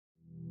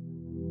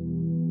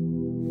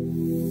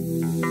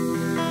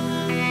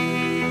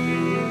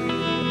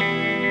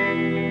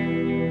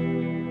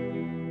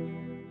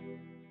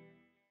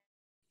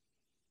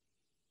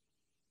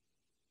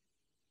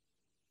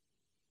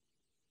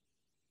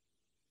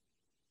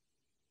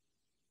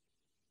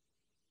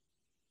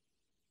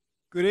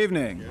Good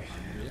evening.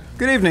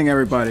 Good evening,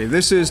 everybody.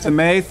 This is the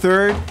May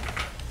 3rd,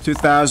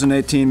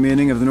 2018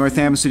 meeting of the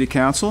Northampton City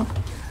Council.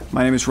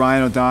 My name is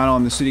Ryan O'Donnell.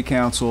 I'm the City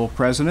Council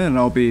President, and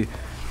I'll be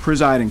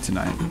presiding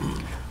tonight.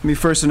 Let me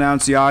first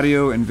announce the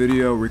audio and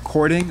video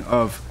recording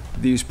of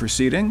these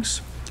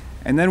proceedings,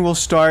 and then we'll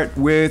start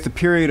with a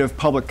period of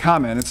public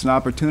comment. It's an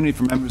opportunity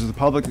for members of the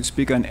public to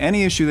speak on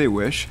any issue they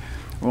wish.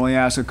 We'll only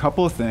ask a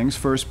couple of things.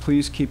 First,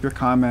 please keep your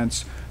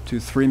comments to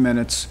 3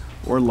 minutes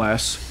or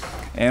less.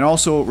 And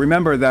also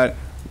remember that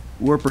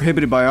we're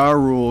prohibited by our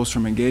rules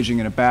from engaging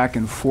in a back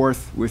and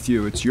forth with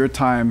you. It's your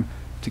time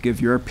to give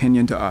your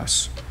opinion to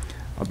us.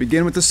 I'll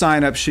begin with the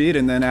sign-up sheet,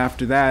 and then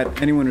after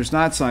that, anyone who's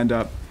not signed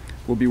up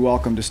will be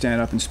welcome to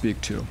stand up and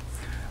speak too.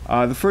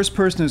 The first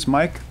person is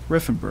Mike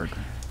Riffenberg.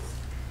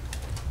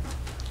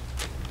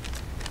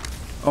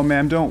 Oh,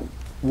 ma'am, don't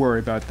worry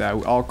about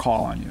that. I'll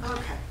call on you.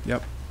 Okay.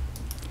 Yep.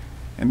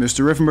 And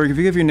Mr. Riffenberg, if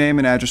you give your name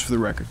and address for the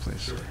record,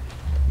 please. Sure.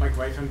 Mike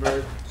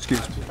Riffenberg, Excuse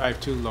me.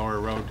 252 Lower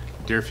Road,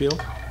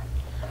 Deerfield.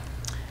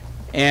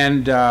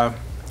 And I'm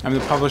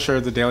the publisher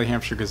of the Daily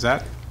Hampshire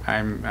Gazette.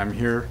 I'm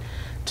here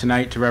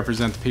tonight to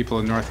represent the people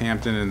of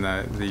Northampton and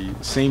the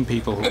same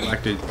people who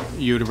elected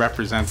you to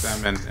represent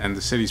them, and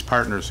the city's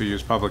partners who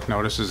use public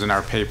notices in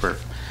our paper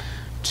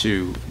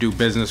to do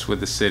business with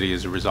the city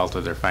as a result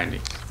of their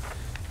findings.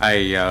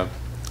 I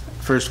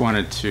first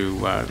wanted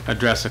to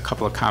address a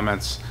couple of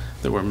comments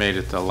that were made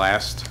at the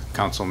last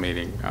council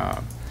meeting.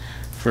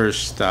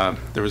 First,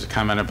 there was a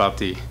comment about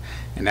the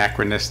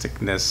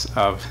anachronisticness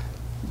of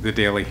the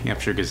Daily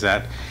Hampshire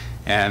Gazette,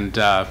 and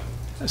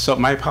so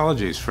my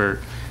apologies for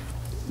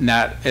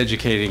not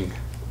educating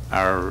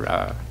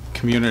our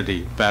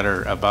community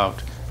better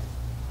about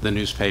the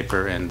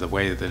newspaper and the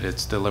way that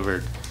it's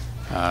delivered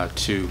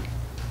to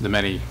the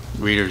many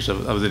readers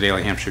of the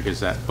Daily Hampshire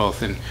Gazette,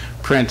 both in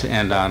print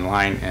and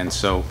online. And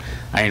so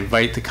I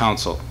invite the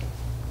council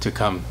to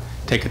come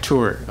take a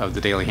tour of the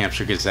Daily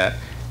Hampshire Gazette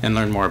and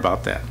learn more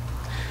about that.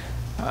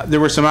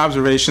 There were some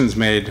observations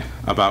made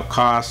about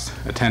cost,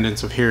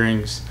 attendance of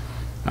hearings,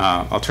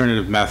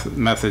 alternative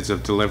methods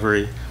of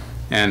delivery,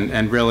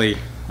 and really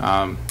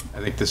I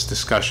think this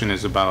discussion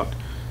is about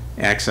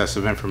access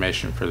of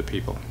information for the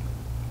people.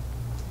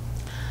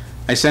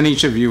 I sent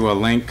each of you a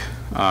link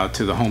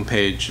to the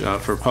homepage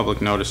for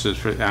public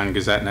notices on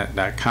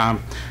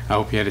gazettenet.com. I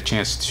hope you had a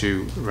chance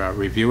to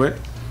review it.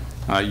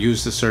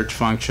 Use the search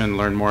function,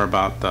 learn more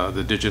about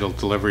the digital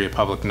delivery of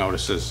public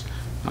notices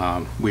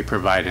we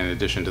provide in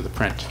addition to the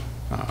print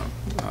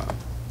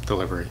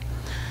delivery.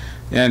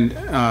 And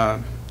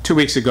 2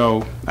 weeks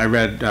ago, I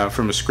read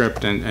from a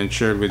script and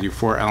shared with you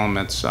 4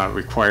 elements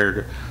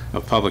required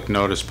of public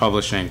notice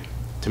publishing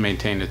to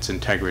maintain its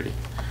integrity.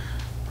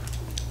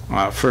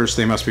 First,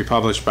 they must be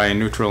published by a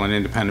neutral and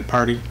independent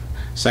party.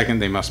 Second,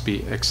 they must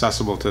be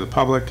accessible to the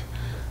public.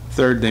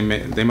 Third,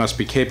 they must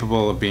be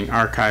capable of being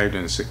archived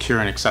in a secure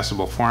and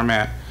accessible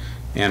format.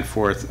 And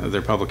fourth,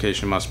 their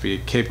publication must be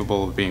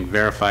capable of being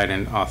verified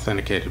and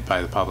authenticated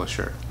by the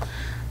publisher.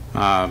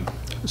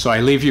 So I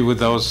leave you with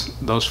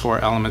those 4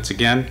 elements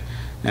again.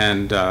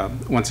 And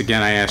once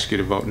again, I ask you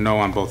to vote no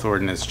on both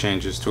ordinance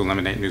changes to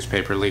eliminate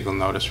newspaper legal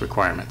notice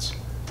requirements.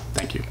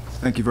 Thank you.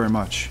 Thank you very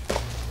much.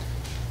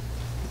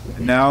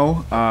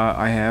 Now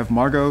I have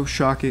Margot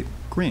Shockett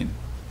Green.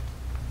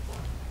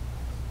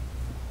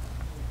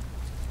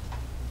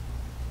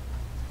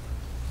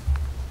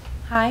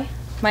 Hi,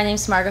 my name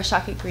is Margot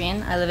Shockett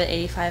Green. I live at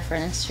 85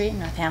 Vernon Street in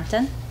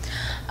Northampton.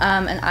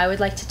 And I would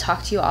like to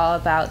talk to you all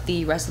about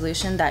the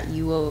resolution that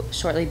you will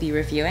shortly be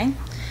reviewing.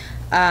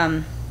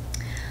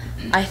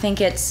 I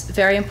think it's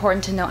very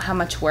important to note how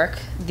much work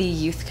the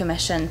Youth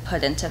Commission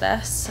put into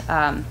this.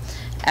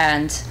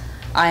 And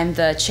I'm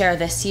the chair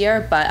this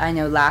year, but I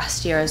know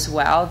last year as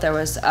well there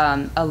was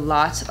a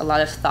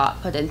lot of thought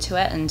put into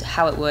it and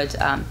how it would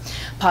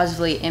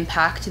positively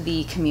impact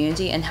the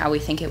community and how we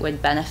think it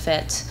would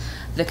benefit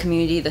the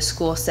community, the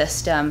school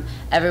system,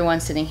 everyone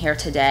sitting here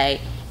today,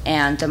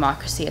 and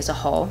democracy as a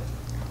whole.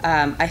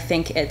 I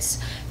think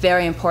it's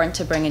very important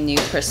to bring a new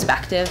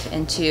perspective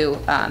into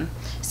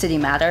city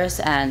matters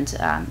and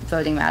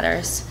voting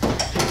matters.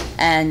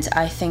 And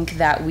I think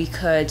that we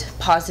could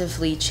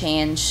positively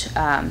change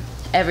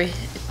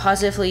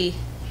positively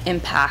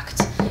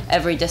impact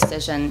every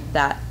decision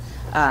that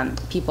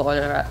people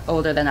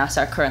older than us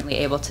are currently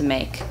able to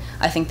make.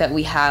 I think that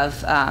we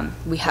have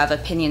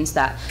opinions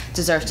that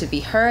deserve to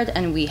be heard,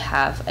 and we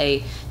have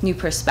a new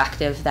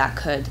perspective that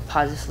could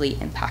positively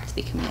impact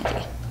the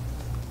community.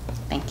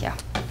 Thank you.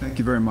 Thank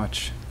you very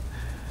much.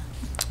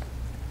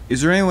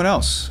 Is there anyone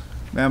else?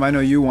 Ma'am, I know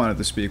you wanted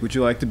to speak. Would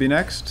you like to be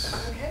next?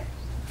 Okay.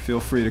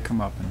 Feel free to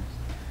come up and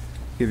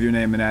give your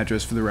name and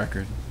address for the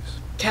record.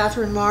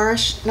 Catherine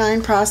Marsh,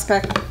 9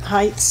 Prospect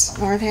Heights,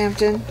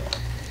 Northampton.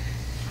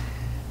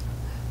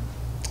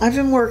 I've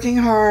been working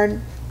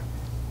hard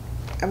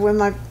with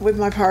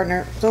my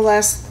partner the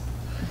last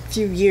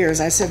few years,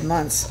 I said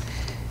months,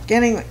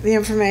 getting the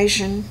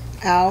information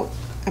out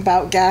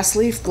about gas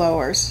leaf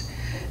blowers.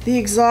 The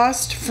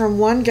exhaust from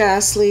one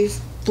gas leaf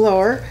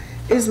blower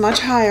is much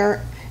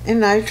higher in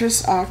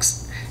nitrous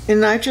in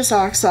nitrous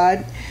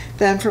oxide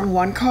than from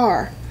one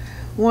car.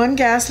 One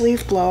gas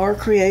leaf blower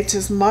creates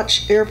as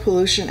much air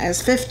pollution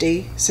as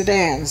 50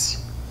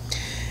 sedans.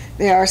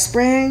 They are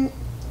spraying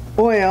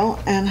oil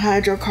and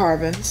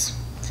hydrocarbons,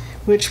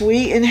 which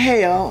we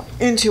inhale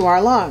into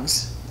our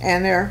lungs,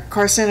 and they're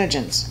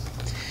carcinogens.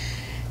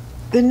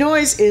 The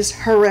noise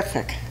is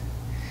horrific.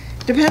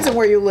 Depends on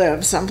where you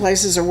live. Some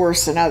places are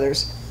worse than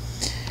others.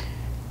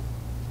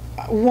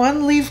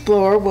 One leaf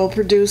blower will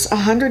produce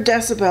 100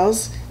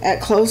 decibels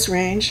at close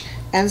range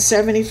and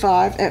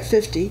 75 at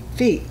 50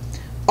 feet.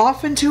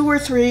 Often 2 or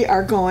 3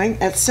 are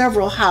going at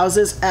several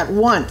houses at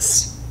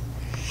once.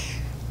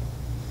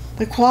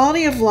 The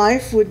quality of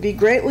life would be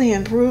greatly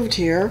improved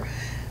here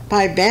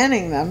by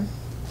banning them,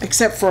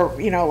 except for,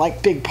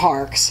 like big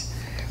parks,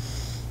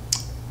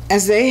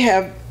 as they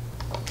have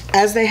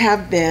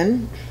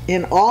been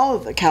in all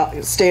of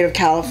the state of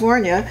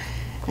California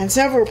and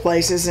several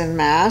places in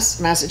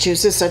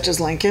Massachusetts, such as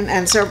Lincoln,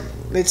 and so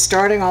it's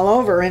starting all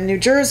over in New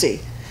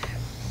Jersey.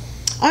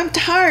 I'm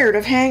tired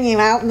of hanging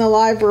out in the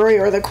library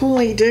or the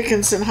Cooley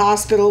Dickinson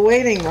Hospital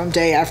waiting room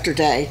day after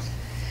day.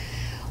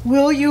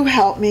 Will you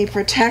help me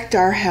protect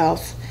our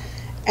health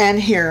and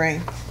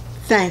hearing?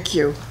 Thank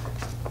you.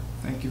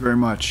 Thank you very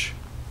much.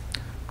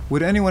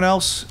 Would anyone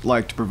else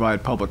like to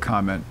provide public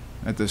comment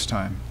at this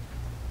time?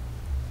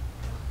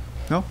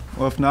 No?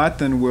 Well, if not,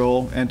 then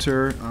we'll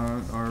enter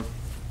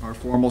our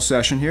formal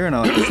session here, and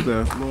I'll ask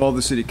the roll of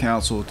the City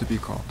Council to be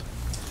called.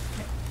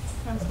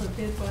 Councilor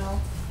Bidwell.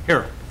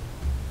 Here.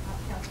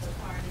 Councilor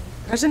Carney.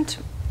 Present.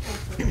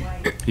 Councilor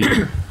White.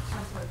 Here.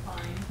 Councilor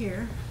Klein.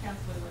 Here.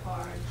 Councilor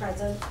LaBarge.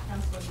 Present.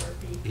 Councilor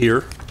Murphy.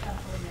 Here.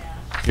 Councilor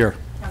Nash. Here.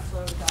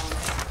 Councilor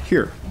O'Donnell.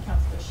 Here. And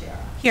Councilor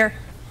Shara. Here.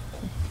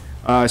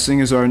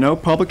 Seeing as there are no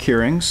public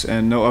hearings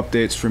and no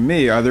updates from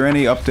me, are there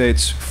any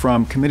updates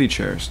from committee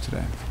chairs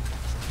today?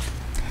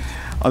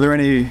 Are there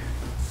any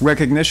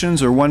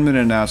recognitions or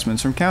one-minute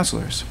announcements from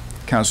councilors?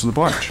 Councilor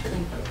LaBarge.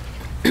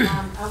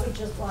 I would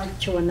just like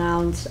to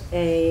announce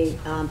a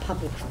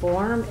public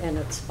forum, and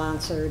it's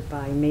sponsored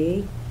by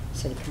me,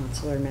 City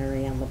Councilor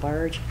Mary Ann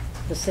LaBarge,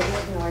 the City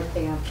of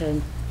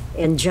Northampton,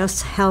 and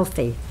Just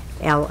Healthy,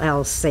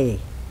 LLC.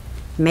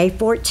 May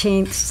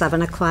 14th,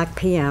 7 o'clock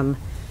p.m.,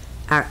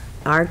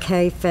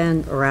 R.K.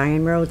 Finn,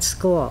 Ryan Road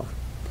School.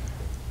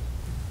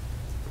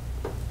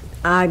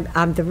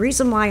 The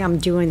reason why I'm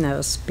doing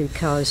this,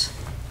 because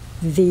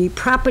the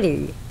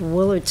property,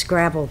 Willard's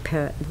Gravel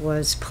Pit,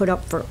 was put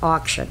up for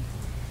auction.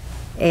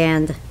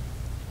 And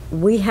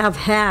we have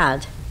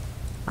had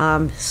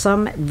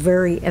some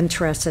very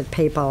interested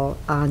people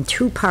on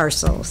 2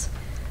 parcels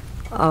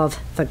of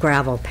the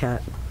gravel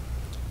pit.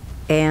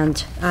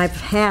 And I've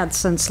had,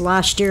 since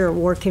last year,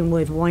 working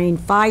with Wayne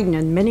Fiden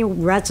and many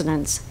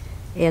residents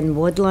in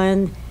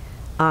Woodland,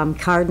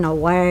 Cardinal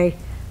Way,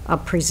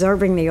 of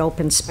preserving the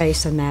open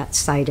space in that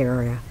site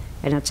area.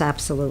 And it's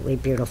absolutely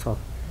beautiful.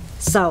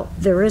 So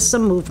there is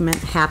some movement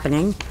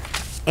happening,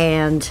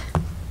 and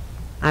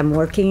I'm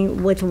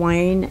working with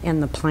Wayne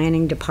and the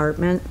planning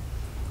department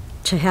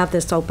to have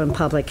this open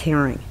public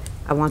hearing.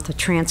 I want the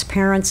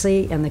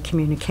transparency and the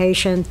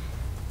communication.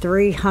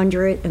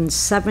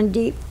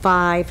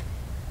 375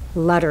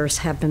 letters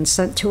have been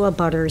sent to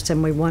abutters,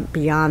 and we went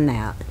beyond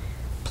that.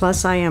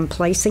 Plus, I am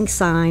placing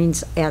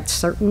signs at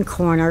certain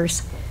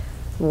corners.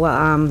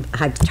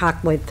 I've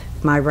talked with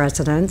my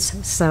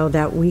residents so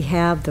that we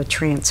have the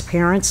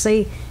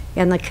transparency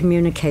and the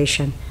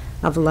communication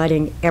of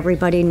letting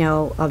everybody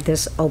know of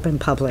this open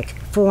public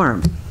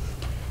forum.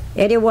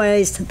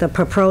 Anyways, the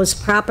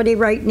proposed property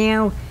right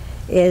now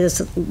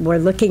is we're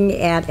looking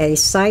at a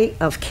site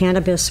of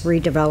cannabis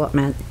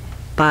redevelopment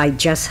by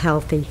Just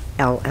Healthy,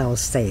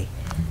 LLC.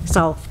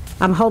 So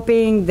I'm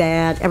hoping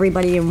that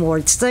everybody in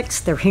Ward 6,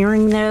 they're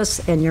hearing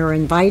this, and you're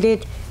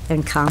invited,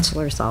 and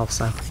councilors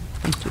also.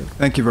 Thank you.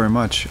 Thank you very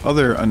much.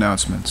 Other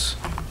announcements?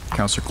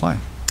 Councilor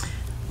Klein.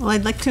 Well,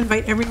 I'd like to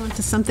invite everyone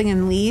to something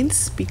in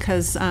Leeds,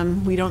 because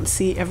we don't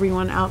see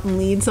everyone out in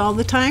Leeds all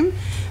the time.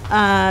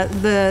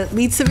 The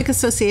Leeds Civic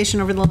Association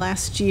over the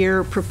last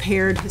year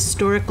prepared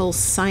historical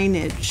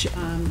signage.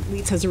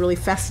 Leeds has a really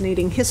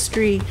fascinating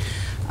history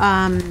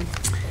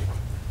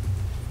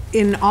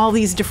in all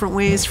these different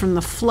ways, from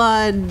the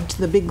flood,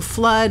 the big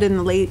flood in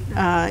the late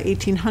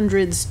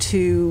 1800s,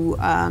 to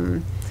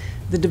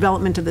the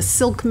development of the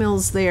silk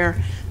mills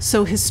there.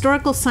 So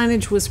historical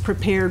signage was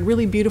prepared,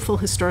 really beautiful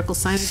historical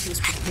signage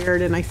was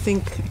prepared, and I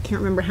can't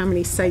remember how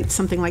many sites,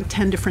 something like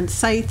 10 different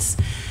sites.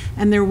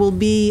 And there will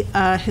be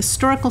a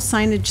historical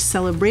signage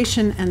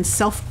celebration and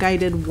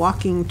self-guided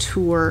walking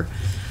tour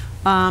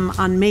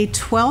on May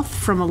 12th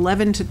from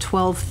 11 to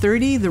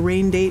 12:30. The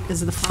rain date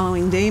is the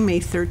following day, May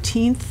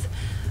 13th.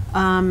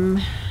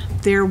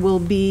 There will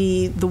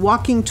be the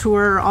walking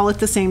tour all at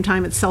the same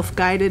time. It's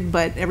self-guided,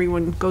 but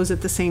everyone goes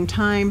at the same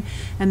time.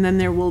 And then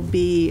there will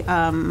be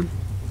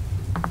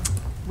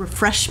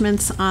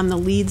refreshments on the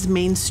Leeds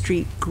Main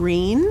Street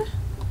Green,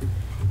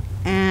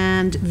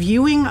 and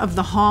viewing of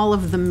the Hall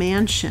of the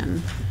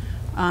Mansion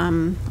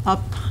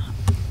up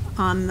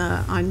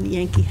on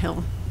Yankee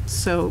Hill.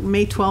 So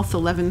May 12th,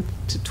 11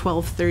 to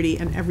 12:30,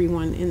 and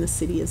everyone in the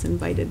city is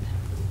invited.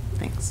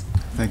 Thanks.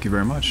 Thank you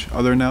very much.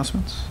 Other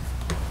announcements?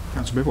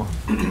 Councilor Bidwell.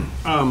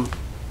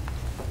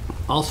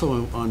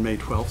 Also on May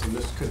 12th, and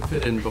this could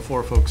fit in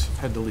before folks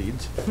head to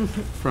Leeds,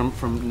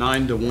 from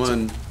 9 to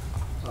 1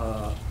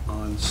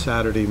 on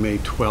Saturday, May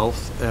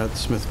 12th at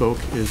Smith Oak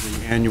is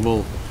the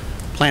annual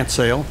plant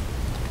sale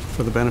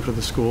for the benefit of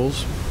the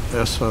schools.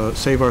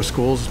 Save Our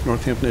Schools,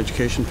 Northampton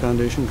Education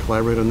Foundation,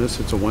 collaborate on this.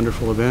 It's a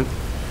wonderful event.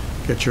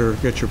 Get your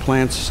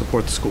plants,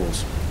 support the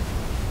schools.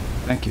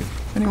 Thank you.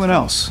 Anyone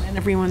else? And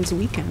everyone's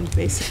weekend,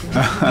 basically.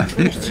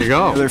 There you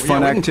go. Other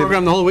fun we can activity.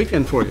 program the whole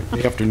weekend for you.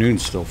 The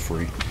afternoon's still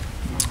free.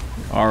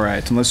 All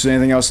right, unless there's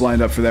anything else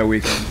lined up for that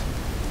weekend.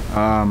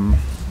 Well,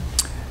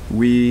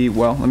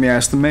 let me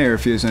ask the mayor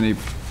if he has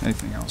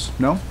anything else.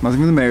 No? Nothing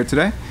from the mayor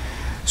today.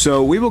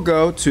 So we will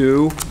go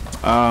to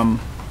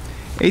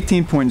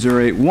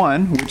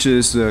 18.081, which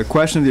is the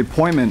question of the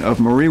appointment of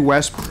Marie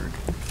Westberg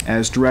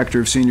as Director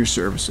of Senior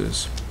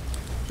Services.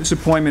 This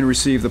appointment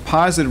received a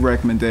positive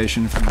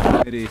recommendation from the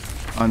Committee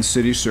on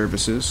City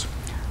Services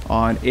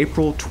on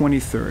April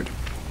 23rd.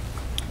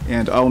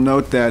 And I'll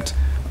note that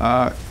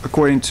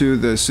according to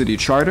the City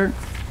Charter,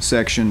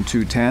 Section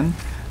 210,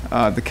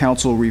 the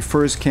Council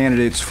refers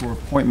candidates for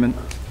appointment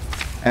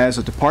as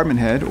a department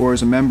head or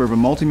as a member of a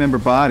multi-member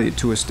body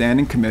to a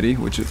standing committee,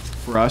 which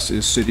for us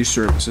is City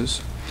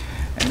Services.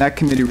 And that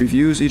committee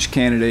reviews each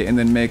candidate and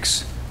then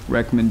makes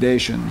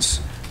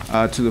recommendations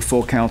to the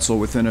full council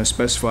within a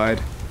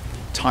specified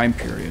time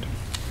period.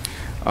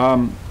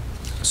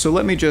 So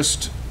let me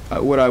just,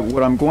 what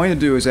I'm going to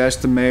do is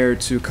ask the mayor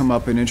to come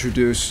up and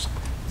introduce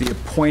the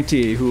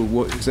appointee,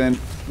 who is then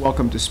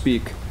welcome to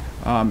speak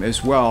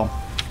as well.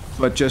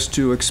 But just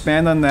to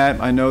expand on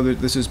that, I know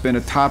that this has been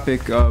a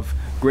topic of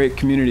great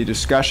community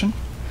discussion,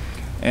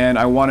 and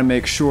I want to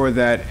make sure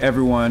that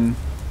everyone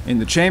in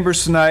the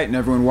chambers tonight and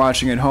everyone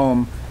watching at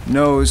home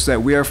knows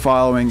that we are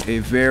following a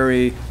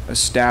very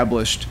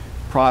established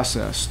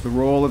process. The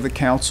role of the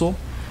council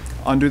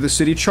under the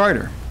city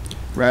charter,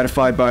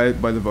 ratified by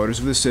the voters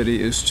of the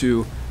city, is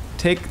to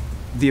take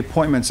the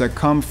appointments that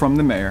come from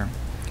the mayor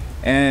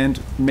and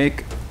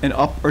make an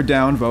up or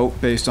down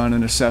vote based on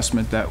an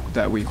assessment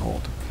that we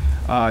hold.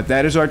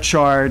 That is our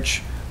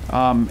charge,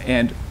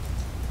 and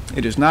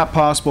it is not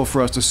possible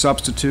for us to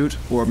substitute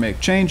or make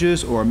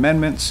changes or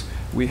amendments.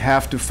 We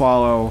have to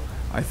follow,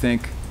 I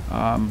think,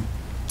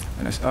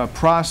 a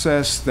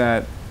process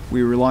that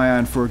we rely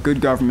on for good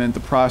government, the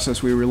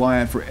process we rely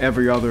on for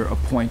every other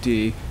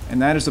appointee,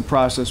 and that is the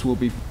process we'll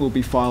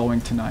be following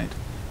tonight.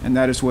 And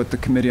that is what the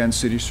Committee on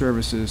City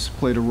Services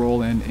played a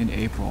role in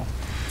April.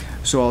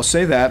 So I'll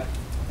say that,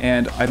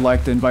 and I'd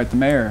like to invite the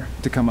mayor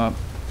to come up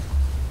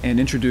and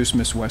introduce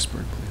Ms.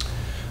 Westberg, please.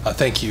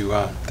 Thank you,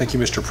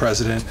 Mr.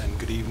 President, and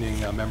good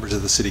evening, members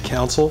of the City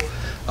Council.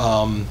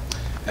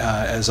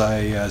 As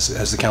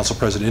the Council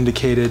President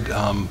indicated,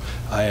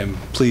 I am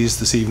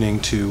pleased this evening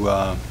to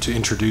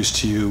introduce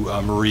to you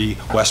Marie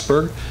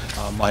Westberg,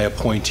 my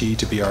appointee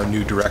to be our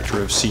new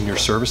Director of Senior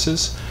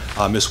Services.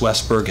 Ms.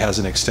 Westberg has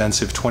an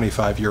extensive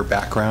 25-year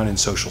background in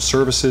social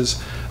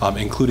services,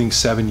 including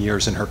 7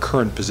 years in her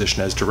current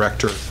position as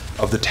Director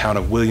of the Town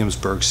of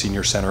Williamsburg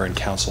Senior Center and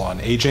Council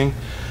on Aging.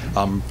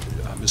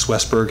 Ms.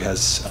 Westberg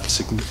has,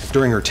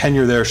 during her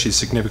tenure there, she's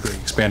significantly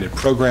expanded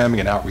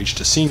programming and outreach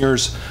to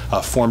seniors,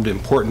 formed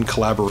important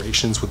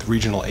collaborations with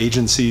regional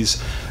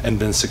agencies, and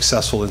been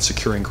successful in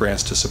securing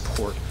grants to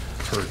support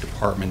her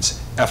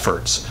department's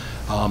efforts.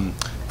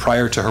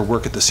 Prior to her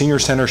work at the Senior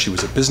Center, she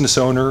was a business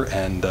owner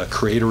and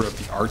creator of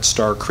the Art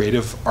Star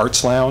Creative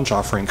Arts Lounge,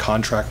 offering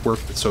contract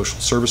work with social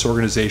service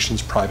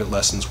organizations, private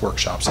lessons,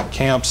 workshops, and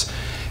camps.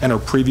 And her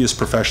previous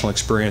professional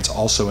experience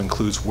also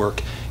includes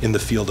work in the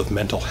field of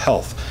mental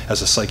health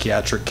as a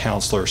psychiatric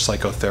counselor,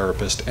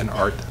 psychotherapist, and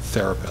art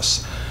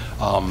therapist.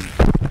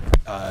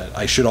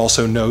 I should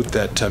also note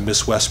that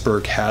Ms.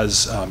 Westberg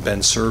has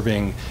been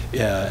serving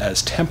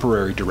as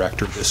temporary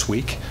director this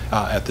week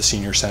at the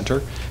Senior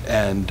Center,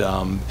 and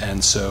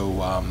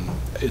so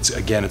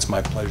it's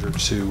my pleasure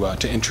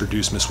to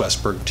introduce Ms.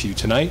 Westberg to you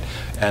tonight,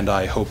 and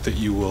I hope that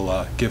you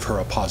will give her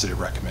a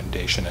positive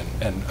recommendation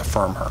and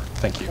affirm her.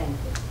 Thank you.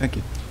 Thank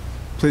you.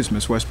 Please,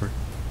 Ms. Westberg.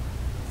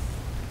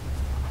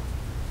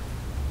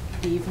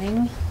 Good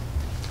evening.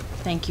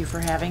 Thank you for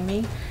having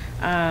me.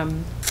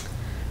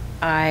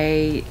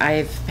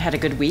 I've had a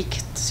good week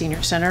at the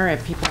Senior Center.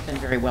 People have been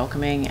very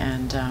welcoming,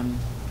 and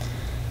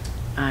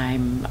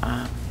I'm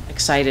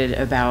excited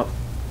about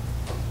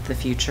the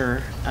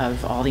future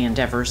of all the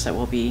endeavors that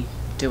we'll be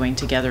doing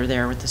together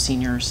there with the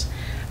seniors.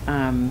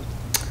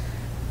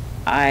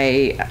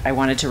 I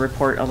wanted to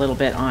report a little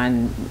bit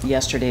on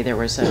yesterday. There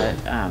was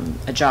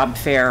a job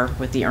fair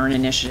with the EARN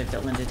initiative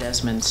that Linda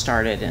Desmond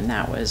started, and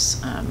that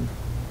was,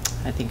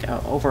 I think,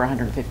 over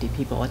 150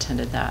 people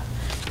attended that.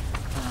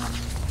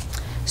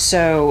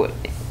 So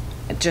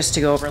just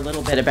to go over a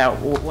little bit about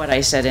what I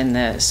said in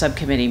the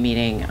subcommittee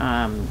meeting,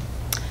 I'm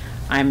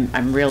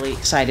really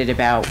excited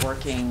about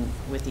working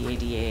with the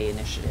ADA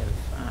initiative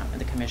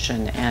and the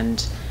commission,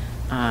 and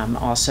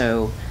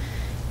also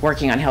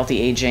working on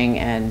healthy aging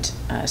and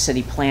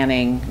city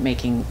planning,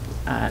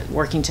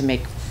 working to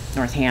make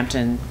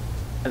Northampton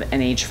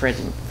an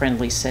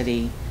age-friendly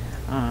city.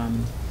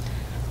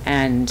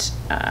 And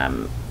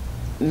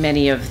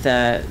many of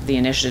the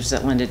initiatives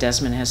that Linda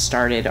Desmond has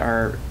started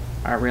are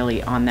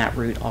really on that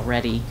route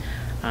already.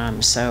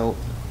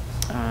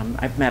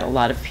 I've met a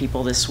lot of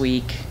people this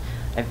week.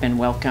 I've been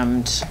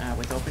welcomed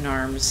with open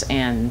arms,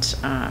 and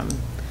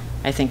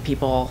I think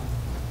people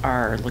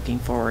are looking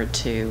forward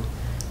to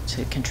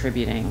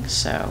contributing.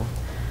 So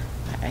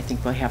I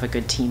think we'll have a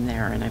good team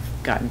there, and I've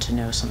gotten to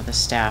know some of the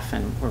staff,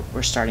 and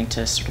we're starting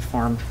to sort of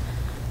form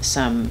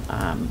some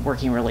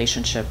working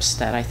relationships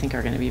that I think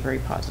are going to be very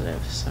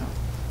positive. So.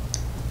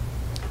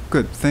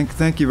 Good.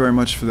 Thank you very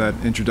much for that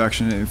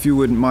introduction. If you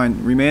wouldn't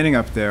mind remaining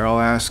up there, I'll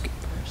ask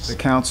the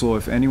council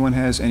if anyone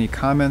has any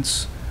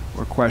comments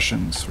or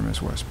questions for Ms.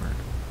 Westberg.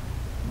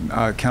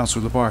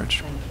 Councilor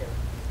Labarge. Thank you.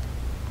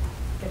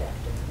 Good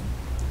afternoon.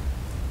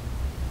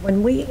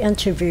 When we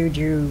interviewed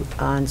you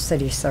on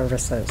city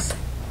services,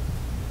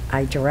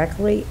 I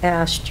directly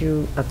asked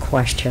you a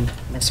question,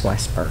 Ms.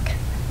 Westberg.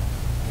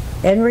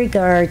 In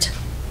regards,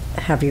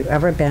 have you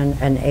ever been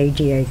an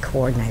ADA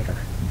coordinator?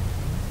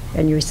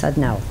 And you said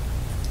no.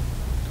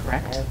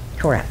 Correct.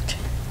 Correct.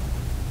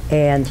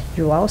 And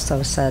you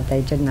also said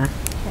they did not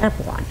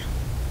have one.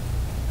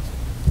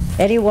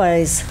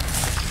 Anyways,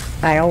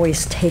 I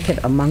always take it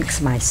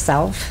amongst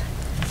myself,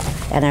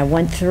 and I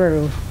went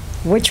through,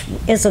 which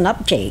is an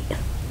update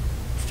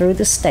through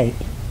the state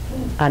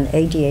on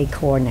ADA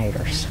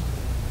coordinators.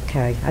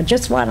 Okay, I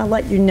just want to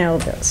let you know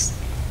this.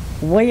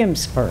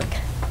 Williamsburg,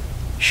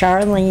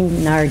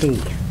 Charlene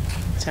Nardi,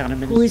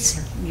 who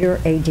is your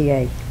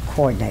ADA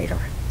coordinator?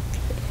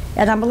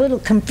 And I'm a little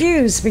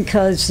confused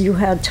because you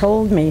had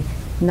told me,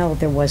 no,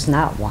 there was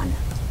not one.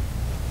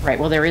 Right,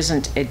 well, there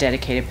isn't a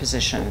dedicated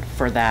position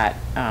for that.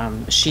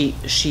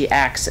 She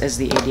acts as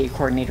the ADA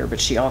coordinator, but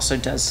she also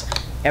does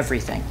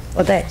everything.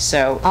 Well,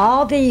 so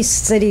all these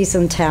cities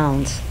and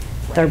towns,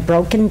 they're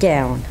broken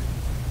down,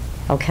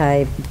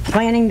 okay?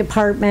 Planning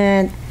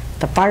department,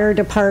 the fire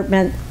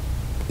department,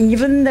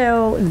 even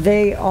though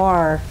they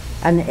are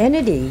an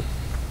entity,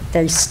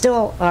 they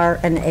still are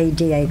an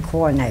ADA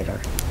coordinator.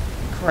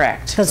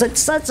 Correct. Because it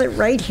says it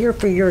right here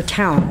for your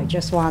town. I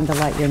just wanted to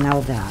let you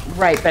know that.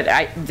 Right,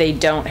 but they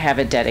don't have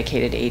a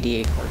dedicated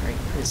ADA coordinator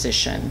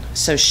position.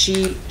 So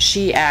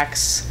she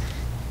acts,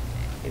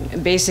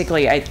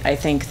 basically, I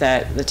think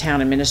that the town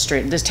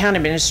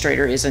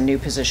administrator is a new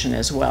position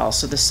as well.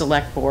 So the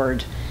select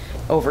board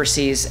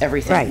oversees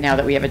everything. Right. Now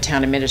that we have a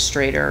town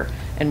administrator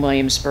in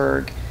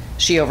Williamsburg,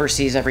 she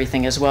oversees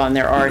everything as well. And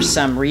there are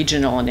some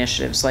regional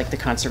initiatives, like the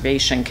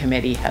Conservation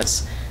Committee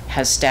has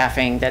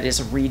staffing that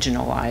is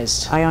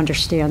regionalized. I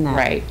understand that.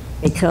 Right.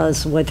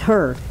 Because with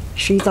her,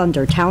 she's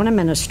under town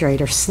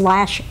administrator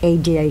 /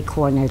 ADA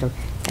coordinator.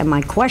 And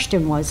my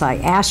question was, I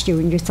asked you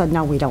and you said,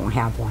 no, we don't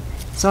have one.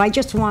 So I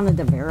just wanted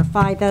to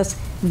verify this.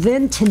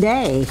 Then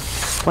today,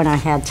 when I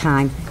had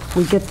time,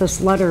 we get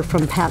this letter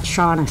from Pat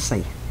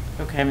Shaughnessy.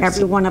 Okay.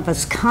 Every one of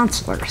us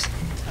counselors,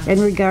 in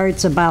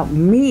regards about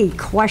me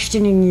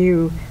questioning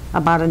you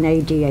about an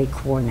ADA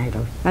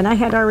coordinator. And I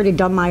had already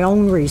done my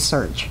own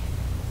research.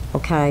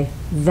 Okay,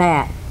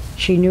 that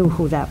she knew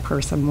who that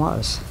person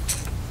was.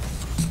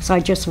 So I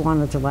just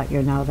wanted to let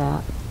you know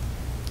that.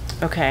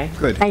 Okay.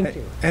 Good. Thank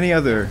you. Any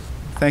other,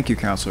 thank you,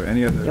 Counselor.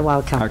 Any other? You're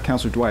welcome.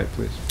 Counselor Dwight,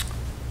 please.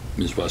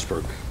 Ms.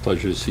 Westberg,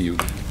 pleasure to see you.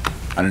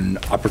 And an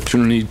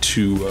opportunity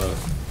to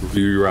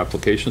review your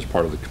application as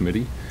part of the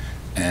committee.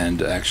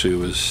 And actually it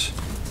was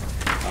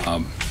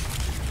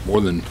more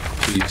than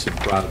pleased and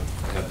proud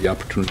to have the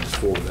opportunity to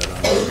forward that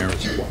on the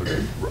merits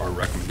of our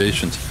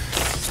recommendations.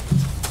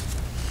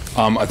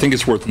 I think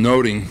it's worth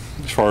noting,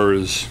 as far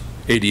as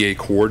ADA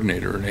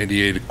coordinator, an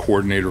ADA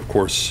coordinator, of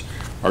course,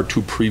 our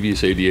two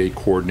previous ADA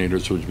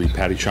coordinators, which would be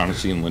Patty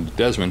Shaughnessy and Linda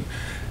Desmond,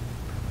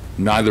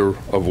 neither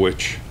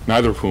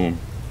of whom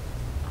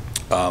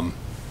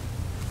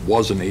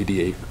was an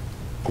ADA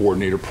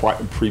coordinator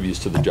previous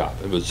to the job.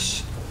 It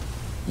was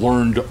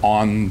learned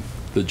on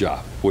the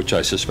job, which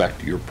I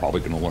suspect you're probably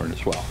going to learn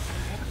as well.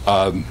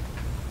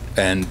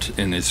 And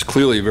it's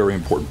clearly a very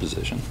important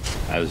position,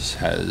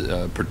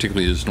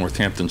 particularly as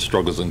Northampton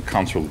struggles, and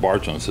Councilor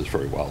Labarge knows this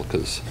very well,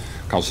 because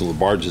Councilor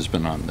Labarge has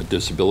been on the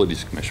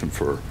Disabilities Commission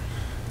for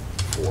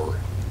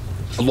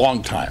a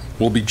long time.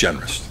 We'll be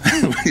generous.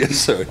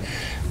 So,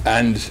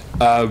 and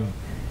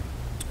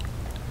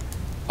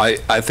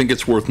I think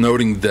it's worth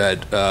noting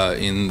that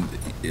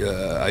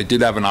I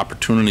did have an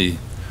opportunity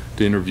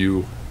to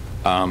interview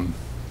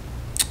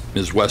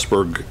Ms.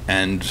 Westberg,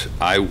 and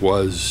I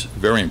was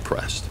very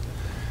impressed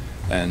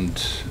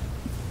and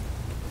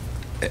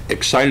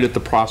excited at the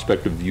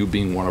prospect of you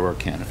being one of our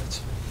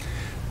candidates.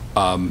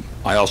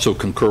 I also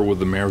concur with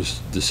the mayor's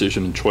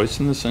decision and choice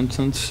in this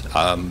instance.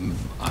 I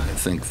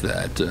think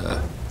that,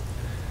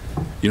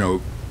 you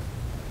know,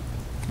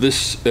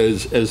 this,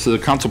 as the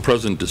council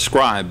president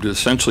described,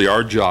 essentially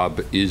our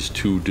job is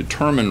to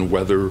determine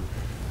whether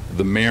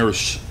the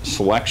mayor's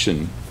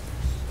selection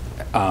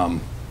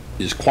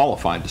is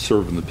qualified to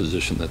serve in the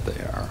position that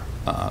they are.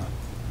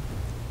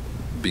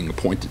 being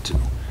appointed to.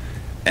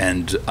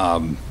 And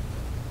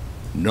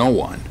no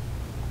one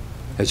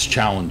has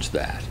challenged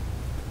that,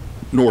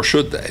 nor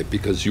should they,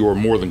 because you are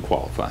more than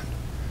qualified.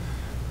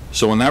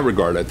 So in that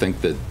regard, I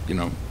think that, you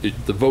know,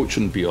 the vote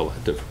shouldn't be all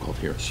that difficult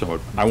here. So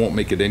I won't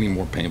make it any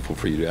more painful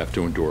for you to have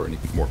to endure any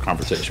more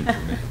conversation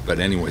with me. But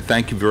anyway,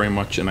 thank you very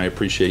much, and I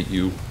appreciate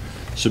you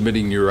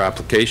submitting your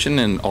application.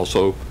 And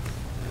also,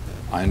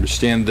 I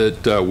understand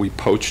that we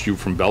poached you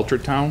from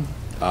Belchertown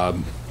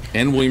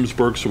and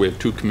Williamsburg, so we have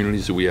two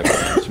communities that we have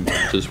some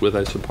differences with,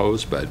 I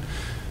suppose. But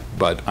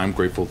I'm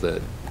grateful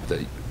that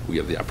we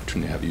have the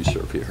opportunity to have you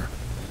serve here.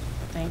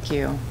 Thank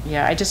you.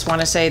 Yeah, I just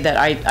want to say that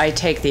I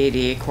take the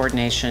ADA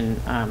Coordination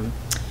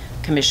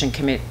Commission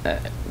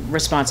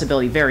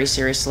responsibility very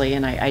seriously,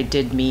 and I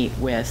did meet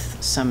with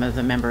some of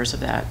the members of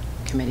that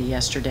committee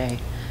yesterday.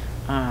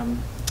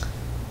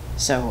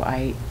 So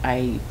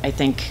I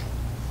think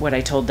what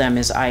I told them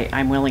is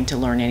I'm willing to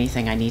learn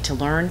anything I need to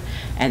learn,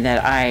 and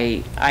that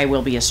I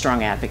will be a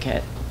strong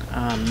advocate,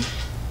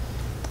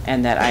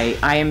 and that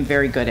I am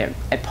very good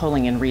at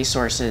pulling in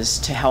resources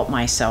to help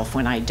myself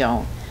when I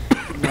don't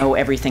know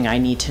everything I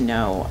need to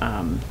know,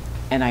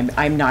 and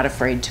I'm not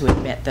afraid to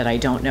admit that I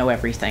don't know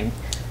everything.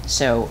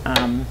 So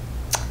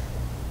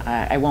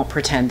I won't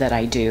pretend that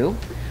I do,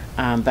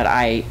 but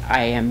I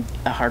am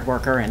a hard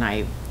worker, and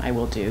I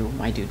will do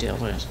my due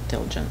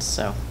diligence.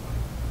 So.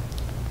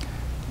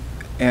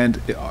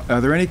 And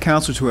are there any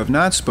councilors who have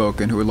not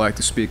spoken who would like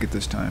to speak at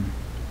this time?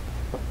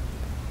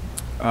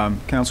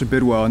 Councilor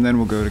Bidwell, and then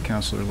we'll go to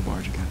Councilor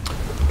Labarge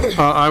again.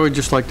 I would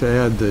just like to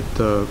add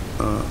that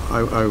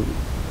I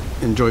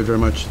enjoyed very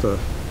much the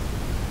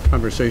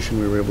conversation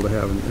we were able to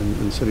have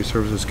in City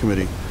Services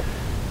Committee,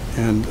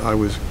 and I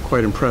was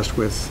quite impressed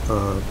with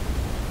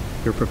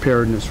your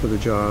preparedness for the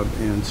job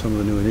and some of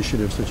the new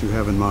initiatives that you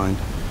have in mind.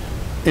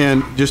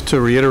 And just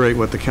to reiterate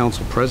what the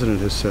council president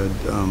has said,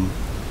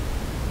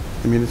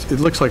 I mean, it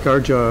looks like our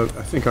job,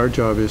 I think our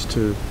job is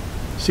to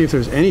see if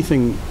there's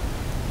anything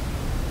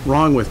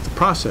wrong with the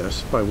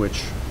process by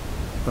which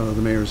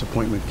the mayor's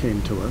appointment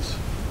came to us.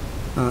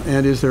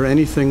 And is there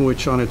anything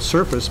which on its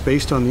surface,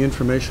 based on the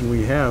information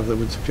we have, that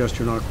would suggest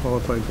you're not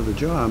qualified for the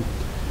job?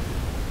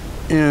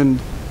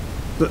 And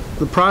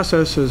the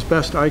process, as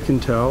best I can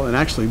tell, and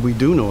actually we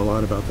do know a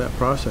lot about that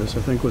process, I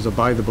think was a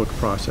by-the-book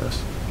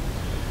process.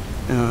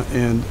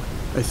 And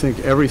I think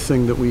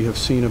everything that we have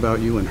seen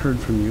about you and heard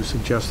from you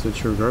suggests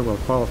that you're very well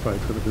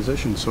qualified for the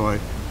position. So I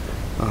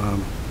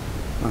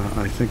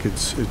think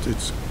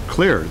it's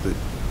clear that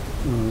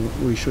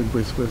we should,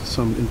 with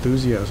some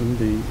enthusiasm,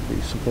 be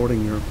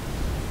supporting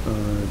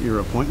your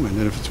appointment.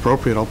 And if it's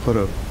appropriate, I'll put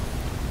a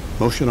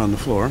motion on the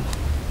floor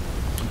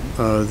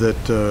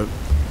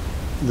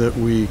that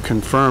we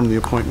confirm the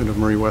appointment of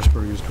Marie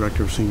Westberg as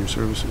Director of Senior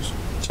Services.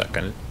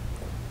 Seconded.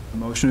 The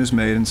motion is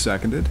made and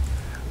seconded.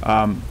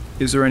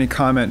 Is there any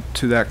comment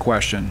to that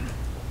question?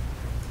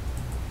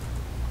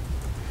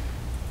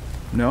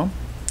 No?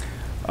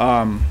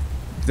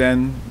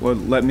 Then, well,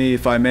 let me,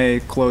 if I may,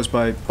 close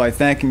by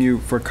thanking you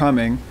for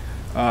coming.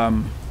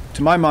 To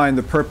my mind,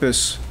 the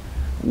purpose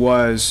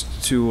was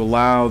to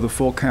allow the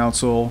full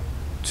council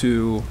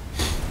to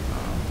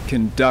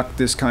conduct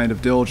this kind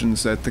of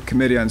diligence that the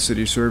Committee on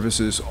City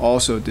Services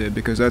also did,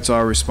 because that's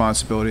our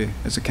responsibility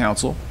as a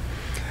council.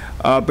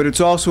 But it's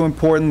also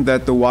important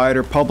that the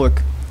wider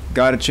public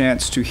got a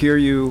chance to hear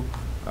you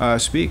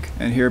speak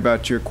and hear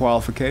about your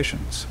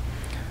qualifications.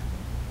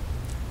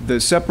 The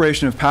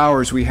separation of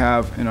powers we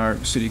have in our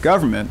city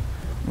government,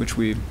 which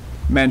we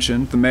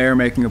mentioned, the mayor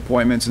making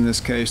appointments in this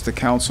case, the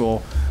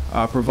council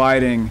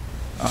providing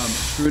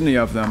scrutiny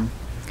of them,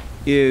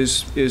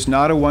 is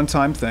not a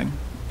one-time thing.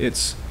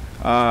 It's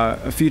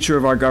a feature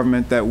of our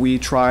government that we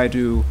try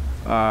to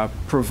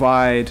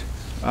provide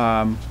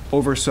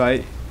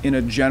oversight in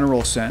a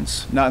general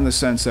sense, not in the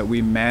sense that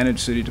we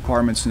manage city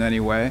departments in any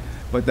way,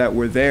 but that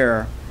we're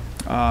there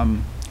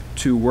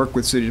to work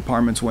with city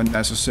departments when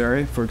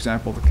necessary. For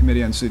example, the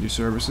Committee on City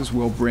Services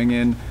will bring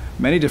in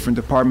many different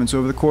departments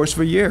over the course of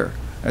a year,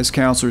 as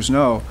councilors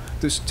know,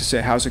 to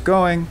say, how's it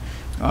going?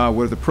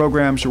 What are the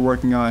programs you're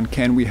working on?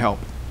 Can we help?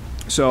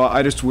 So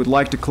I just would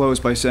like to close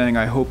by saying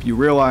I hope you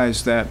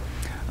realize that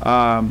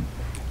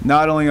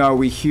not only are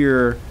we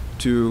here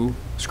to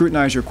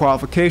scrutinize your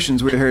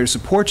qualifications, we're here to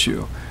support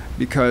you,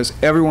 because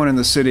everyone in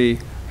the city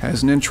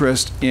has an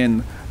interest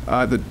in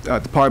the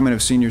Department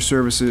of Senior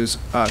Services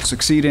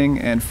succeeding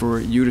and for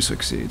you to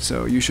succeed.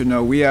 So you should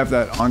know we have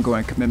that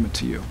ongoing commitment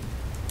to you.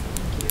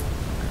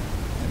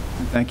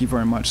 Thank you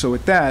very much. So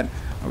with that,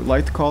 I would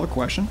like to call the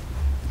question,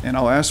 and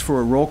I'll ask for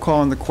a roll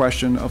call on the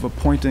question of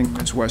appointing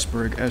Ms.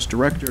 Westberg as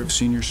Director of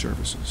Senior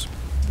Services.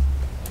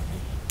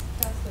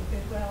 Councilor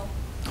Bidwell.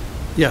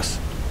 Yes.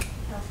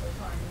 Councilor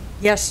Carney.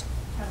 Yes.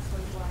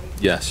 Councilor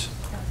Dwight. Yes.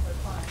 Councilor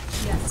Klein.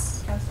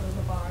 Yes. Councilor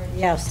Labarge.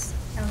 Yes.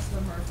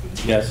 Councilor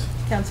Murphy. Yes.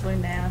 Councilor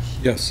Nash.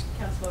 Yes.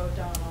 Councilor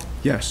O'Donnell.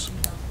 Yes.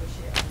 And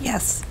Councilor Sherrill.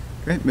 Yes.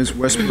 Okay, Ms.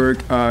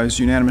 Westberg is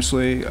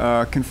unanimously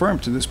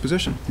confirmed to this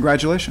position.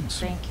 Congratulations.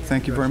 Thank you.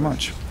 Thank you very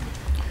much.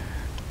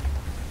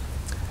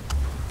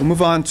 We'll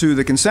move on to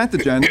the consent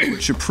agenda,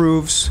 which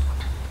approves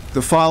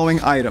the following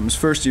items.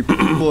 First, the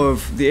approval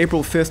of the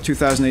April 5th,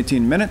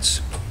 2018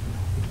 minutes.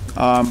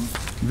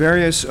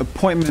 Various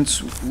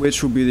appointments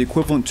which will be the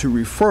equivalent to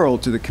referral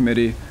to the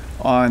Committee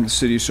on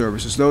City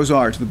Services. Those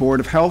are to the Board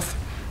of Health.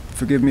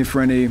 Forgive me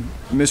for any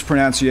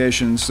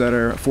mispronunciations that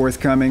are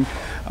forthcoming.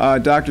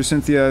 Dr.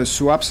 Cynthia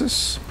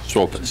Swopsis?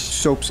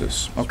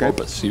 Sopsis. Okay.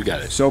 Sopis, you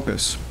got it.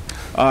 Sopis.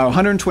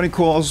 120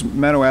 Coles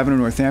Meadow Avenue,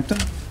 Northampton,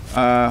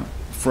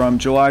 from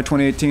July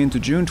 2018 to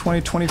June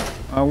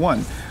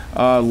 2021.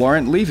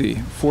 Laurent Levy,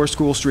 4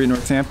 School Street,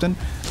 Northampton,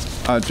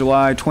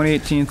 July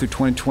 2018 through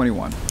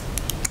 2021.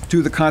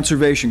 To the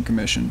Conservation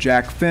Commission,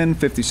 Jack Finn,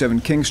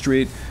 57 King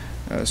Street,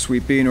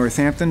 Suite B,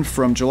 Northampton,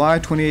 from July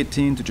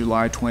 2018 to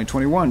July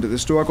 2021. To the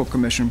Historical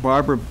Commission,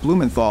 Barbara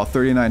Blumenthal,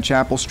 39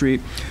 Chapel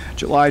Street,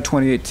 July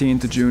 2018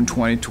 to June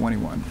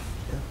 2021.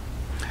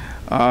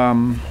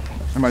 Am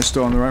I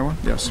still on the right one?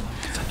 Yes.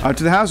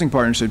 To the Housing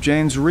Partnership,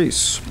 James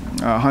Reese,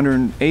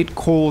 108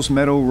 Coles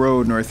Meadow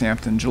Road,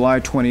 Northampton, July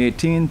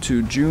 2018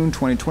 to June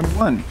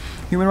 2021.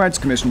 Human Rights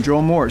Commission,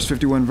 Joel Morse,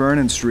 51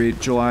 Vernon Street,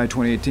 July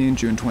 2018,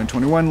 June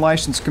 2021.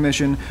 License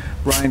Commission,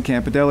 Brian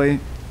Campidelli,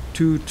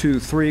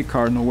 223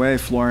 Cardinal Way,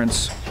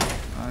 Florence,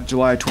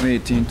 July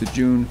 2018 to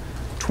June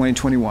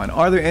 2021.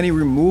 Are there any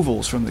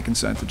removals from the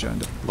consent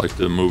agenda? I'd like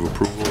to move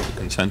approval of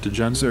the consent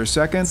agenda. Is there a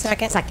second?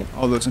 Second.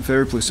 All those in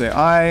favor, please say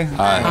aye.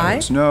 Aye.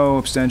 Opposed, no.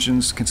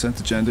 Abstentions. Consent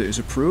agenda is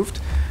approved.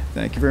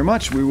 Thank you very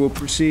much. We will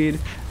proceed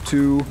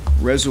to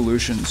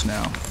resolutions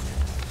now.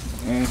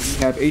 And we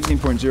have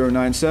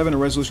 18.097, a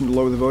resolution to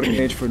lower the voting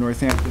age for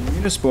Northampton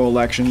municipal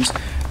elections.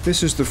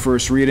 This is the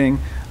first reading.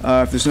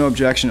 If there's no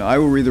objection, I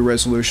will read the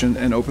resolution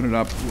and open it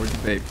up for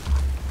debate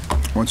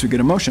once we get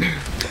a motion.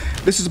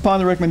 This is upon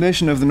the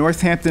recommendation of the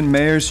Northampton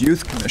Mayor's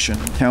Youth Commission,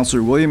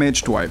 Councilor William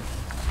H. Dwight.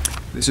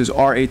 This is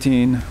R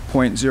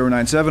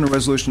 18.097, a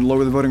resolution to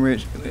lower the voting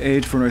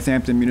age for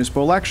Northampton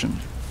municipal election.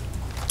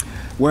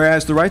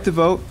 Whereas the right to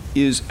vote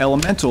is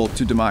elemental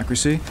to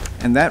democracy,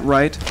 and that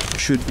right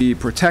should be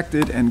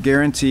protected and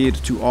guaranteed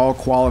to all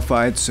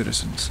qualified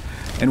citizens.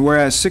 And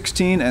whereas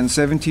 16 and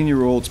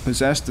 17-year-olds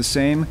possess the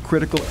same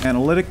critical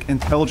analytic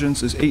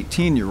intelligence as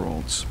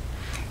 18-year-olds.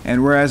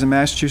 And whereas in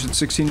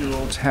Massachusetts,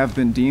 16-year-olds have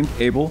been deemed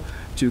able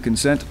to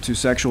consent to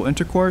sexual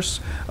intercourse,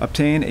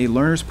 obtain a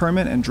learner's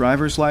permit and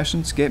driver's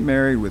license, get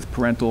married with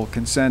parental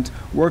consent,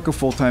 work a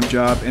full-time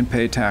job, and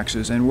pay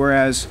taxes. And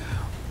whereas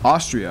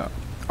Austria,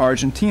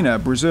 Argentina,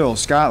 Brazil,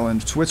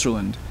 Scotland,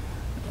 Switzerland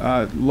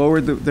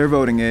lowered their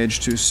voting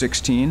age to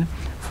 16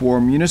 for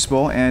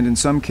municipal and, in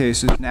some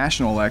cases,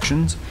 national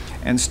elections,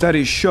 and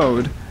studies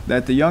showed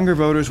that the younger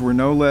voters were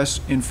no less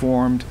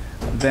informed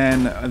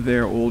than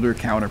their older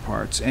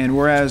counterparts. And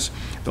whereas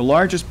the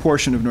largest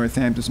portion of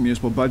Northampton's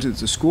municipal budget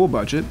is the school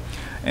budget,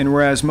 and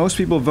whereas most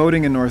people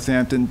voting in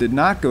Northampton did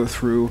not go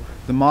through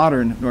the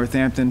modern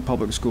Northampton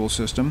public school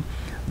system,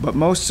 but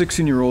most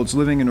 16-year-olds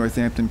living in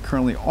Northampton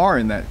currently are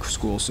in that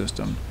school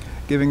system,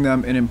 giving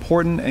them an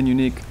important and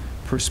unique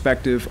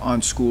perspective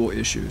on school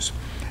issues.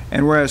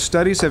 And whereas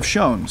studies have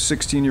shown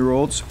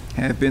 16-year-olds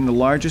have been the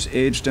largest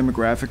age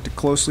demographic to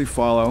closely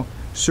follow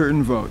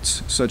certain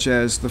votes, such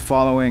as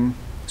following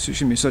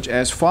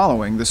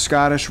the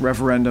Scottish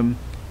referendum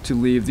to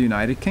leave the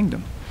United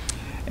Kingdom.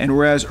 And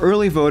whereas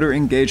early voter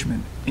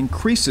engagement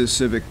increases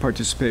civic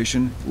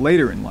participation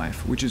later in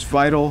life, which is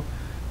vital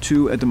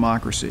to a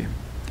democracy.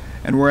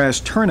 And whereas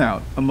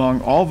turnout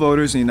among all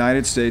voters in the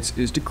United States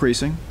is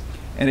decreasing,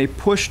 and a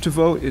push to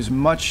vote is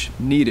much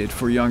needed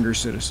for younger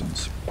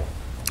citizens.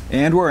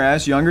 And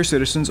whereas younger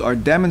citizens are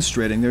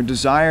demonstrating their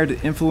desire to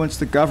influence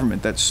the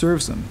government that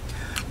serves them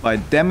by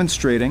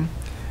demonstrating,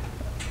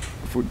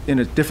 in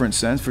a different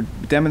sense, for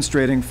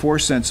demonstrating for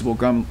sensible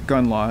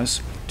gun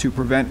laws to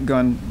prevent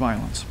gun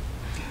violence.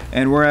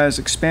 And whereas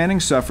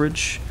expanding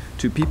suffrage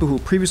to people who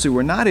previously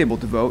were not able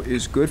to vote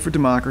is good for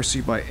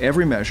democracy by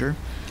every measure,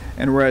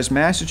 and whereas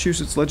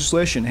Massachusetts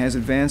legislation has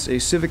advanced a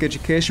civic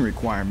education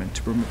requirement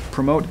to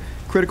promote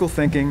critical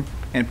thinking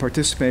and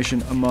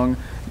participation among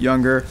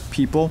younger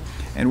people,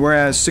 and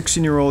whereas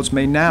 16-year-olds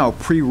may now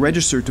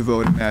pre-register to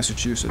vote in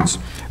Massachusetts,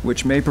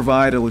 which may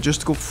provide a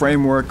logistical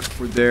framework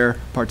for their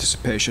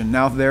participation.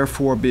 Now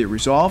therefore be it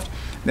resolved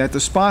that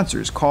the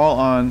sponsors call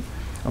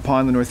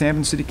upon the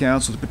Northampton City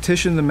Council to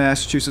petition the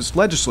Massachusetts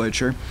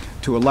legislature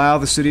to allow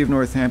the City of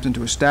Northampton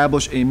to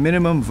establish a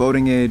minimum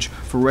voting age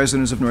for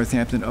residents of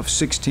Northampton of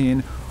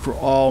 16 for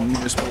all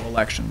municipal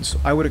elections.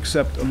 I would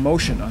accept a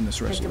motion on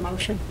this resolution. Take a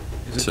motion.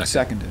 Is it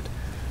seconded?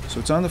 So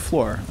it's on the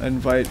floor. I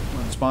invite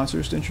one of the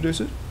sponsors to introduce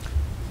it.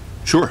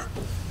 Sure.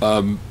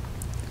 As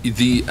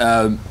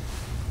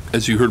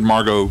you heard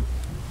Margot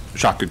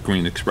Jacques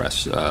Green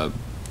express,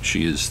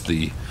 she is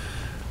the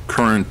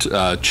current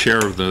chair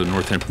of the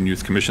Northampton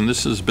Youth Commission.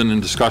 This has been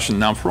in discussion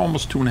now for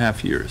almost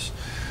 2.5 years.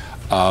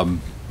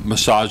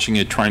 Massaging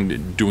it,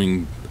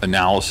 doing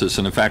analysis,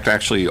 and in fact,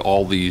 actually,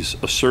 all these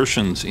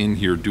assertions in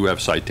here do have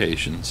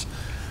citations.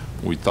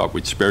 We thought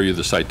we'd spare you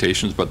the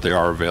citations, but they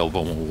are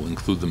available, and we'll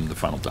include them in the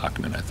final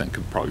document. I think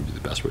would probably be the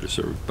best way to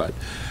serve. But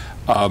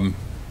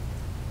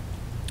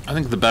I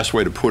think the best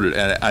way to put it,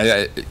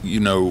 and you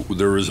know,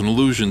 there is an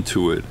allusion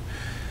to it.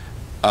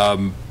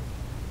 On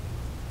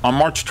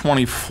March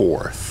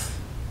 24th,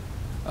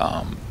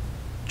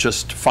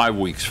 just 5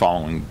 weeks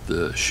following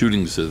the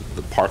shootings at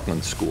the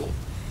Parkland School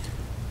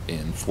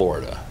in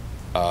Florida,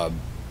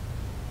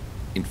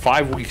 in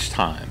 5 weeks'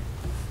 time,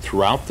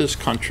 throughout this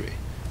country,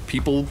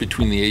 people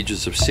between the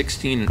ages of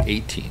 16 and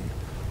 18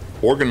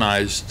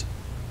 organized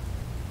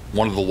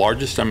one of the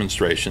largest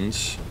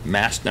demonstrations,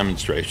 mass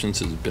demonstrations,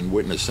 that has been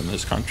witnessed in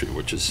this country,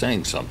 which is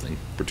saying something,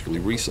 particularly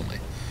recently,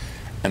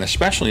 and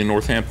especially in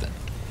Northampton.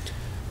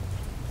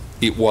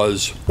 It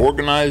was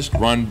organized,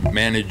 run,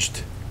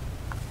 managed,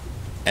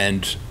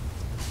 and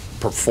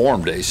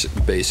performed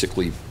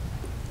basically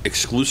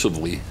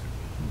exclusively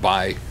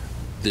by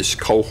this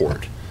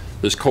cohort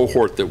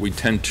that we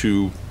tend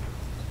to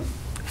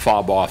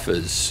fob off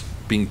as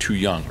being too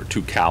young or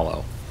too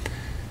callow.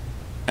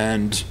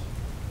 And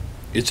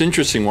it's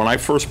interesting, when I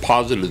first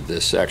posited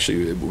this,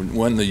 actually,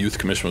 when the Youth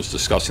Commission was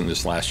discussing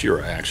this last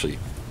year, I actually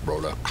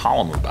wrote a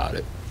column about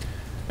it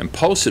and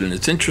posted it. And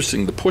it's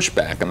interesting, the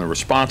pushback and the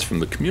response from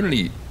the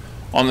community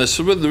on this.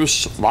 There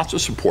was lots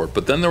of support,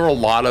 but then there were a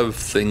lot of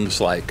things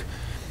like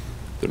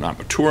they're not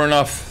mature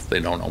enough, they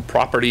don't own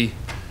property,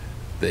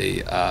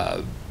 they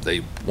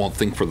won't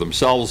think for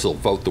themselves, they'll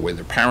vote the way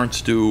their parents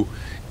do.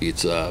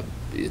 It's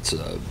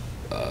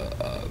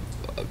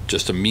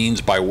just a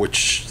means by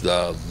which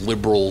the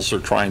liberals are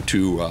trying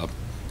to,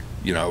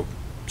 you know,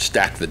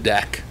 stack the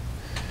deck.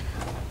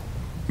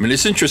 I mean,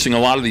 it's interesting, a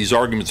lot of these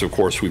arguments, of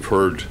course, we've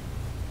heard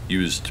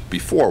used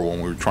before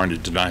when we were trying to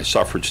deny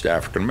suffrage to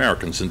African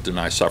Americans and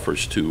deny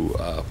suffrage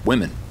to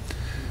women.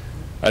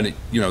 And,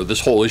 you know,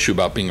 this whole issue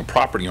about being a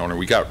property owner,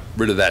 we got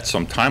rid of that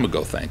some time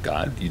ago, thank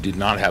God. You did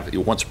not have,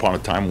 once upon a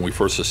time when we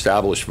first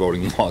established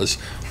voting laws,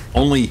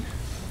 only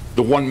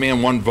the one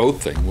man, one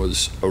vote thing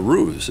was a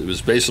ruse. It was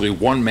basically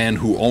one man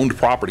who owned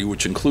property,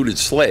 which included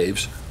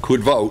slaves,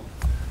 could vote,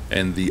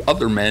 and the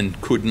other men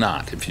could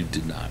not if you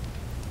did not.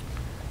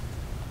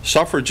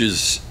 Suffrage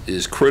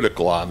is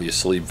critical,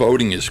 obviously.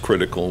 Voting is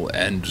critical,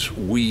 and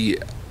we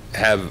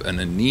have an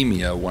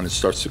anemia when it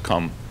starts to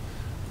come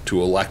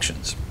to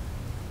elections.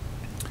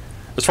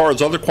 As far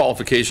as other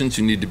qualifications,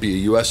 you need to be a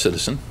U.S.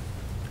 citizen.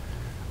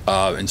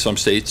 In some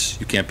states,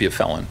 you can't be a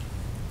felon.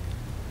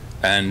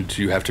 And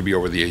you have to be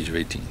over the age of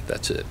 18.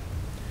 That's it.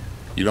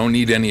 You don't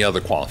need any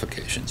other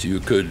qualifications. You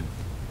don't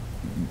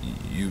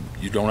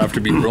have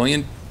to be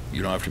brilliant.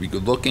 You don't have to be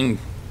good looking.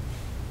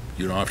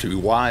 You don't have to be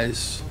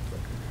wise.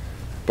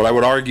 But I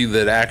would argue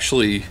that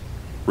actually,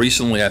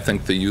 recently, I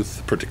think the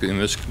youth, particularly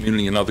in this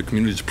community and other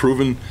communities,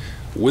 proven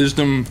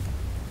wisdom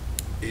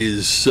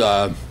is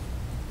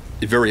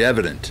very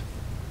evident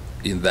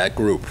in that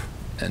group,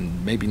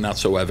 and maybe not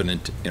so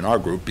evident in our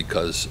group,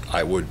 because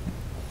I would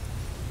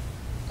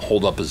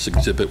hold up as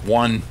Exhibit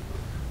 1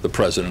 the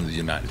President of the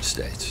United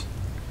States.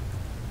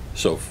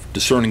 So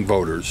discerning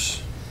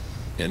voters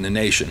in the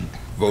nation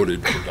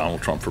voted for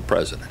Donald Trump for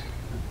president.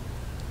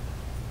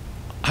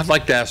 I'd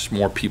like to ask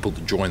more people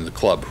to join the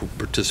club who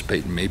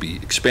participate and maybe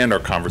expand our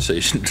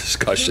conversation and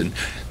discussion.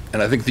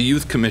 And I think the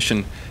Youth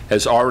Commission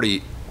has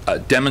already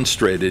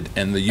demonstrated,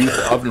 and the youth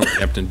of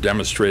Northampton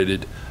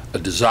demonstrated, a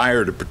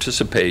desire to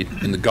participate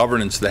in the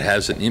governance that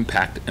has an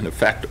impact and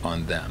effect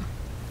on them.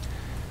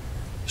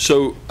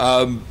 So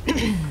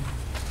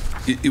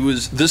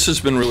this has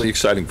been really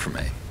exciting for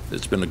me.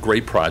 It's been a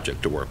great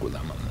project to work with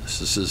them on this.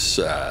 This is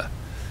it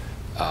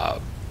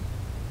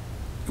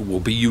will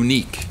be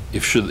unique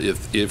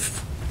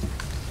if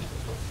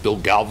Bill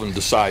Galvin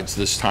decides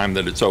this time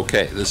that it's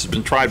okay. This has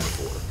been tried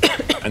before,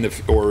 and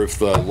if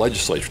the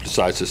legislature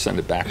decides to send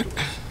it back to us.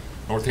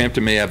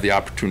 Northampton may have the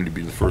opportunity to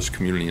be the first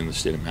community in the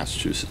state of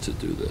Massachusetts to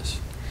do this.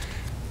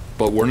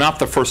 But we're not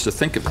the first to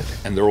think of it,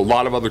 and there are a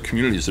lot of other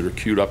communities that are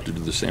queued up to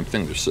do the same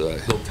thing. There's a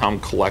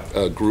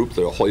Hilltown group,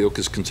 the Holyoke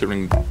is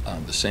considering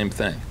the same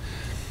thing,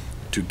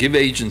 to give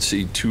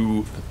agency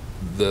to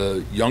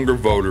the younger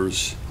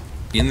voters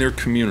in their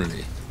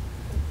community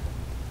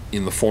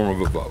in the form of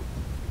a vote.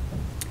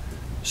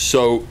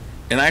 So,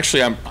 and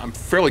actually I'm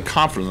fairly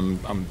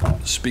confident I'm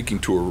speaking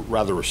to a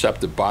rather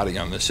receptive body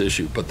on this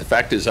issue, but the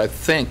fact is I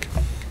think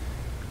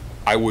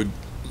I would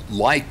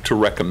like to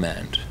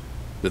recommend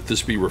that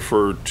this be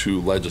referred to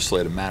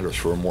Legislative Matters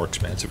for a more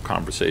expansive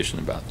conversation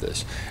about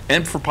this,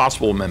 and for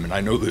possible amendment.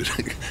 I know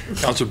that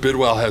Councilor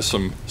Bidwell has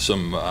some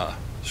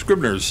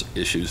Scribner's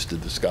issues to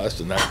discuss,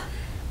 and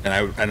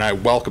I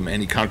welcome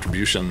any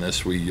contribution on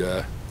this.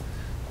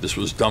 This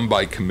was done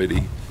by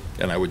committee,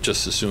 and I would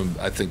just assume,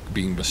 I think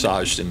being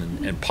massaged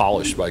and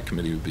polished by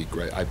committee would be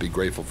great. I'd be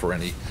grateful for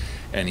any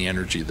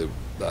energy that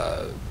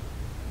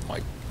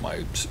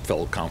my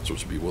fellow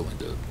councilors would be willing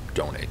to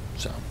donate.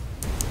 So.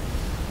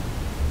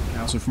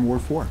 Councilor from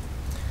Ward 4.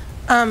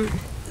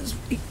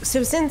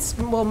 So since,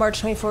 well,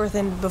 March 24th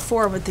and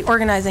before with the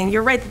organizing,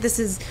 you're right that this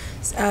is,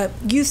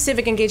 youth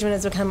civic engagement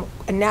has become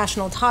a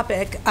national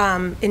topic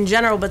in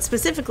general, but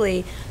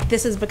specifically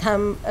this has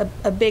become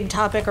a big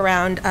topic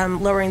around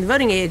lowering the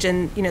voting age,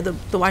 and you know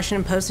the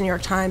Washington Post, the New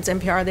York Times,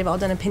 NPR, they've all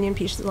done opinion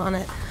pieces on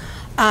it.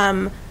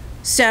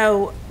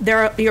 So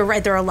you're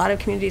right, there are a lot of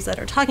communities that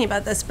are talking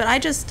about this, but I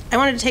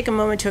wanted to take a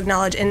moment to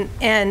acknowledge,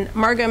 and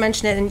Margot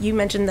mentioned it, and you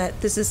mentioned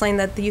that this is something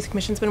that the Youth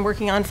Commission's been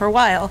working on for a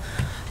while.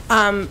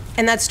 And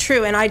that's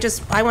true, and I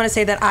want to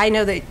say that I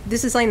know that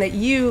this is something that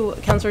you,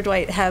 Councilor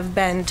Dwight, have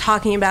been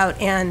talking about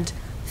and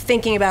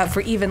thinking about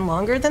for even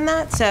longer than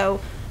that.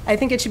 So I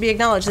think it should be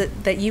acknowledged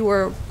that you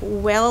were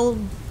well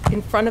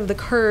in front of the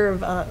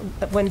curve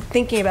when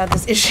thinking about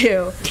this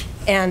issue,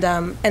 and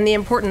the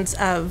importance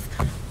of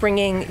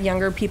bringing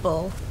younger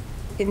people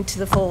into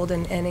the fold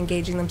and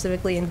engaging them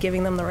civically and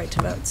giving them the right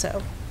to vote.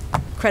 So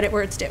credit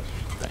where it's due.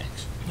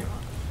 Thanks.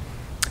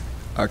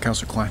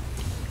 Councilor Klein.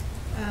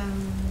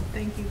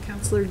 Thank you,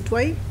 Councilor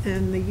Dwight,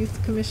 and the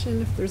Youth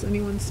Commission, if there's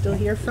anyone still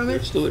here from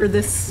it, for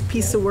this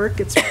piece of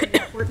work. It's really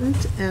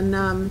important.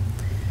 And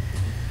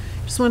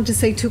just wanted to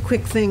say two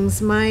quick things.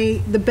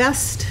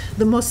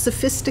 The most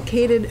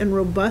sophisticated and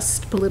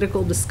robust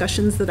political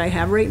discussions that I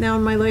have right now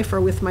in my life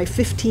are with my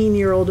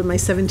 15-year-old and my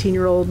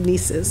 17-year-old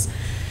nieces.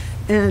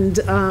 And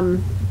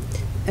my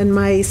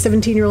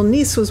 17-year-old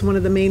niece was one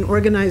of the main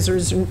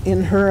organizers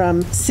in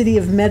her city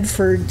of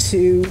Medford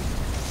to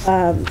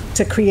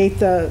create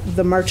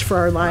the March for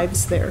Our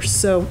Lives there.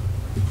 So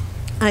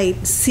I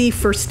see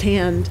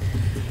firsthand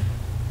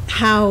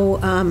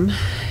how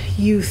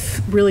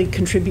youth really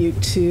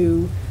contribute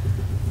to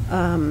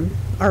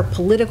our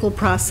political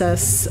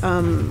process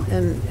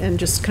and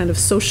just kind of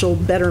social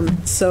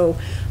betterment. So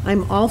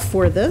I'm all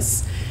for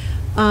this.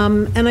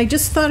 And I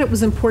just thought it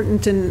was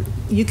important, and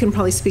you can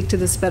probably speak to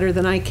this better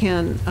than I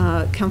can,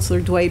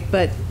 Councilor Dwight,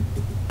 but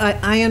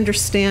I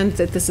understand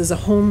that this is a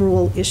home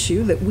rule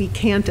issue, that we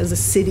can't as a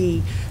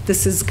city,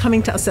 this is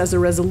coming to us as a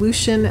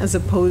resolution as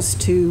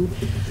opposed to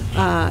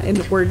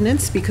an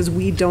ordinance, because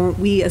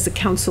we as a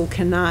council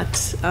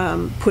cannot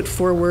put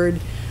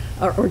forward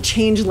or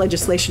change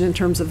legislation in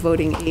terms of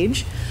voting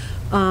age.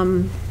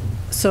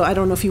 So I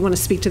don't know if you want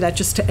to speak to that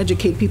just to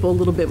educate people a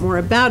little bit more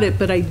about it,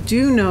 but I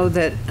do know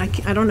that,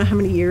 I don't know how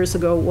many years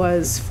ago it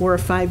was, 4 or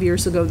 5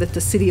 years ago, that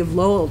the city of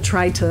Lowell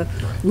tried to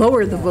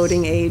lower the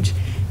voting age,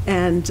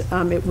 and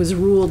it was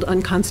ruled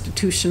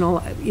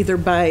unconstitutional either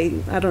by,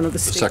 I don't know, the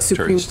state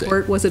Supreme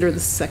Court, was it, or the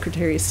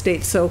Secretary of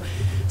State. So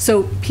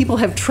people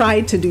have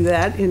tried to do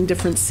that in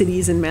different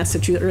cities in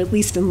Massachusetts, or at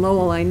least in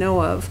Lowell I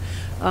know of.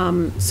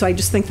 So I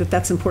just think that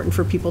that's important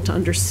for people to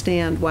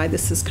understand why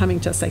this is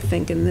coming to us, I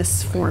think, in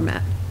this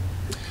format.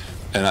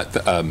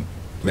 And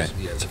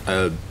yes,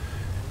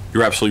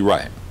 you're absolutely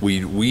right.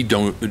 We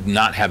don't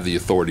not have the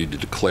authority to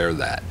declare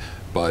that,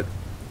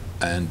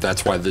 and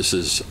that's why this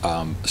is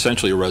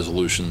essentially a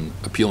resolution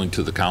appealing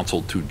to the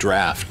council to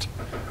draft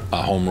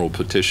a home rule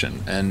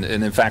petition. And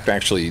in fact,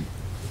 actually,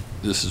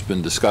 this has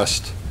been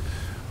discussed.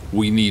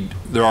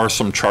 There are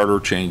some charter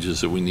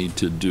changes that we need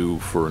to do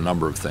for a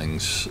number of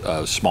things,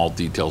 small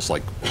details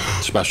like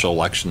special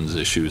elections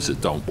issues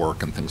that don't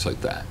work and things like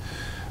that.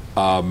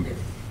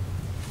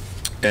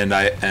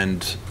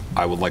 And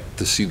I would like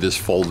to see this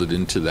folded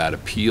into that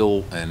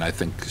appeal, and I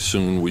think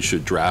soon we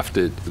should draft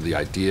it. The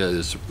idea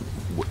is,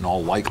 in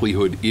all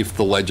likelihood, if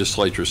the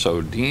legislature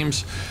so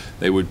deems,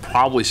 they would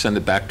probably send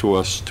it back to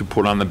us to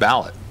put on the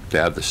ballot, to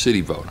have the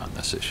city vote on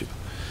this issue.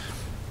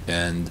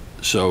 And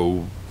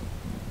so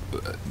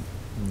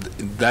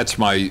that's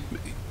the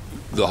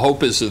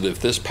hope is that if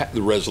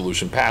the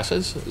resolution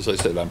passes, as I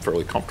said, I'm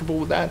fairly comfortable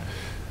with that,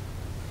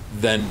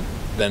 then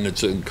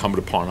it's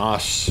incumbent upon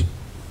us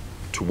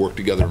to work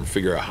together and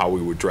figure out how we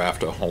would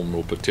draft a home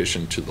rule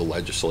petition to the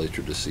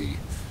legislature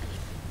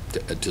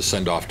to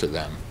send off to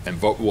them, and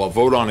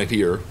vote on it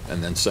here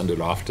and then send it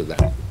off to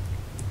them,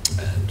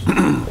 and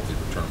hopefully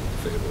return with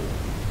a favorable.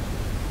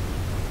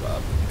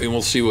 And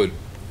we'll see what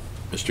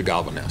Mr.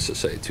 Galvin has to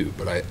say too,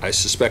 but I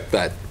suspect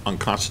that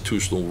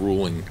unconstitutional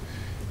ruling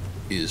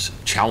is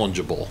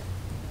challengeable,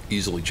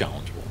 easily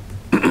challengeable.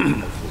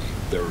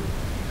 Hopefully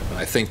and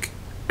I think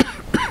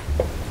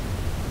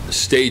the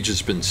stage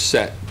has been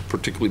set,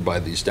 particularly by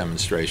these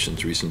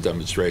demonstrations, recent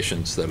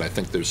demonstrations, that I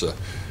think there's a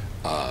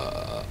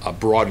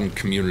broadened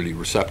community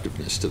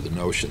receptiveness to the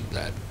notion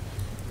that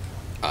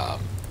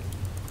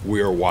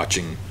we are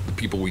watching the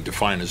people we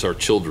define as our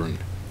children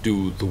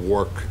do the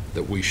work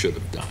that we should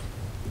have done.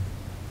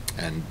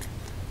 And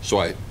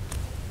so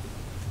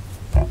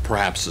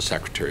perhaps the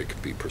Secretary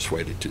could be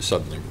persuaded to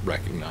suddenly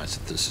recognize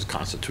that this is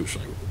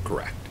constitutionally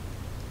correct.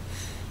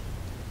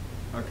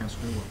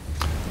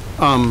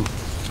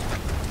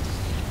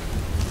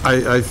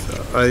 I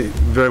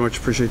very much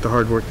appreciate the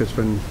hard work that's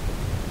been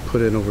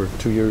put in over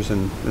 2 years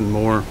and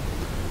more.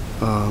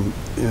 And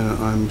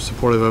I'm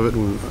supportive of it.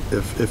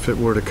 If it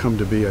were to come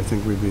to be, I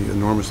think we'd be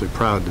enormously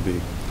proud to be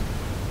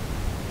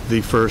the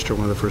first or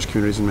one of the first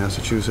communities in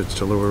Massachusetts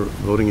to lower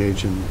voting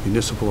age in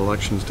municipal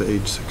elections to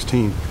age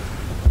 16.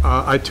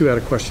 I too had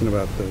a question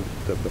about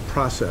the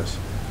process.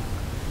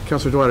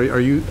 Councilor Dwight, are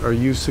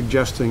you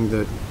suggesting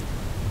that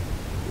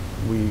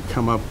we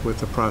come up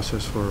with a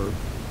process for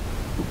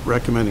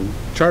recommending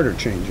charter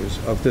changes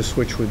of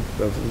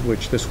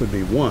which this would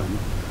be one,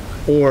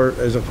 or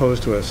as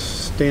opposed to a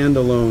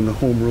standalone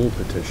home rule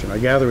petition? I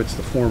gather it's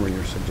the former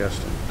you're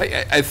suggesting.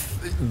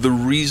 The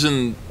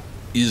reason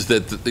is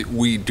that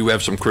we do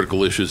have some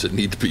critical issues that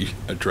need to be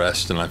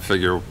addressed, and I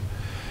figure, I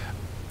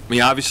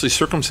mean, obviously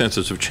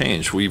circumstances have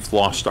changed. We've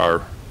lost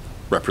our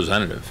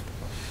representative.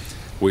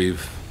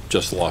 We've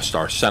just lost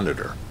our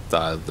senator.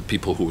 The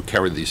people who would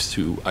carry these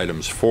two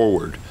items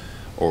forward,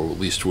 or at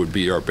least would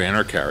be our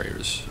banner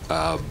carriers,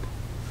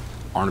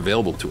 aren't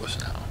available to us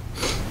now.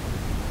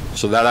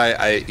 So that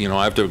I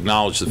have to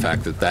acknowledge the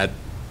fact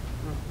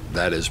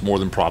that is more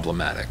than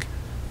problematic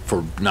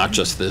for not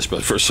just this,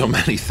 but for so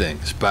many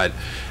things. But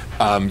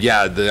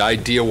yeah, the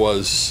idea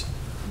was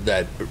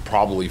that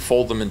probably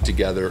fold them in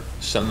together,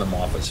 send them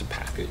off as a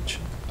package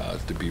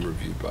to be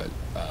reviewed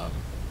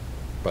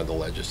by the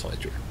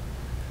legislature.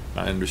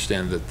 I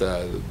understand that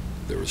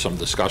there was some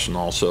discussion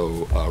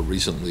also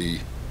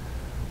recently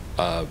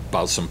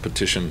about some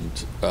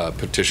petitions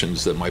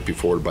that might be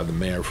forwarded by the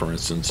mayor, for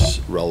instance,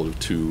 relative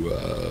to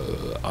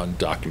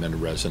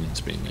undocumented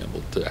residents being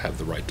able to have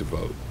the right to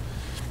vote.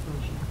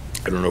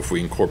 I don't know if we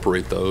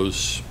incorporate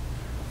those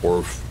or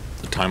if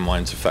the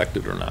timeline's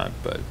affected or not,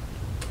 but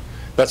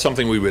that's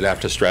something we would have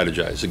to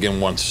strategize.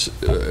 Again, once,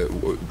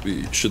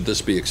 should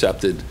this be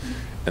accepted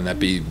and that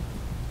be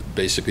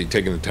basically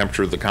taking the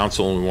temperature of the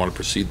council and we want to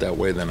proceed that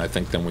way, then I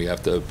think then we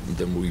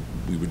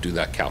would do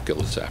that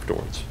calculus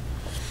afterwards.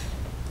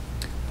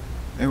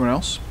 Anyone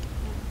else?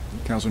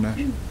 Councilor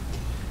Nash.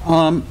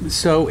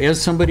 So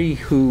as somebody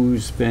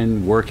who's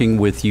been working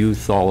with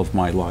youth all of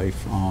my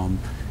life,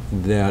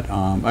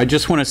 I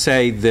just want to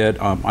say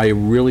that I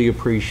really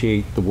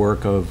appreciate the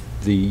work of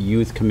the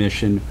Youth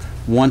Commission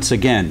once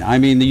again. I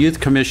mean, the Youth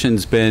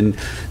Commission's been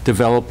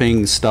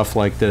developing stuff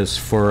like this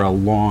for a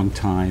long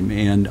time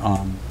and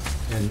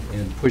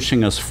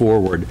pushing us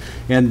forward.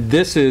 And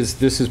this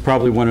is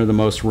probably one of the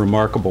most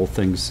remarkable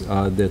things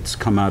that's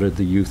come out of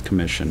the Youth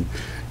Commission.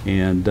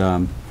 And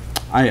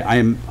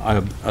I'm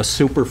a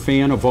super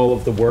fan of all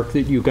of the work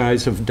that you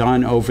guys have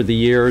done over the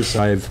years.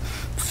 I've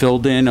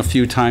filled in a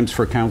few times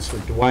for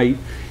Councilor Dwight,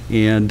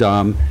 and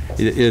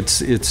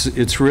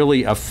it's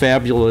really a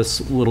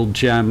fabulous little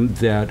gem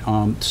that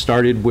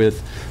started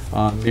with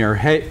Mayor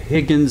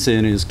Higgins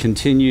and is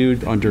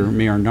continued under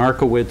Mayor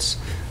Narkowitz.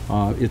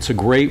 It's a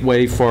great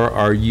way for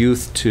our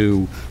youth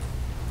to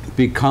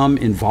become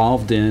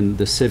involved in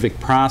the civic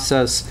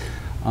process.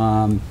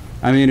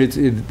 I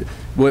mean,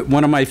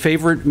 one of my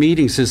favorite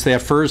meetings is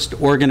that first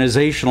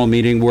organizational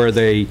meeting where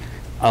they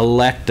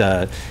elect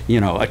a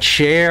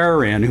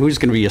chair and who's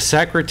going to be a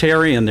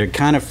secretary, and they're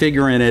kind of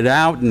figuring it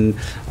out. And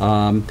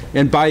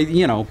by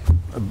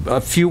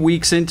a few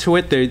weeks into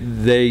it,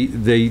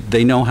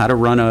 they know how to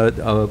run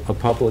a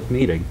public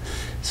meeting.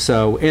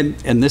 So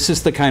and this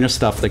is the kind of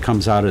stuff that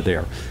comes out of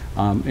there,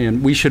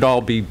 and we should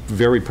all be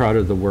very proud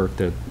of the work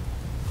that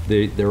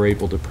they're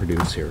able to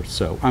produce here.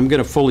 So I'm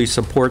going to fully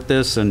support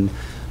this, and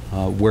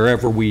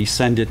wherever we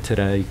send it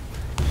today,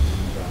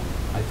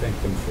 I thank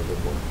them for the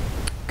work.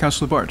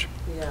 Councilor Barge.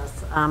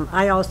 Yes,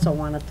 I also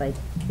want to thank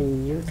the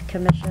Youth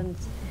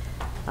Commissions.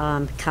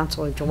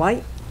 Councilor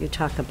Dwight, you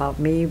talk about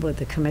me with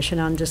the Commission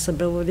on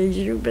Disabilities.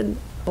 You've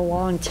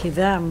belonged to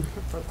them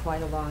for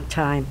quite a long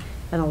time,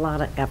 and a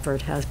lot of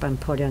effort has been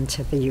put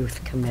into the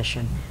Youth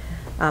Commission.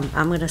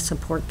 I'm going to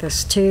support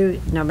this too,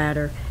 no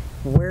matter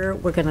where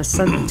we're going to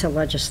send it to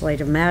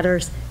Legislative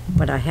Matters.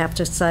 But I have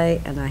to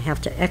say, and I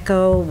have to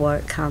echo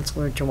what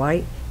Councilor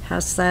Dwight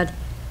has said,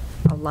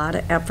 a lot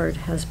of effort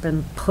has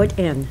been put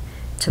in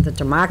to the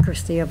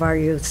democracy of our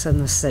youths in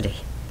the city.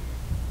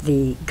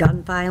 The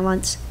gun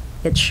violence,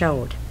 it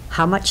showed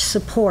how much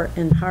support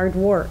and hard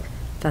work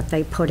that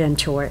they put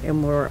into it,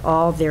 and we're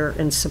all there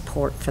in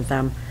support for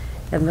them.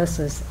 And this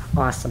is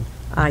awesome.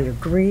 I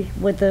agree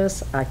with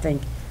this. I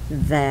think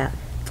that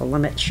the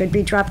limit should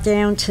be dropped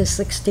down to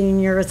 16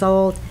 years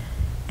old.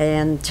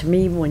 And to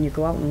me, when you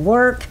go out and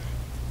work,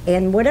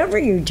 and whatever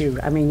you do,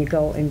 I mean, you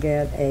go and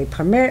get a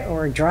permit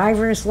or a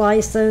driver's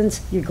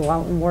license, you go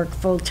out and work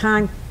full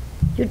time,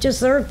 you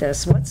deserve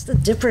this. What's the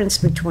difference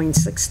between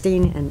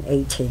 16 and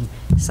 18?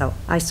 So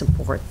I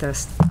support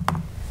this.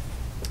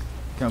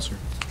 Councilor.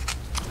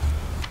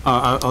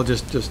 I'll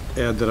just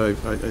add that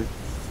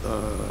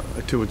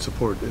I too would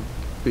support it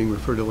being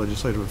referred to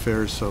Legislative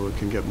Affairs so it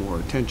can get more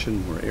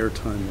attention, more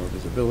airtime, more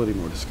visibility,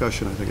 more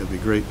discussion. I think it'd be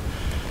great.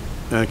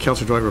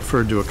 Councilor Dwight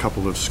referred to a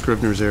couple of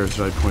Scrivener's errors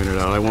that I pointed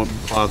out. I won't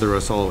bother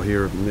us all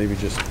here. Maybe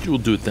just you'll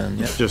do it then.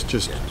 Yeah.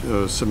 Just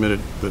submit it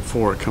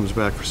before it comes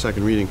back for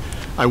second reading.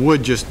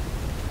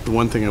 The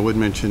one thing I would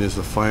mention is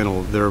the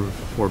final,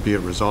 therefore be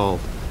it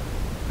resolved.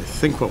 I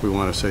think what we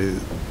want to say,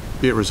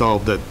 be it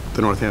resolved that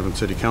the Northampton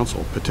City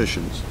Council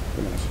petitions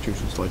the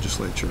Massachusetts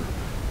legislature.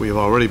 We have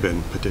already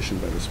been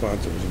petitioned by the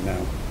sponsors, and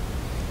now.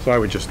 So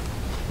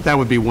that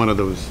would be one of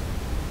those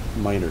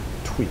minor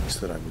tweaks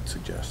that I would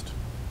suggest.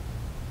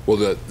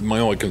 Well, my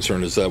only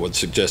concern is that would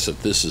suggest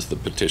that this is the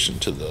petition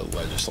to the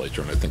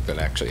legislature, and I think that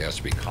actually has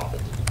to be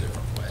cobbled in a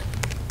different way.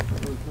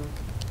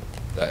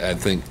 I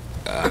think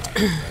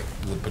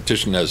the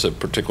petition has a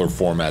particular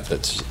format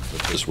that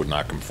this would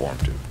not conform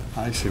to.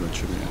 I see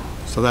what you mean.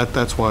 So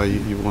that's why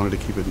you wanted to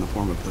keep it in the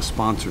form of the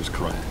sponsors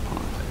call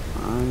upon.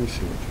 I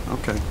see what you,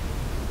 okay.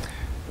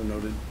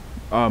 Noted.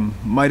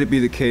 Might it be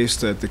the case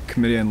that the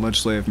Committee on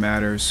Legislative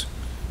Matters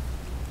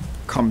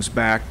comes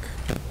back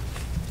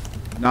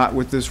not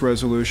with this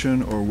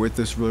resolution or with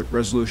this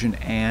resolution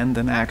and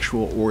an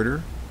actual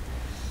order?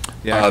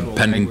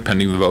 Pending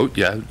the vote,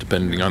 yeah,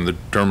 depending on the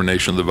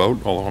determination of the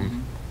vote, although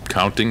I'm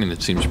counting and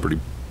it seems pretty,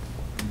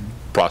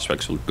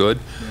 prospects look good.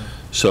 Yeah.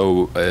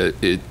 So I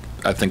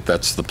think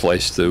that's the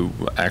place to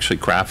actually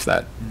craft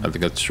that. I think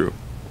that's true.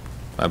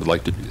 I would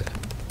like to do that.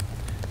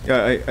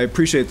 Yeah, I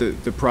appreciate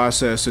the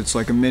process. It's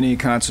like a mini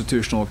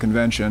constitutional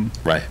convention.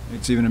 Right.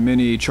 It's even a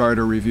mini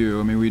charter review.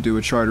 I mean, we do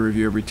a charter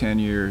review every 10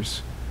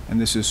 years,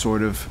 and this is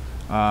sort of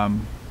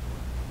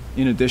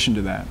in addition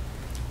to that.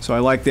 So I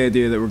like the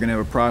idea that we're going to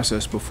have a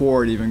process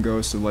before it even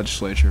goes to the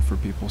legislature for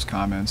people's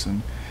comments,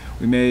 and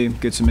we may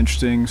get some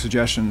interesting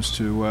suggestions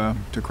to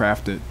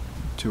craft it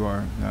to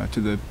our to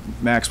the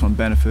maximum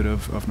benefit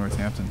of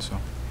Northampton. So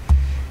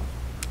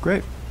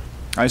great.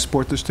 I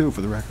support this too, for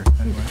the record.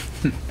 Anyway,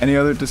 any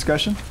other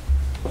discussion?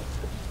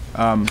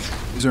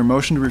 Is there a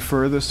motion to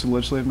refer this to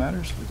legislative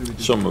matters?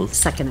 So moved.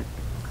 Second.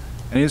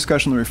 Any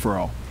discussion on the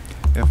referral?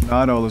 If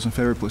not, all those in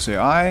favor, please say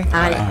aye.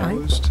 Aye.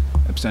 Opposed?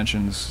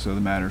 Abstentions? So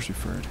the matter is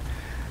referred.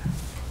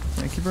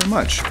 Thank you very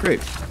much.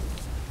 Great.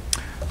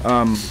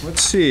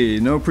 Let's see.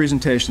 No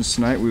presentations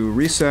tonight. We will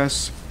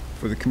recess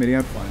for the Committee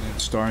on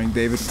Finance, starring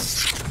David.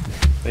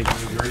 Thank you. A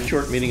very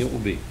short meeting it will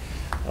be.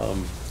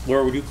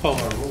 Laura, would you call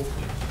our roll,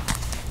 please?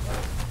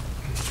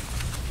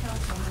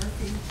 Councilor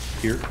Murphy.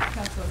 Here.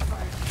 Councilor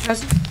Price.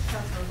 Present.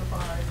 Councilor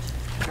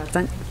Labarge.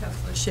 Present. And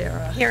Councilor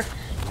Shara. Here.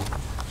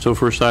 So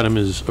first item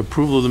is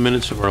approval of the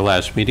minutes of our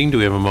last meeting. Do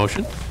we have a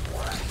motion?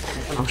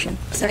 Motion.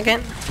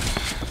 Second.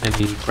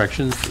 Any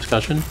corrections,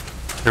 discussion?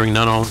 Hearing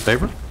none, all in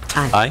favor?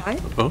 Aye. Aye.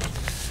 Opposed?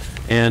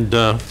 And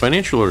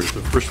financial orders.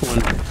 The first one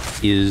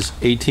is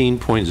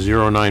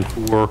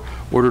 18.094,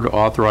 order to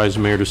authorize the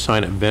mayor to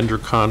sign a vendor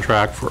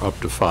contract for up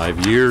to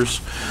 5 years.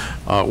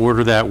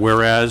 Order that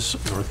whereas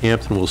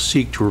Northampton will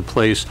seek to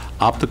replace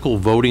optical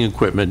voting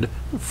equipment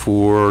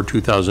for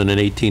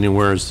 2018, and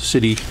whereas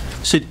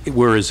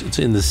whereas it's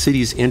in the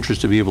city's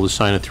interest to be able to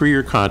sign a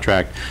 3-year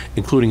contract,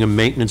 including a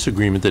maintenance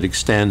agreement that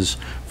extends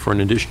for an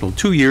additional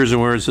 2 years,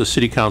 and whereas the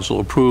City Council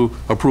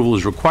approval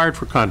is required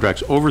for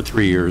contracts over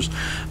 3 years,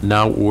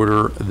 now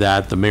order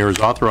that the mayor is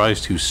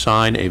authorized to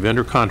sign a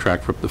vendor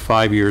contract for up to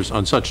 5 years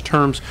on such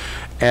terms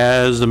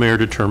as the mayor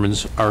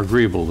determines are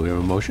agreeable. Do we have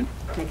a motion?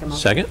 Make a motion.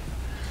 Second?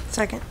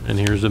 Second. And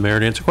here's the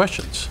mayor to answer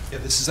questions. Yeah,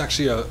 this is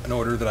actually an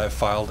order that I've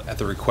filed at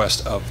the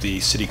request of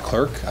the city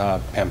clerk,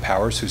 Pam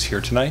Powers, who's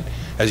here tonight.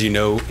 As you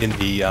know, in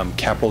the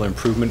capital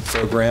improvement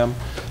program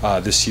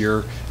this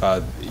year,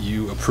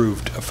 you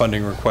approved a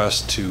funding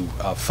request to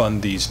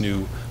fund these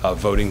new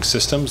voting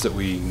systems that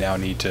we now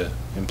need to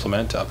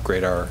implement to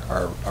upgrade our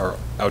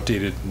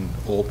outdated and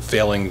old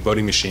failing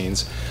voting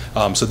machines.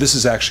 So this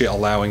is actually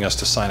allowing us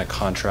to sign a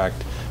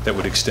contract that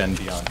would extend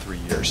beyond 3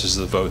 years. This is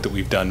a vote that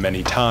we've done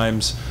many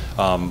times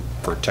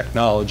for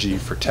technology,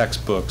 for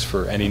textbooks,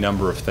 for any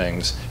number of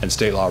things, and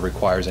state law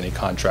requires any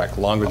contract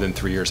longer than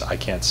 3 years I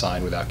can't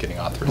sign without getting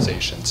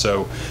authorization.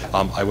 So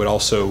I would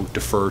also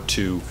defer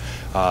to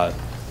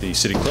the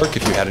city clerk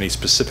if you had any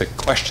specific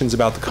questions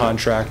about the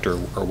contract or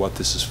what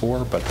this is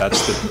for, but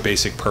that's the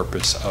basic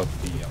purpose of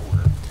the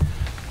order.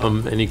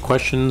 Any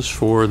questions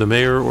for the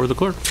mayor or the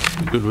clerk?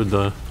 Good with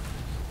the,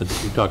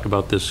 we talked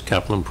about this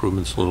capital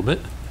improvements a little bit.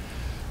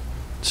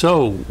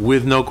 So,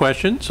 with no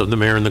questions of the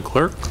mayor and the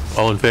clerk,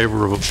 all in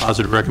favor of a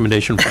positive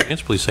recommendation for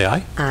finance, please say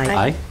aye. Aye.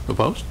 Aye.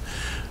 Opposed?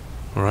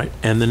 All right.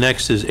 And the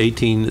next is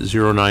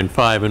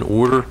 18095, an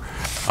order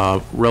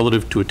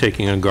relative to a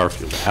taking on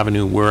Garfield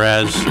Avenue,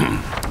 whereas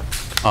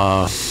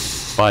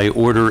by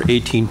order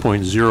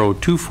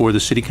 18.024, the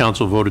City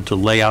Council voted to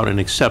lay out and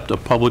accept a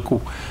public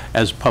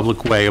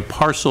way a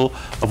parcel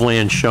of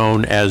land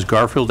shown as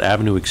Garfield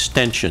Avenue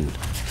Extension.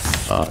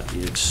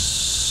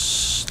 It's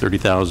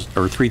 30,000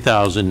 or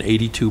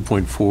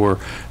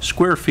 3,082.4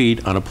 square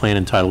feet on a plan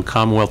entitled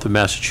Commonwealth of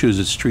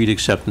Massachusetts Street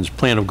Acceptance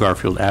Plan of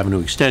Garfield Avenue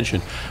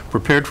Extension,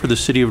 prepared for the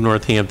City of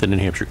Northampton and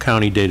Hampshire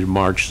County, dated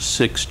March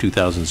 6,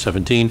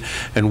 2017.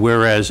 And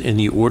whereas in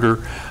the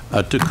order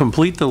to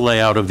complete the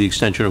layout of the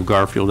extension of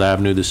Garfield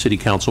Avenue, the City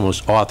Council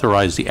must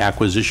authorize the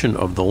acquisition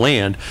of the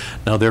land.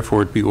 Now,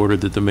 therefore, it be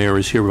ordered that the mayor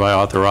is hereby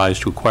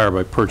authorized to acquire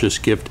by purchase,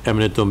 gift,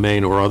 eminent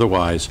domain, or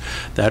otherwise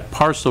that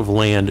parcel of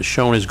land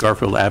shown as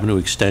Garfield Avenue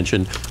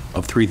Extension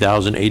of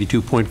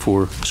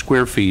 3,082.4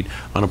 square feet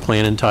on a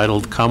plan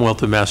entitled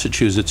Commonwealth of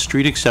Massachusetts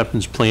Street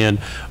Acceptance Plan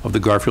of the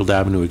Garfield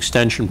Avenue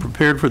Extension,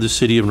 prepared for the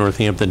City of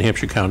Northampton,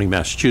 Hampshire County,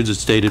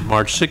 Massachusetts, dated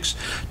March 6,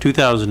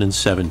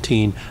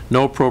 2017.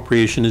 No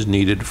appropriation is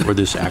needed for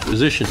this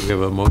acquisition. Do we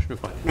have a motion to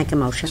finance? Make a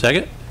motion.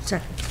 Second?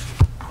 Second.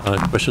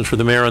 Questions for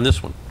the mayor on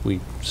this one?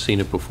 We've seen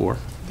it before.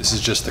 This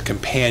is just the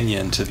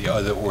companion to the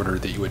other order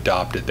that you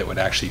adopted that would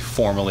actually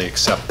formally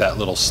accept that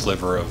little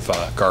sliver of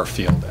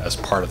Garfield as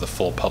part of the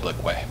full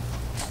public way.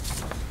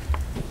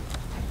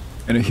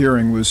 And a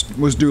hearing was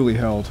duly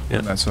held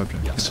on that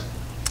subject. Yes.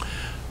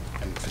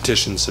 And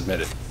petition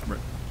submitted.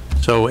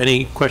 So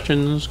any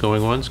questions,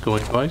 going once,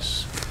 going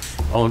twice?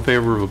 All in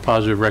favor of a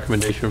positive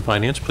recommendation from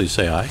Finance, please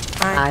say aye.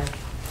 Aye.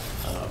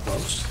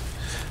 Opposed?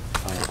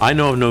 I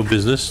know of no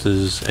business.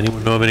 Does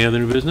anyone know of any other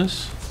new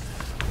business?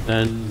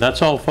 Then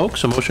that's all,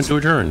 folks. A motion to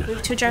adjourn.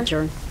 Move to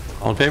adjourn.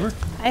 All in favor?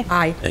 Aye.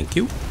 Aye. Thank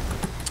you.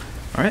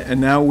 All right, and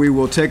now we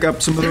will take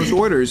up some of those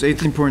orders.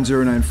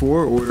 18.094,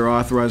 order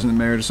authorizing the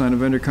mayor to sign a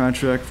vendor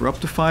contract for up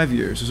to 5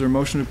 years. Is there a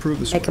motion to approve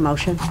this? Make a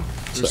motion.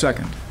 Is there a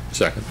second?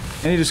 Second.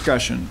 Any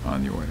discussion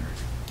on the order?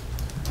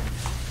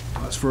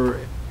 As for,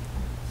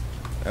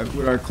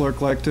 would our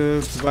clerk like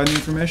to provide the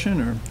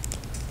information, or?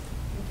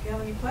 If you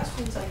have any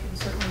questions, I can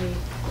certainly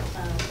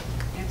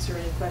answer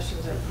any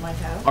questions that you might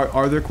have.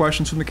 Are there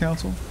questions from the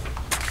council?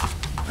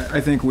 I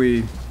think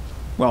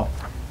well,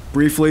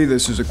 briefly,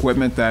 this is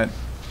equipment that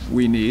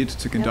we need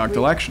to conduct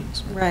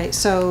elections. Right,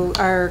 so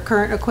our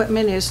current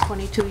equipment is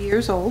 22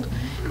 years old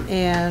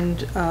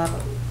and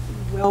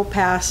well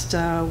past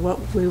what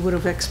we would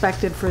have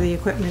expected for the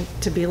equipment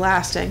to be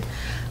lasting.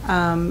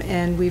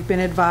 And we've been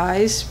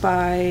advised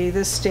by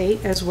the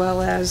state as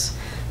well as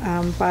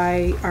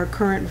by our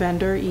current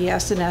vendor,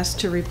 ES&S,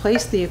 to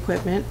replace the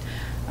equipment.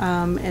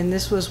 And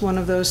this was one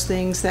of those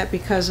things that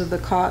because of the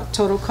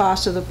total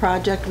cost of the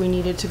project, we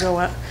needed to go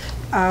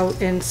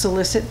out and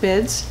solicit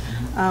bids.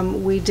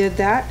 We did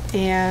that,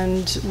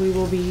 and we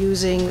will be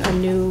using a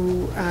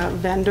new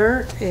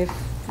vendor if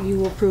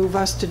you approve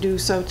us to do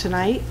so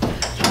tonight.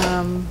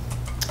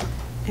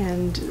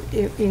 And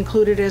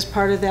included as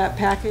part of that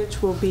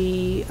package will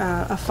be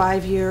a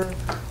 5-year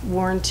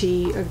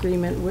warranty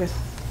agreement with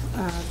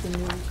the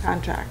new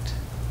contract.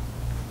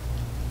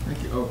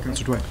 Thank you. Oh,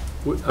 Councilor Dwight.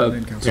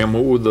 Pam,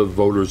 what would the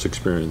voter's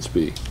experience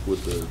be?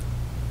 Would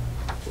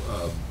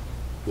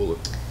will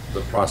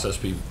the process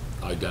be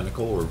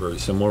identical or very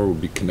similar? Would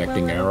it be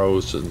connecting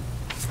arrows and?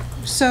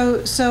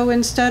 So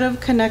instead of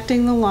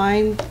connecting the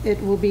line,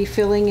 it will be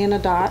filling in a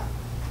dot,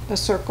 a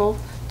circle,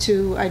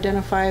 to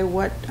identify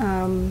what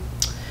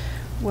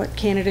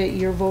candidate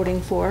you're voting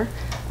for.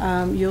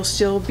 You'll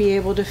still be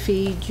able to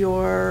feed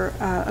your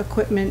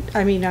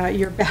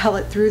your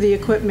ballot through the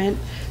equipment,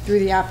 through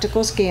the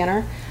optical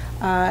scanner.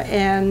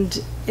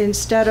 And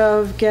instead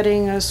of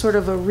getting a sort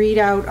of a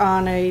readout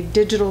on a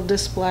digital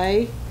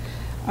display,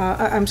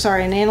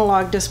 an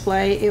analog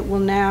display, it will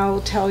now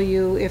tell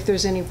you if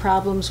there's any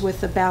problems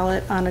with the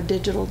ballot on a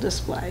digital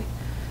display.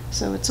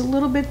 So it's a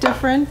little bit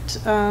different.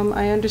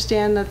 I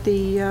understand that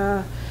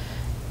the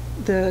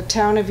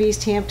town of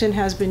East Hampton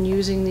has been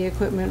using the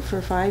equipment for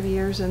 5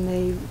 years, and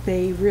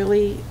they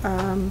really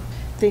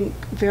think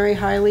very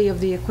highly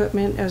of the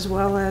equipment as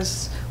well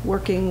as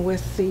working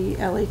with the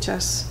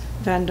LHS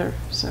vendor.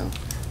 So,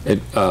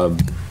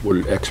 would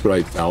it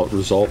expedite ballot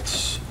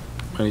results,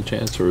 by any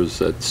chance, or is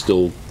that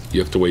still you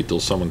have to wait till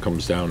someone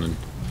comes down and?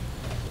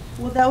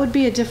 Well, that would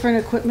be a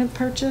different equipment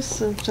purchase,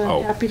 so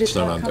I'm happy to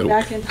come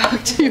back and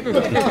talk to you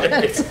about that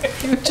at a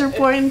future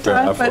point in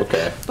time.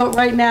 But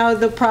right now,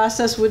 the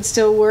process would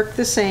still work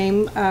the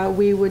same.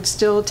 We would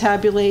still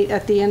tabulate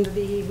at the end of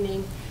the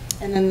evening,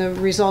 and then the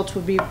results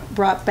would be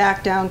brought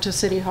back down to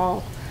City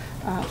Hall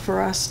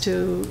for us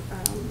to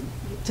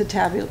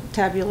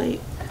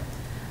tabulate.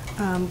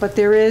 But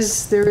there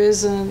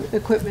is an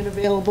equipment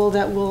available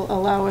that will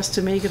allow us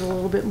to make it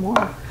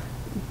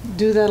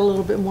do that a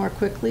little bit more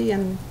quickly,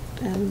 and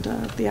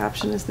the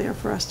option is there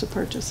for us to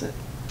purchase it.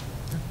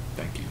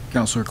 Thank you.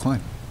 Councilor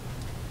Klein.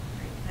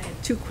 I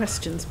had 2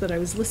 questions, but I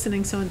was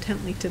listening so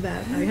intently to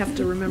that, I have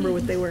to remember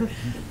what they were.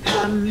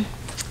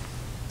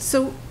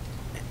 So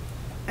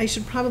I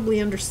should probably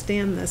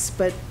understand this,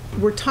 but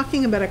we're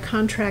talking about a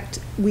contract.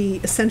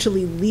 We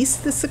essentially lease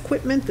this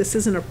equipment. This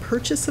isn't a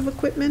purchase of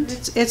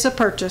equipment? It's a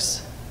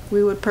purchase.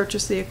 We would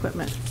purchase the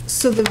equipment.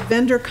 So the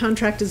vendor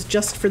contract is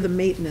just for the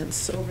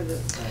maintenance over the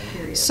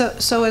period?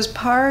 So as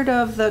part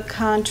of the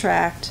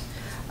contract,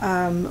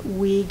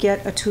 we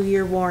get a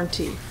 2-year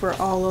warranty for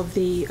all of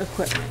the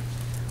equipment.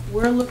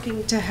 We're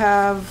looking to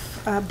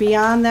have,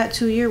 beyond that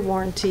 2-year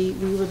warranty,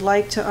 we would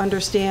like to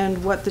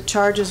understand what the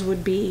charges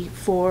would be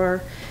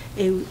for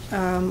a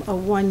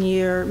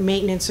 1-year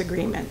maintenance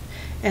agreement.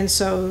 And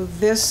so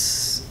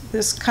this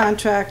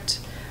contract,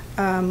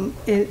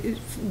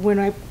 when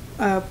I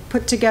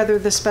put together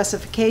the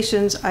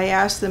specifications, I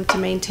asked them to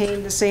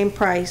maintain the same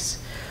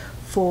price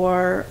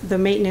for the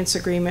maintenance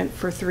agreement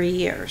for 3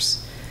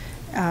 years.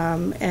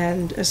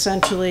 And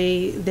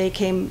essentially,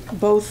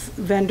 both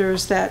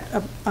vendors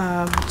that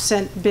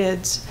sent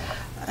bids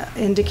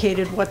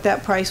indicated what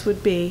that price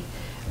would be.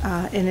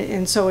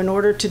 And so in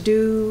order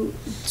to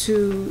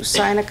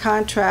sign a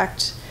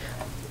contract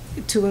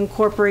to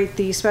incorporate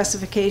the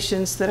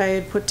specifications that I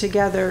had put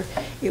together,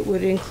 it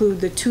would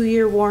include the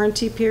 2-year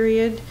warranty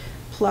period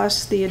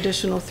plus the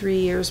additional 3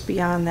 years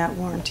beyond that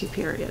warranty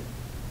period.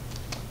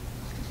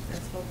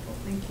 That's helpful,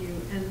 thank you.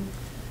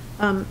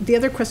 And the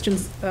other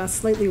question's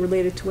slightly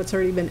related to what's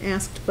already been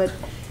asked, but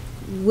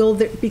will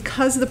there,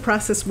 because the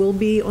process will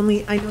be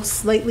only, I know,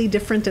 slightly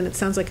different, and it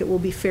sounds like it will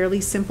be fairly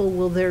simple,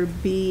 will there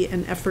be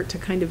an effort to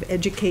kind of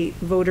educate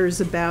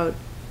voters about,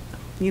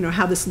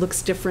 how this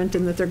looks different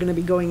and that they're going to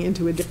be going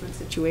into a different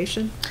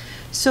situation?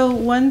 So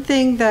one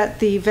thing that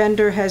the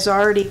vendor has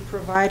already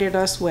provided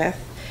us with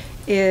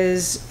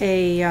is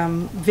a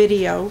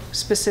video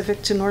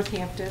specific to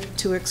Northampton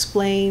to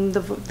explain the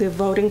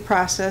voting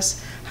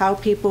process, how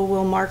people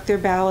will mark their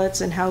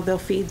ballots and how they'll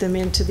feed them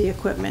into the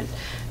equipment.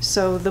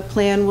 So the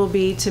plan will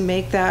be to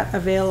make that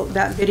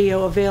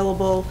video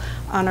available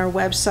on our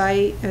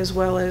website, as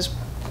well as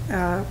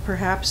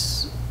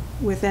perhaps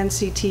with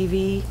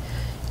NCTV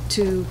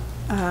to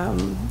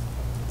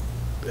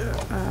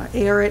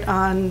air it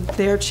on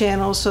their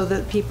channel so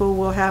that people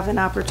will have an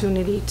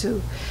opportunity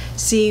to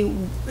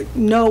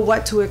know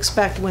what to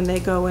expect when they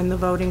go in the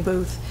voting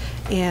booth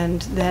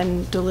and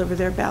then deliver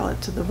their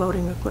ballot to the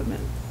voting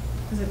equipment.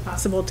 Is it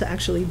possible to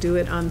actually do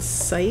it on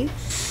site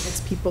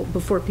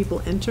before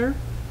people enter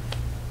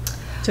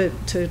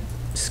to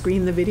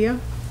screen the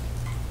video?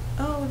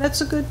 Oh, that's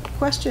a good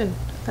question.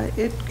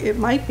 It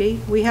might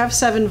be. We have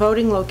 7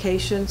 voting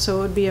locations, so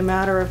it would be a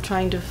matter of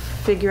trying to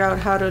figure out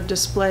how to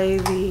display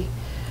the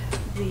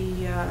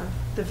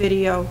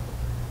video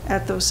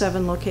at those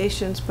 7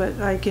 locations, but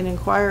I can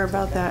inquire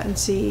about that and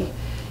see,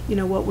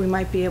 what we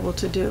might be able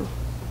to do.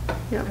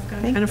 Yeah,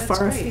 kind of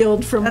far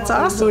afield from what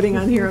I'm voting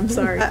on here, I'm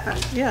sorry.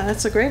 Yeah,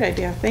 that's a great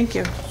idea. Thank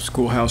you.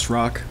 Schoolhouse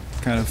Rock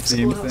kind of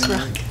theme thing.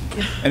 Rock.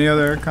 Yeah. Any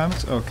other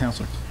comments? Oh,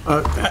 Councilor.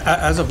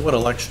 As of what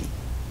election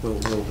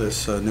will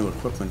this new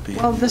equipment be?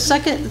 Well, the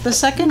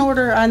second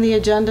order on the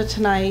agenda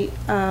tonight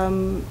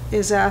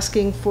is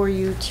asking for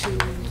you to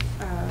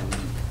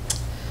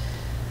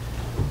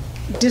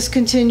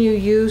discontinue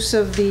use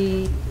of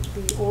the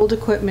old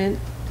equipment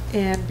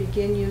and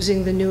begin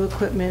using the new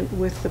equipment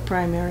with the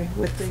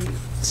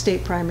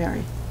state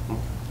primary.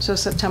 So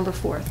September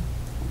 4th.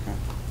 Okay.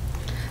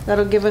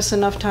 That'll give us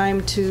enough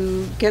time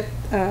to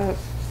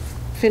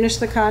finish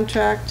the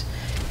contract,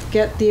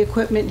 get the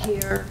equipment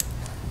here,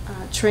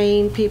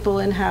 train people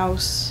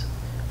in-house.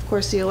 Of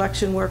course, the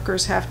election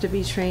workers have to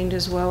be trained,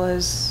 as well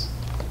as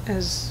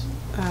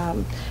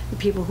the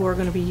people who are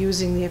going to be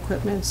using the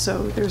equipment.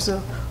 So there's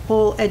a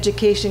whole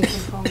education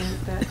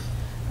component that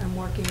I'm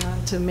working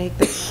on to make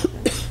that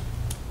happen.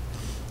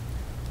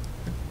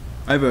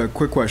 I have a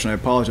quick question. I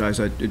apologize.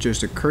 It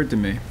just occurred to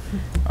me.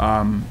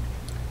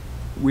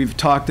 We've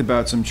talked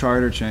about some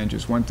charter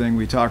changes. One thing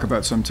we talk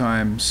about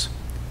sometimes,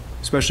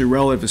 especially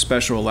relative to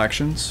special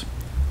elections,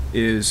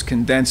 is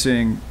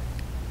condensing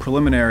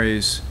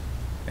preliminaries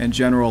and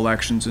general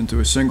elections into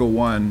a single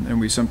one, and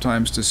we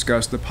sometimes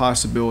discuss the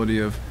possibility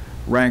of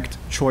ranked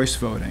choice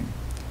voting,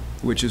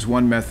 which is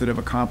one method of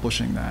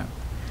accomplishing that.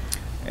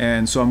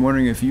 And so I'm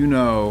wondering if you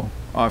know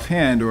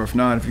offhand, or if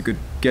not, if you could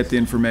get the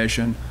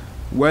information,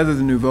 whether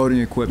the new voting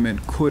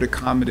equipment could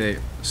accommodate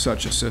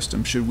such a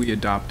system, should we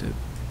adopt it?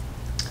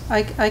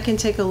 I can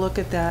take a look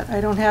at that.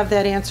 I don't have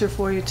that answer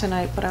for you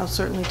tonight, but I'll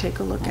certainly take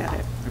a look at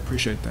it. I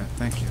appreciate that.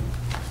 Thank you.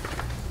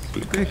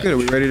 Okay, good. Are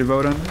we ready to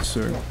vote on this?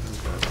 Or?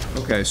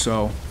 Okay,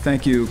 so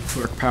thank you,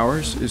 Clerk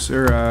Powers. Is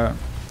there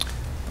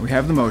we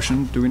have the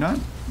motion, do we not?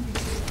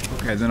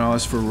 Okay, then I'll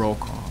ask for a roll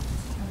call.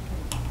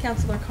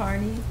 Councilor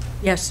Carney?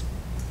 Yes.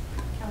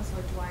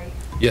 Councilor Dwight?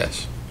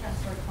 Yes.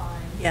 Councilor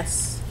Klein?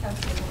 Yes.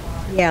 Councilor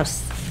Lamar?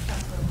 Yes.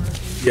 Councilor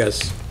Murphy?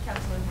 Yes.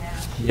 Councilor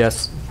Nash?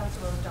 Yes.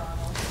 Councilor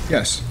O'Donnell?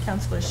 Yes.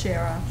 Councilor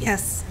Shara?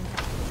 Yes. And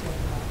Councilor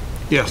Bidwell?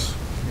 Yes.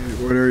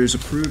 The order is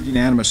approved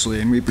unanimously,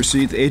 and we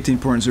proceed to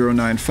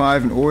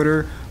 18.095, an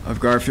order of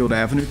Garfield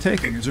Avenue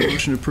taking. Is there a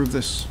motion to approve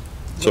this?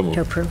 So moved.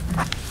 To approve.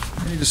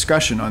 Any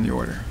discussion on the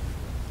order?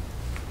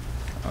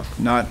 If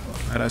not,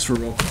 I'd ask for a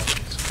roll call,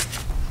 please.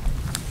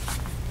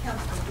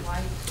 Councilor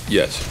Dwight?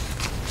 Yes.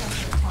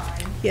 Councilor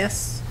Klein?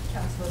 Yes.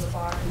 Councilor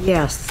Labarge?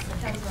 Yes.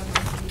 Councilor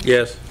Murphy?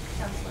 Yes.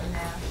 Councilor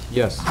Nash?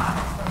 Yes.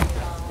 Councilor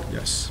O'Donnell?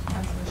 Yes.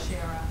 Councilor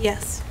Shara?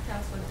 Yes.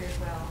 Councilor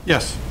Bidwell?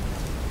 Yes.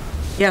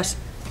 Yes.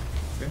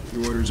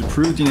 The order is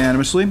approved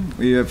unanimously.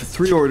 We have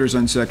 3 orders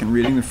on second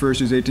reading. The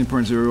first is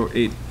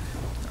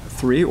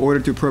 18.083,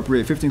 order to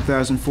appropriate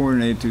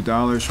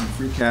 $15,482 from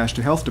free cash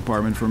to Health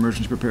Department for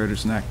emergency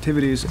preparedness and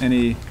activities. Is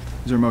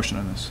there a motion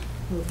on this?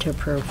 Move to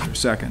approve.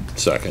 Second.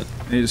 Second.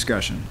 Any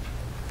discussion?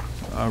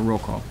 Roll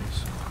call,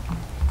 please.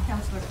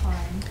 Councilor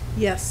Klein?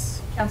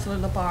 Yes. Councilor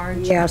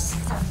Labarge? Yes.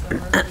 Councilor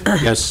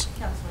Murphy? Yes.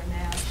 Councilor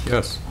Nash?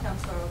 Yes.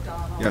 Councilor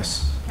O'Donnell?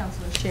 Yes.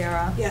 Councilor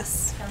Shara?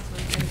 Yes.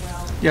 Councilor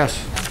Bidwell?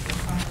 Yes. Councilor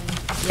Carney?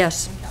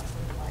 Yes. And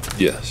Councilor Dwight?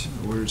 Yes.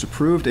 Order is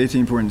approved.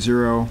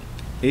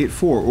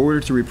 18.084, order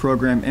to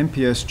reprogram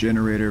MPS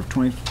generator of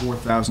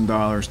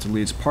 $24,000 to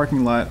Leeds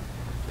parking lot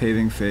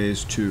paving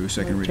phase 2,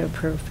 second Move to reading.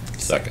 approve.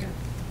 Second.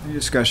 Any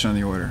discussion on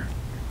the order?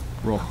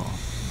 Roll call.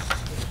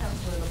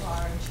 Councilor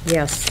Labarge?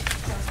 Yes.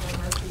 Councilor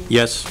Murphy?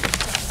 Yes.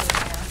 Councilor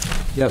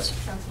Nash? Yes.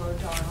 Councilor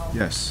O'Donnell?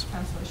 Yes.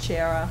 Councilor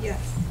Shara? Yes.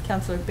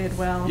 Councilor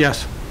Bidwell?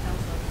 Yes.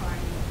 Councilor Carney?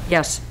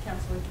 Yes.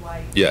 Councilor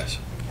Dwight? Yes.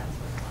 And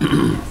Councilor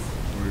Klein? Yes.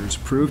 Order is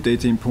approved.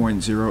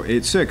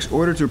 18.086,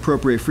 order to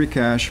appropriate free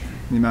cash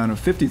in the amount of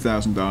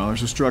 $50,000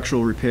 for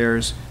structural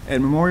repairs at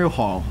Memorial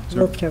Hall. Is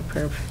there Move to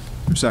approve.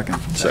 a second?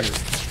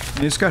 Second.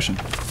 Any discussion?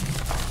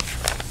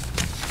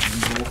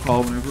 Roll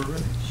call whenever we're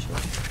ready.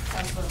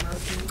 Councilor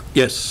Murphy?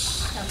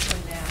 Yes. Councilor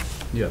Nash?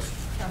 Yes.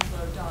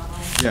 Councilor O'Donnell?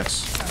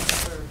 Yes.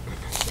 Councilor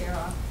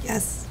Shara?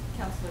 Yes.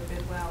 Councilor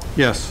Bidwell?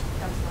 Yes.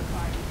 Councilor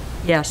Carney?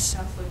 Yes.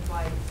 Councilor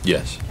Dwight?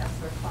 Yes.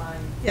 Councilor Klein?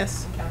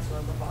 Yes. And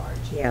Councilor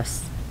Labarge?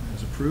 Yes.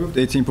 As approved.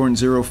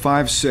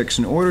 18.056,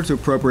 in order to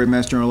appropriate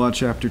Mass General Law,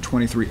 Chapter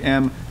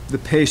 23M, the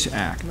PACE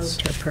Act. Move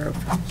to approve.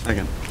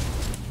 Second.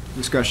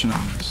 Discussion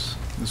on this.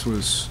 This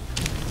was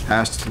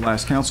passed at the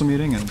last council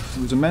meeting and it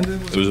was amended?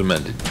 It was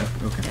amended.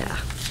 Okay. Yeah.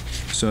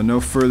 So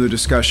no further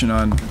discussion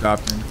on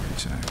adopting the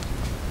PACE Act.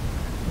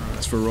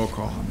 That's for roll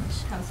call on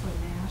this. Councilor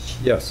Nash?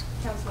 Yes.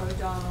 Councilor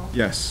O'Donnell?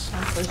 Yes.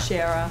 Councilor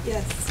Shara?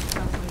 Yes.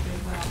 Councilor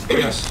Bidwell?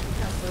 Yes.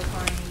 Councilor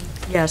Carney?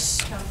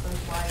 Yes. Councilor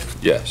Dwight?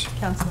 Yes.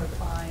 Councilor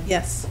Klein?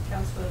 Yes.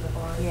 Councilor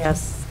Labarge?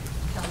 Yes.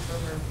 Councilor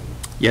Murphy?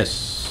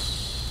 Yes.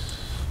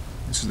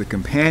 This is the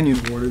companion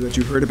order that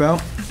you heard about.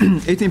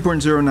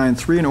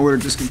 18.093, in order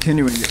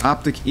discontinuing the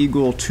Optic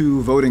Eagle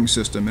 2 voting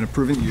system and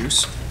approving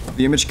use of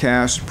the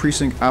ImageCast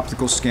precinct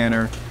optical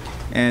scanner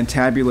and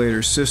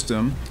tabulator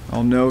system.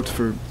 I'll note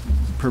for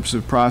purpose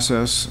of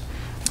process,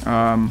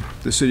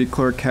 the city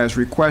clerk has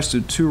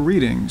requested 2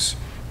 readings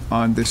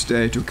on this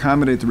day to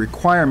accommodate the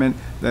requirement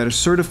that a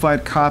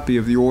certified copy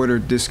of the order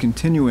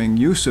discontinuing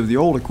use of the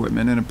old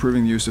equipment and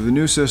approving the use of the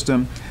new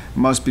system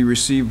must be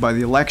received by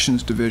the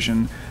Elections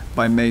Division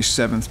by May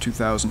 7th,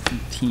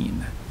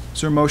 2018.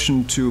 Is there a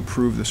motion to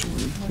approve this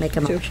order? Make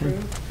a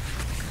motion.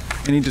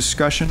 Any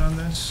discussion on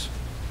this?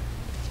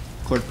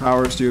 Clerk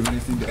Powers, do you have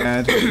anything to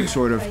add? You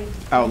sort of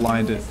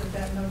outlined it.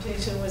 That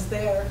notation was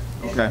there.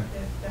 Okay. It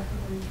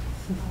definitely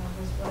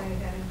was what I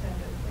had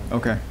intended.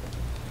 Okay.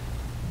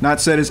 Not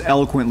said as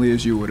eloquently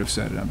as you would have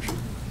said it, I'm sure.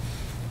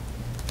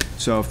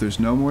 So if there's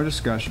no more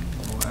discussion,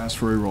 we'll ask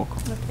for a roll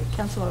call. Okay,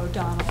 Councilor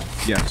O'Donnell?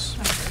 Yes.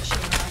 Councilor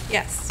Shara?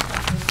 Yes.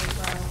 Councilor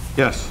Bidwell?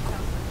 Yes.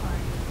 Councilor Carney?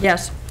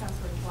 Yes.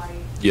 Councilor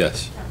Dwight?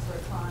 Yes. Councilor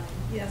Klein?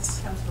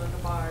 Yes. Councilor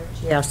Labarge?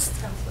 Yes.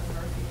 Councilor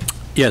Murphy?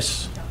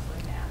 Yes.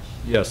 Councilor Nash?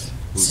 Yes.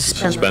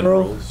 Suspend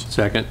rules.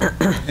 Second.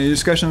 Any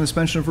discussion on the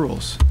suspension of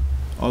rules?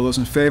 All those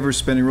in favor of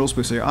suspending rules,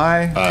 please say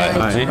aye. Aye.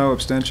 Opposed, Aye. no.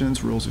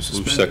 Abstentions, rules are Move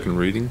suspended. second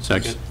reading.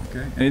 Second.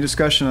 Okay. Any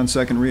discussion on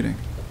second reading?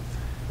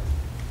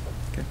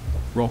 Okay.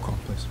 Roll call,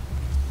 please.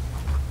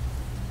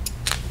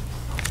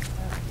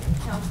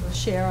 Councilor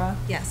Shara?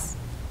 Yes.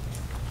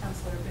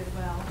 Councilor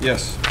Bidwell?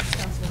 Yes.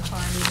 Councilor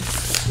Carney?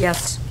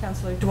 Yes.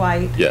 Councilor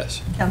Dwight?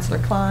 Yes. Councilor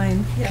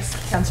Klein? Yes.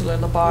 Councilor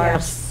Labarge?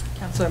 Yes.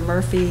 Councilor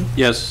Murphy?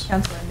 Yes.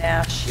 Councilor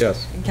Nash?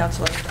 Yes. And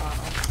Councilor O'Donnell?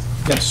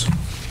 Yes.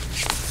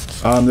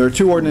 There are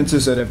 2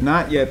 ordinances that have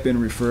not yet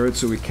been referred,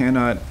 so we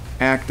cannot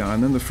act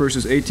on them. The first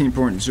is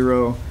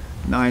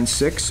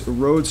 18.096, a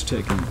roads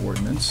taking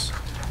ordinance.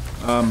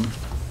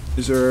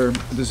 Is there a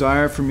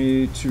desire for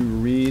me to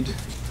read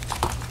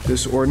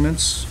this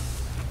ordinance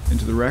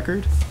into the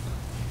record?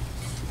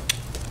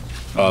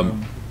 Let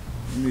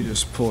me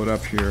just pull it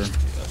up here.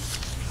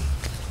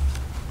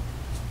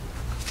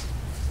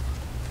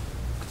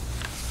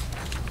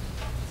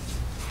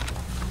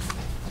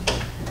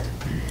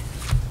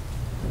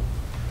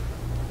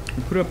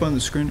 Put it up on the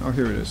screen. Oh,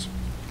 here it is.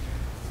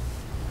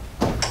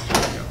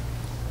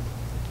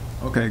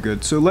 Okay,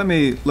 good. So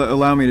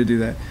allow me to do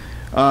that.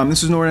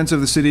 This is an ordinance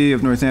of the City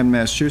of Northampton,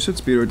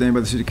 Massachusetts, be it ordained by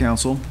the City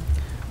Council,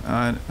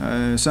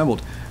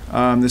 assembled.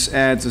 This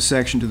adds a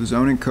section to the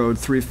zoning code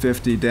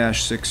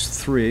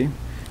 350-63.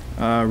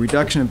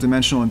 Reduction of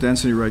dimensional and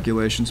density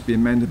regulations be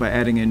amended by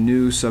adding a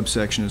new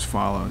subsection as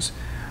follows.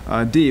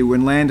 D,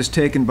 when land is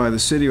taken by the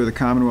city or the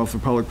Commonwealth for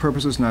public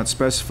purposes not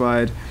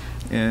specified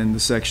in the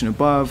section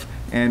above,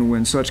 and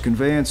when such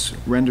conveyance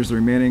renders the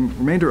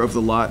remainder of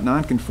the lot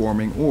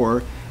nonconforming,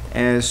 or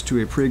as to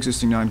a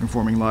pre-existing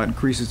nonconforming lot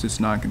increases its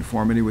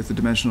nonconformity with the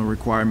dimensional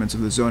requirements of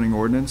the zoning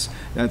ordinance,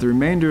 that the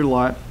remainder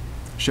lot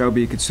shall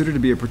be considered to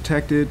be a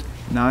protected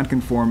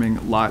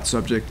nonconforming lot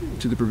subject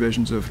to the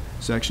provisions of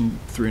section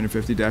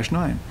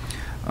 350-9.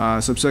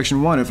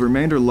 Subsection 1, if the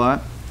remainder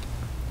lot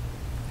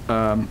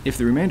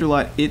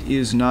it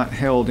is not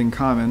held in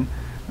common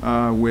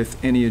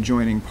with any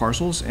adjoining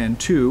parcels, and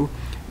 2,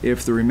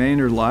 if the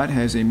remainder lot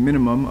has a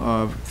minimum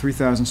of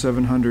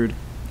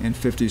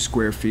 3,750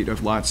 square feet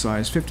of lot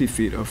size, 50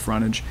 feet of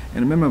frontage,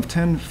 and a minimum of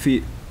 10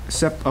 feet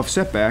of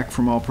setback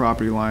from all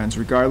property lines,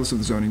 regardless of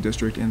the zoning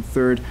district, and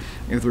 3rd,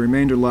 if the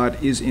remainder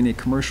lot is in a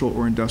commercial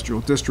or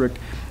industrial district,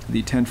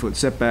 the 10-foot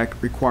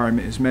setback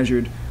requirement is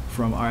measured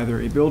from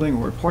either a building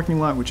or a parking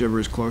lot, whichever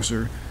is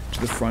closer to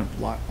the front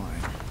lot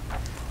line.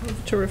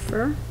 Move to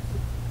refer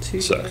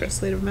to Second.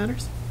 legislative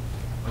matters.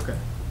 Okay.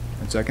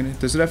 And seconded.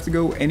 Does it have to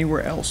go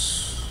anywhere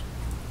else?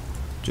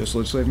 Just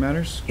legislative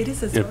matters? It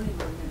is a Yep. zoning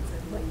ordinance, I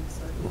believe,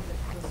 so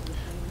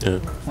Yeah.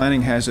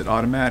 Planning has it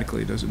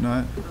automatically, does it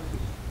not?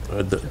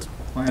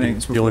 Planning.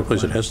 it's The only before place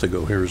it planning. has to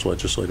go here is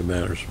legislative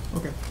matters,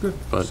 Okay, good.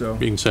 but So,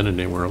 you can send it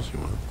anywhere else you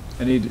want.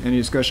 any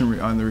discussion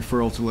on the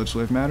referral to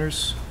legislative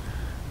matters?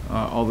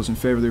 All those in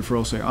favor of the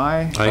referral say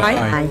aye. Aye.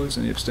 Aye. Opposed?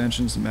 Any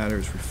abstentions? The matter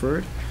is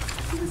referred.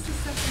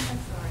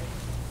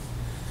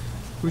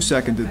 Who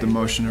seconded the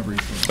motion of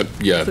referral?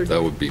 Yeah,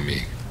 that would be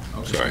me.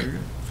 Okay, Sorry. very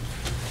good.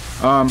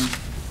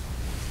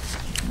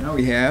 Now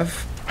we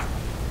have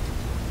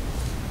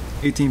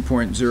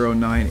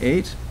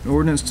 18.098, an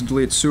ordinance to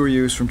delete sewer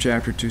use from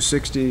Chapter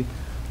 260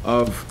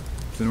 of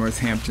the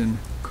Northampton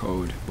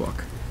Code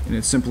Book. And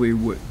it simply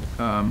deletes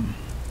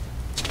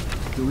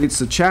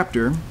the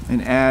chapter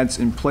and adds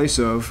in place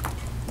of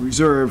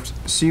reserved,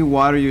 see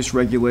water use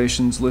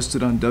regulations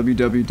listed on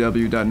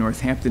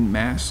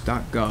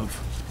www.northamptonmass.gov.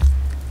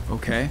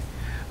 Okay.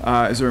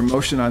 Is there a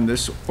motion on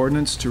this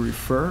ordinance to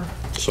refer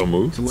So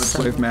moved. to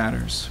legislative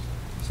matters?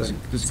 Does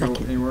it go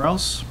anywhere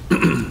else?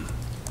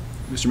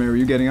 Mr. Mayor, were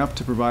you getting up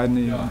to provide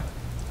any? No, I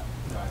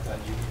thought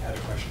you had a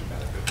question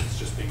about it, but it's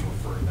just being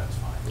referred, that's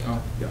fine.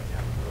 Oh, yeah.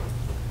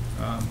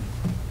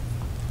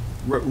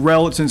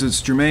 Since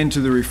it's germane to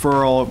the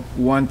referral,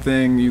 one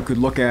thing you could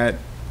look at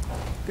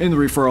in the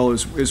referral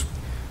is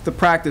the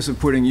practice of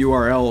putting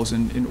URLs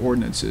in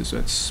ordinances.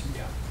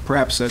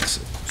 Perhaps that's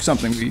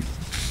something we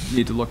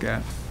need to look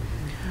at.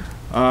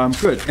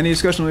 Good. Any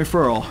discussion on the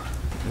referral?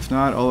 If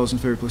not, all those in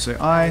favor, please say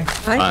aye.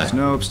 Aye. There's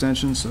no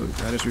abstentions, so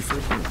that is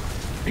referred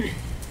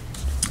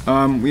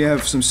to. We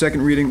have some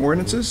second reading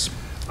ordinances.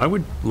 I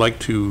would like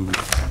to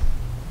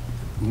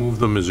move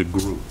them as a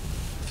group.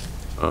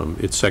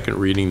 Its second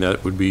reading,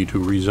 that would be to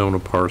rezone a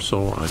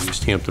parcel on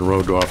East Hampton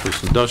Road to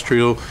office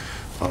industrial,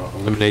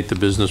 eliminate the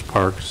business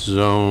park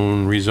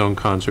zone, rezone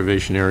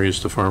conservation areas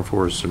to farm,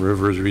 forests, and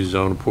rivers,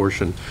 rezone a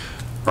portion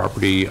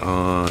property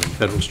on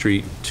Federal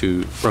Street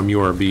from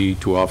URB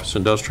to office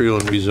industrial,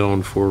 and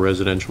rezone for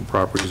residential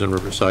properties on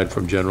Riverside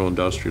from general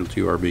industrial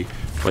to URB.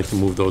 I'd like to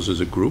move those as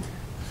a group.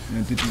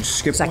 And did you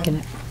skip Second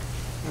one? it.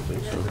 I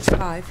think so.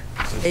 5,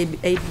 A, B,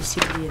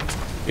 C, D, and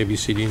A, B,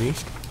 C, D, and E?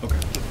 Okay.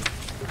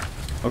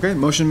 Okay,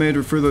 motion made to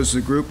refer those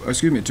as a group,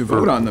 to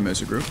vote on them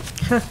as a group.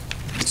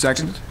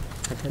 Second?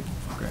 Second.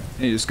 Okay.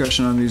 Any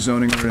discussion on these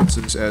zoning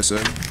ordinances as a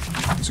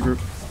group?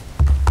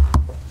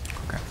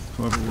 Okay.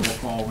 Whoever will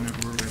call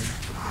whenever we're ready.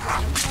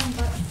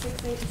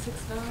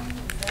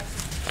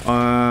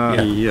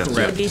 Yes.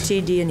 A, B, C,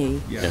 D, and E.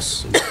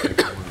 Yes.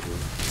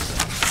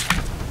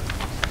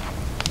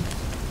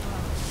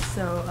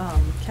 So,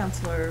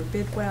 Councilor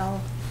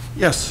Bidwell,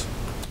 Yes.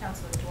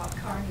 Councilor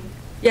Carney,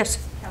 Yes.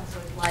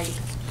 Councilor Light,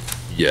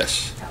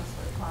 Yes.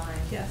 Councilor Klein.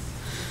 Yes.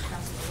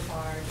 Councilor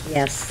Labarge.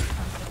 Yes.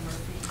 Councilor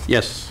Murphy.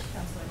 Yes.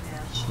 Councilor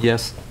Nash.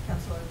 Yes.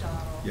 Councilor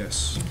O'Donnell.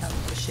 Yes. And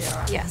Councilor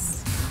Shara.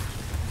 Yes.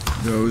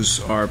 Those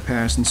are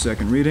passed in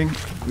second reading.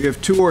 We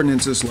have two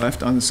ordinances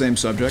left on the same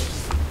subject.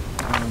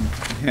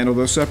 Handle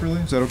those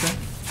separately, is that okay?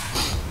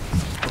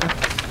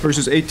 First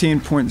is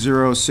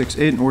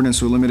 18.068, an ordinance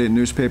to eliminate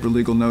newspaper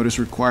legal notice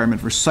requirement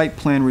for site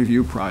plan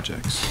review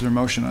projects. Is there a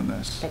motion on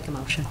this? Take a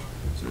motion.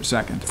 Is there a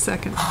second?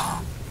 Second.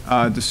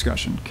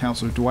 Discussion.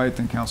 Councilor Dwight,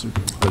 then Councilor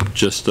Bidwell.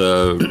 Just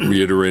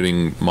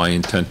reiterating my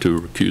intent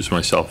to recuse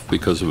myself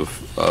because of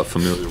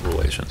familial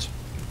relations.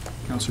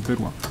 Councilor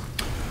Bidwell.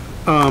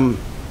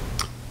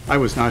 I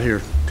was not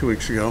here 2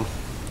 weeks ago.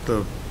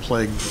 The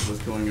plague that was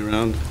going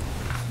around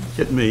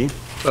hit me,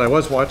 but I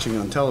was watching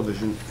on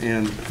television,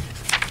 and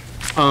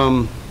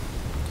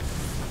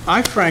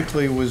I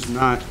frankly was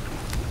not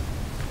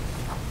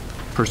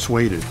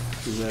persuaded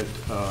that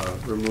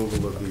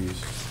removal of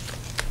these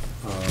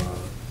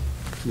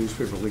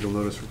newspaper legal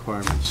notice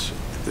requirements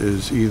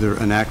is either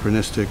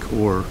anachronistic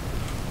or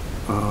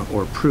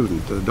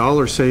prudent. The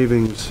dollar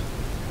savings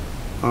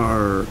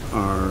are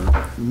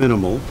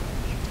minimal.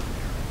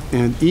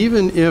 And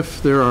even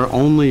if there are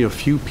only a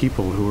few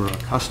people who are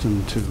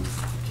accustomed to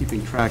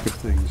keeping track of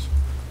things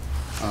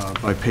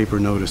by paper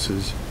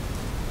notices,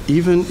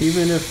 even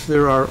if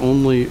there are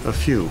only a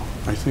few,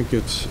 I think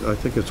it's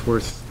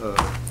worth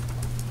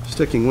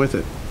sticking with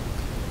it.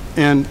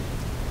 And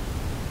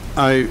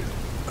I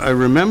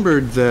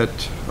remembered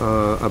that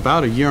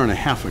about a year and a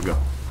half ago,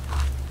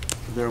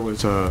 there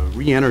was a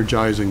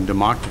re-energizing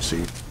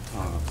democracy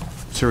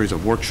series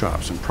of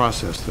workshops and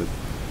process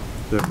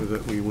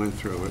that we went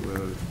through.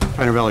 The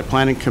Pioneer Valley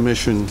Planning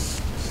Commission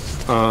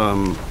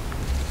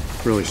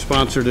really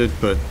sponsored it,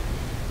 but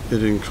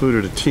it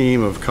included a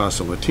team of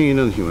Casa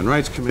Latina, the Human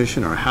Rights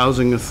Commission, our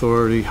Housing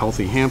Authority,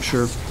 Healthy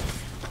Hampshire,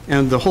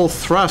 and the whole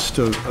thrust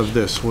of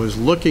this was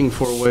looking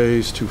for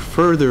ways to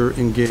further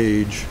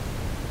engage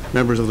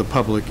members of the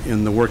public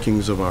in the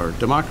workings of our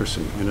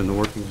democracy and in the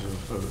workings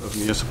of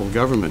municipal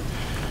government.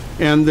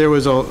 And there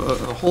was a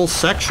whole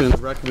section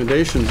of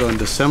recommendations on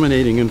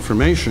disseminating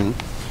information.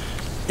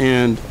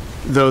 And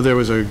though there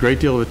was a great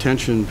deal of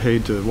attention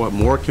paid to what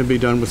more can be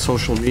done with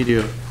social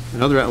media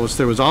and other outlets,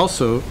 there was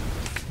also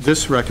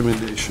this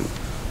recommendation.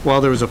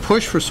 While there was a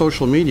push for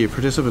social media,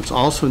 participants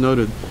also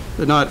noted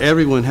that not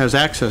everyone has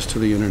access to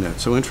the internet,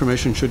 so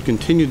information should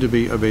continue to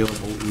be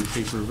available in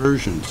paper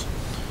versions.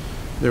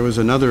 There was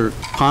another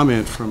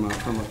comment from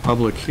a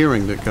public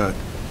hearing that got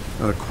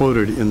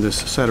quoted in this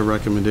set of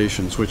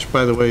recommendations, which,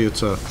 by the way,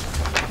 it's a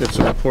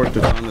report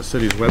that's on the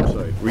city's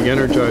website,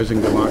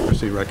 Re-Energizing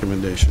Democracy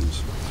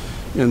Recommendations.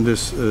 in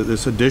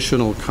this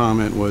additional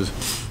comment was,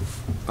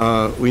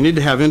 we need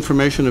to have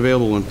information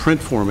available in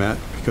print format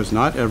because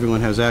not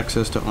everyone has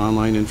access to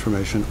online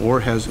information or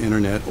has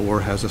internet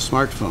or has a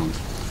smartphone.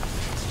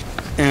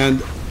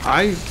 And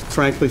I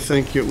frankly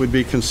think it would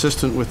be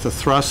consistent with the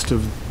thrust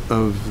of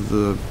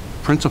the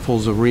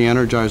principles of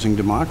re-energizing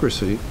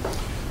democracy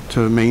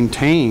to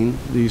maintain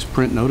these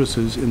print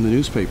notices in the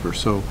newspaper.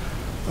 So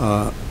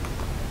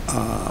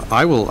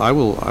I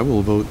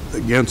will vote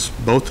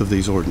against both of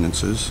these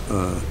ordinances,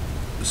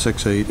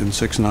 6.8 and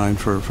 6.9,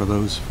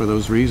 for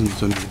those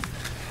reasons, and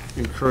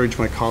encourage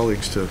my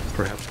colleagues to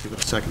perhaps give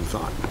it a second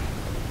thought.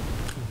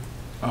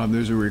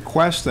 There's a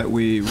request that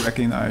we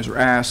recognize or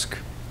ask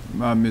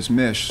Ms.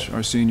 Mish,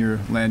 our senior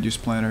land use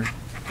planner,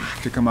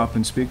 to come up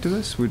and speak to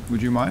this.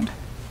 Would you mind?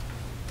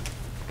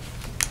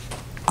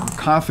 I'm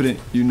confident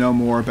you know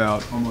more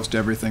about almost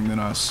everything than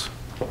us.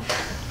 So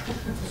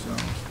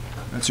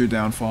that's your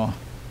downfall.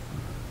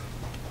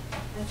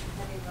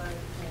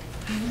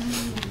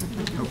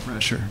 No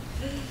pressure.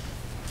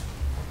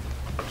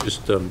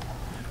 Just, and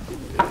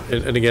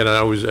again,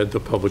 I was at the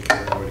public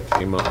hearing when it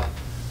came up,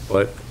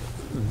 but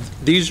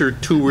these are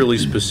two really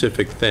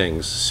specific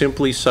things: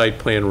 simply site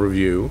plan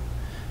review,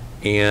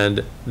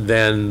 and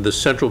then the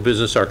Central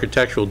Business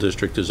Architectural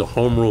District is a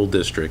home rule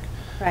district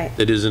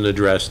that isn't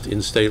addressed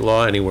in state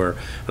law anywhere.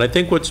 And I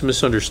think what's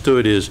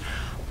misunderstood is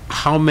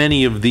how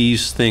many of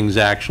these things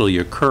actually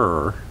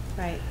occur,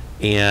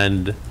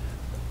 and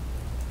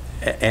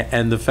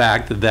the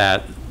fact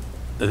that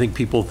I think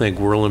people think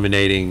we're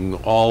eliminating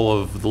all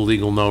of the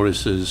legal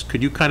notices.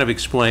 Could you kind of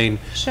explain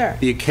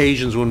the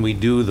occasions when we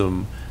do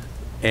them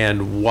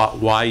and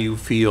why you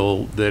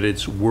feel that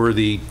it's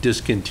worthy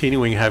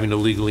discontinuing having to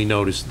legally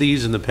notice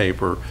these in the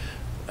paper?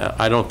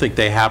 I don't think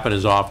they happen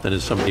as often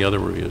as some of the other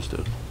reviews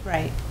do.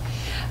 Right.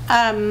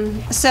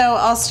 So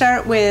I'll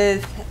start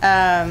with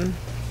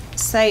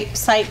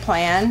site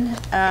plan.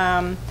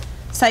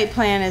 Site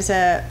plan is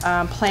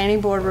a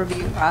planning board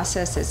review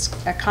process. It's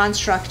a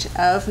construct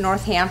of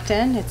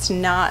Northampton. It's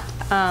not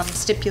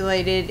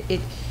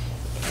stipulated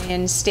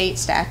in state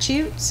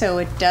statute, so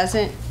it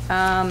doesn't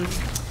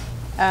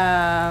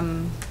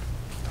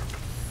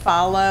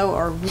follow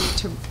or need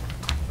to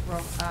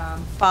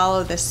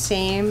follow the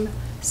same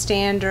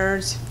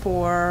standards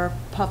for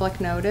public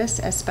notice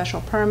as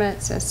special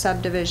permits, as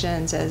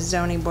subdivisions, as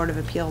zoning board of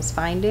appeals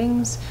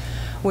findings,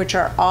 which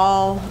are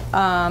all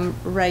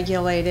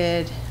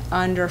regulated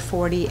under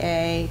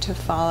 40A to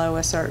follow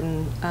a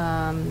certain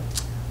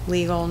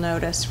legal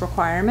notice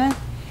requirement.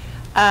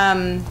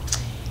 And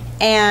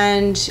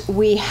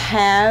we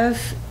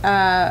have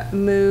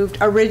moved,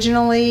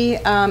 originally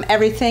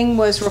everything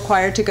was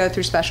required to go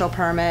through special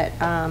permit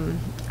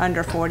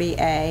under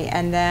 40A,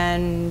 and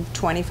then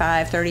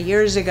 25, 30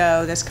 years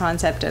ago this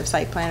concept of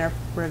site plan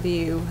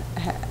review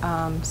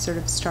sort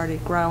of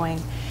started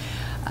growing.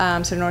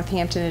 So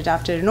Northampton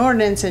adopted an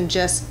ordinance and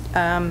just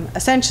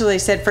essentially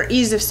said, for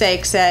ease of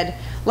sake, said,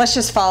 let's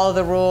just follow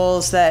the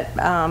rules that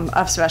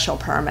of special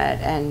permit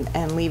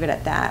and leave it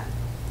at that.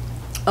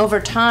 Over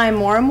time,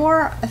 more and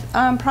more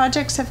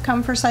projects have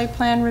come for site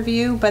plan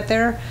review, but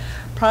they're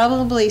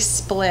probably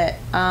split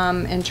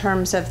in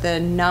terms of the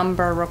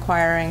number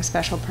requiring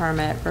special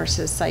permit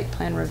versus site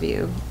plan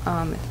review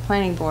at the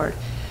planning board.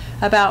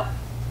 About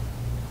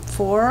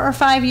 4 or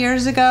 5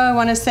 years ago, I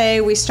want to say,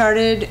 we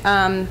started.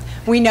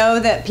 We know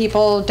that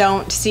people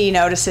don't see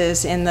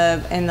notices in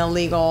the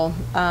legal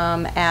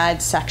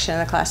ad section,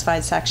 the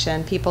classified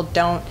section. People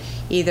don't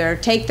either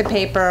take the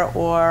paper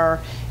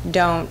or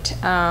don't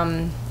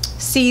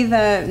see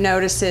the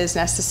notices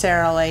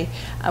necessarily.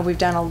 We've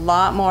done a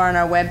lot more on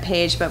our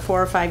webpage, but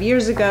 4 or 5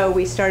 years ago,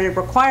 we started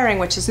requiring,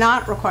 which is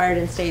not required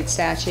in state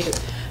statute,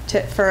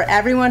 for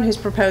everyone who's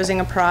proposing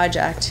a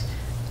project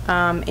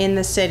in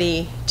the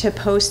city to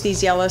post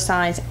these yellow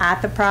signs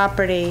at the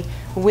property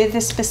with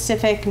a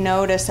specific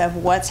notice of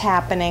what's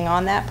happening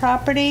on that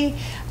property,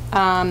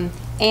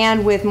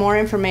 and with more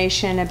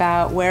information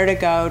about where to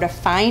go to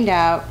find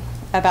out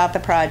about the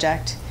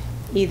project,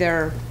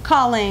 either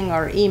calling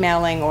or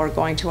emailing or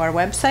going to our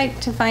website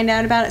to find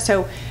out about it.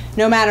 So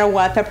no matter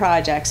what the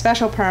project,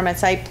 special permit,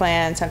 site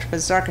plan, central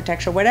business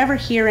architecture, whatever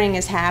hearing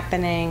is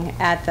happening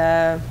at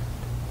the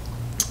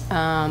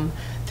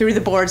through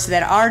the boards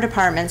that are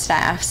department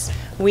staffs,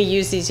 we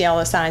use these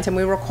yellow signs, and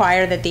we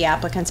require that the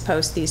applicants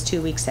post these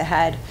 2 weeks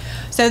ahead.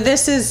 So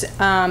this is,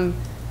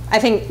 I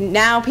think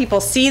now people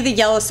see the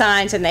yellow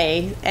signs and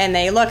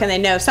they look and they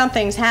know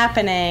something's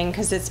happening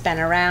because it's been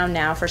around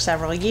now for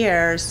several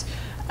years.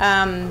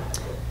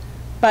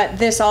 But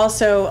this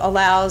also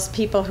allows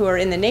people who are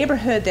in the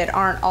neighborhood that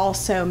aren't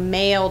also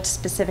mailed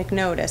specific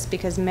notice,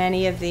 because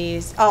many of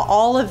these,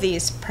 all of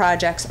these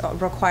projects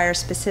require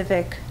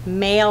specific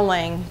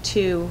mailing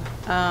to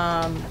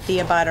the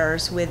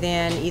abutters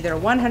within either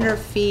 100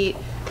 feet,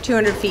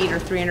 200 feet, or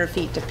 300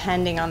 feet,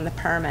 depending on the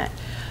permit.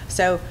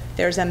 So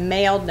there's a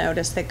mailed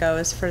notice that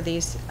goes for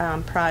these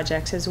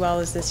projects, as well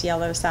as this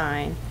yellow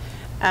sign.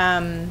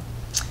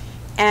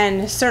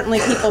 And certainly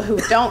people who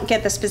don't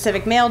get the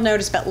specific mailed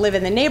notice but live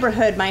in the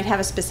neighborhood might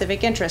have a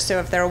specific interest. So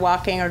if they're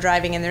walking or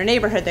driving in their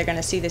neighborhood, they're going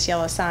to see this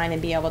yellow sign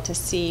and be able to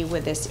see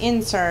with this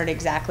insert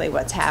exactly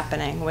what's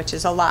happening, which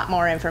is a lot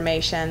more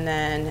information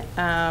than,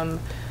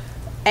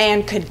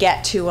 and could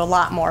get to a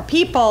lot more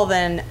people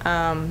than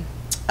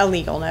a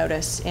legal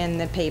notice in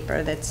the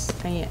paper that's,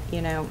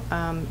 you know,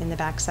 in the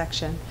back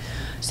section.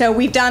 So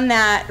we've done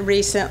that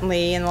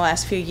recently in the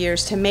last few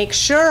years to make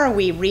sure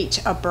we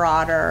reach a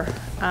broader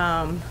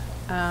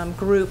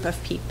group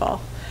of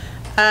people.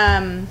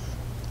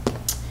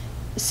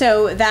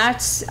 So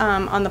that's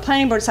on the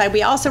planning board side.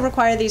 We also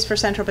require these for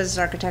Central Business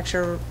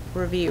Architecture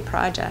Review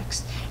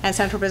projects. And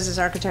Central Business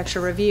Architecture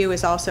Review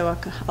is also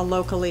a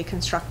locally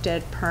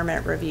constructed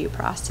permit review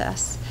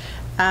process.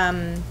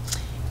 And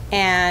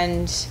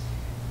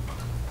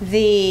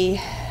the,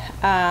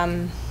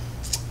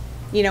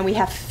 you know, we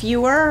have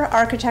fewer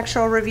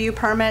architectural review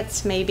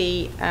permits,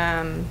 maybe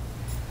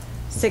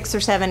 6 or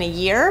 7 a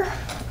year.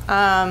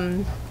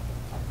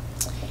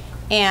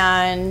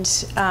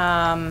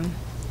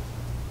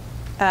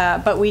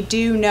 But we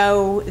do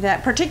know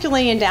that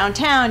particularly in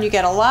downtown, you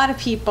get a lot of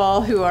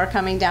people who are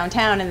coming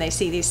downtown and they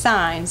see these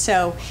signs.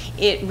 So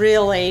it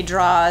really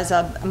draws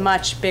a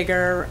much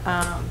bigger,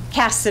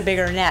 casts a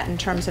bigger net in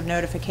terms of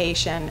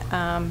notification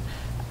on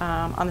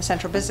the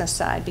central business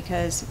side,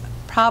 because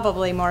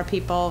probably more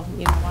people,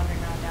 you know, wandering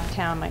around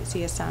downtown might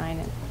see a sign.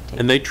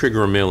 And they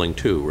trigger a mailing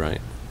too, right?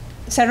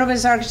 Central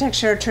Business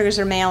Architecture triggers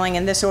their mailing,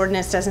 and this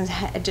ordinance doesn't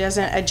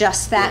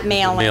adjust that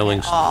mailing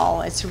at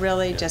all. It's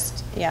really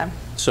just, yeah.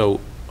 So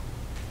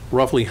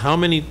roughly how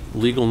many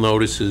legal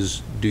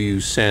notices do you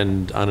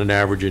send on an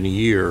average in a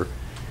year,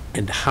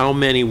 and how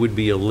many would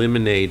be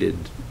eliminated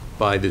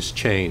by this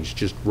change?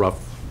 Just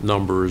rough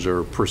numbers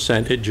or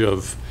percentage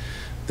of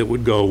that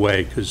would go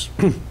away, because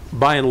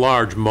by and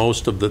large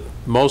most of them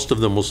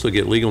will still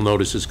get legal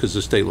notices because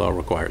the state law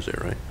requires it,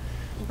 right?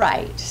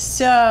 Right.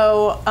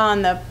 So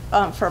on the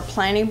for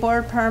planning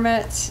board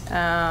permits,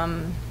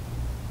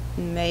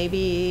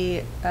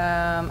 maybe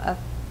a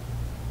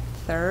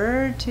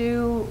third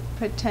to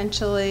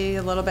potentially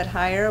a little bit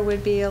higher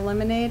would be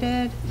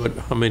eliminated. But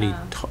how many?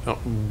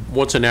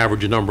 What's an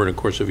average number in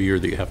the course of a year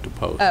that you have to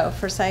post? Oh,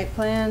 for site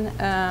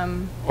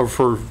plan. Or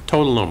for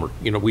total number?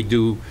 You know, we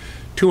do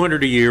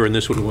 200 a year, and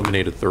this would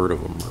eliminate a third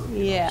of them, or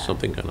yeah,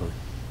 something kind of.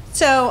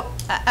 So,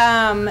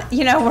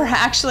 you know, we're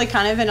actually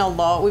kind of in a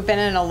low. We've been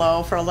in a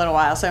low for a little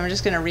while, so I'm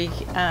just going to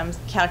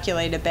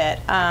recalculate a bit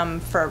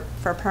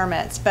for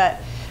permits.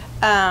 But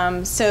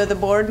so the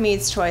board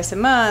meets twice a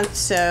month.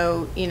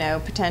 So, you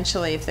know,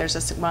 potentially if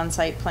there's one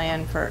site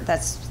plan for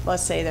that's,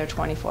 let's say there are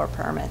 24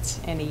 permits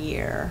in a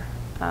year,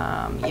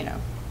 you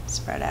know,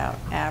 spread out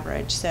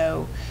average.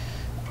 So,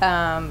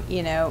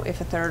 you know,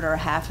 if a third or a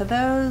half of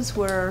those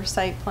were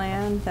site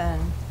plan,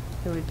 then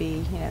it would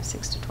be, you know,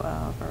 6 to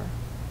 12 or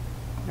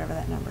whatever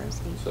that number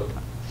is. So,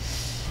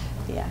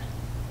 yeah.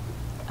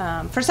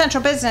 For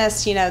central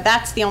business, you know,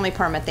 that's the only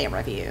permit they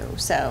review.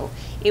 So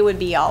it would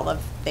be all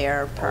of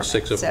their permits.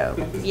 6 of them.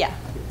 So, yeah.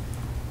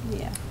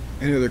 Yeah.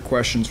 Any other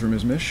questions for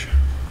Ms. Mish?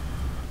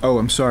 Oh,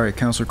 I'm sorry,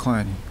 Councilor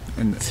Klein.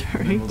 And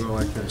then we'll go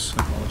like this.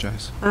 I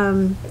apologize.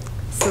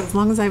 So as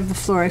long as I have the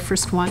floor, I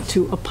first want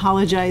to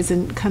apologize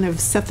and kind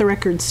of set the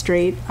record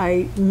straight.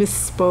 I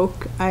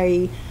misspoke.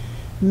 I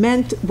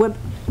meant what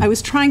I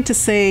was trying to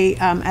say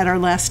at our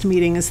last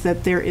meeting is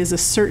that there is a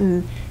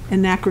certain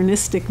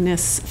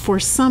anachronisticness for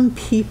some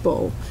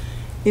people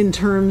in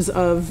terms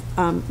of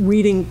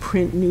reading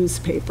print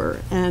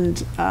newspaper.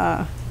 And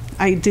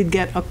I did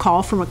get a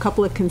call from a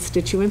couple of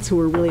constituents who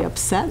were really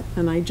upset.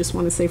 And I just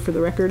want to say for the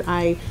record,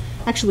 I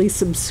actually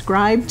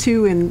subscribe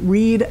to and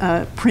read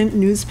a print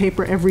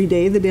newspaper every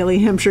day, the Daily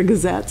Hampshire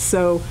Gazette.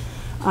 So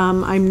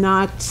I'm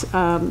not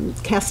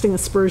casting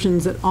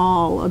aspersions at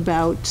all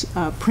about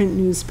print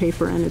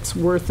newspaper and its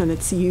worth and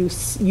its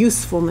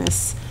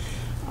usefulness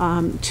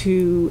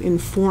to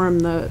inform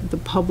the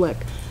public.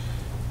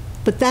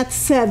 But that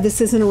said, this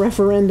isn't a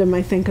referendum,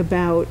 I think,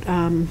 about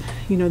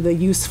you know, the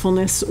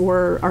usefulness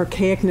or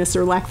archaicness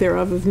or lack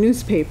thereof of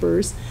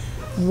newspapers.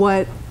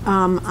 What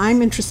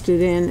I'm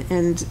interested in,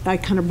 and I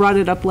kind of brought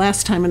it up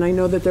last time, and I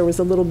know that there was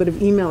a little bit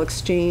of email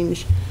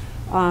exchange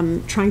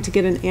trying to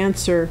get an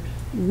answer.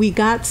 We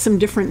got some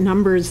different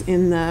numbers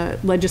in the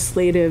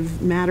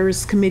Legislative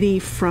Matters Committee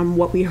from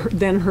what we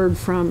then heard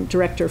from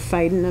Director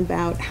Fiden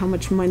about how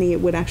much money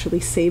it would actually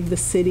save the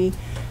city.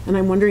 And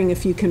I'm wondering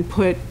if you can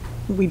put,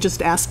 we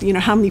just asked, you know,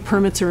 how many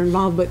permits are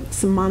involved, but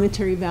some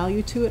monetary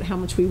value to it, how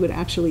much we would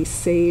actually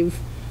save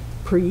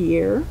per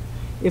year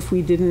if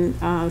we didn't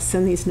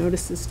send these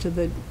notices to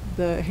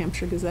the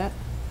Hampshire Gazette.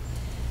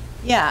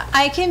 Yeah,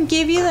 I can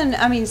give you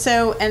I mean,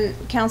 so, and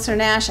Councilor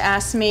Nash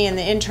asked me in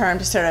the interim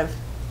to sort of,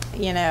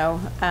 you know,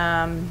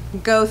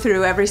 go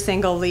through every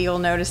single legal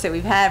notice that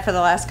we've had for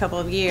the last couple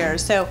of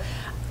years. So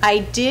I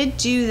did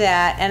do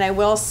that, and I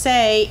will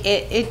say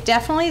it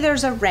definitely,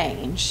 there's a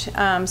range.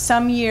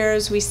 Some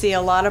years we see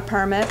a lot of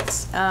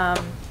permits,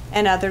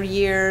 and other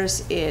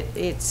years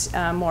it's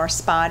more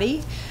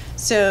spotty.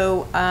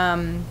 So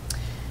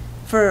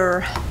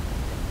for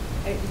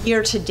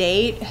year to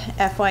date,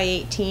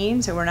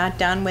 FY18, so we're not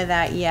done with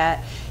that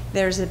yet.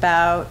 There's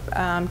about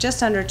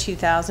just under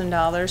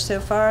 $2,000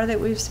 so far that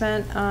we've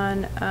spent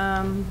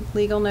on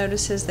legal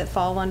notices that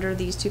fall under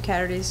these two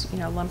categories,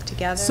 lumped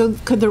together. So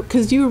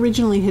because you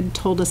originally had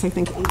told us, I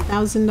think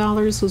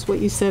 $8,000 was what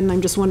you said, and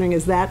I'm just wondering,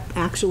 is that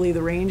actually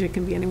the range? It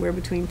can be anywhere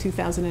between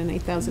 $2,000 and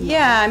 $8,000?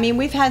 Yeah, I mean,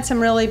 we've had some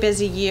really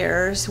busy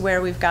years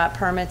where we've got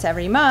permits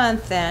every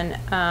month, and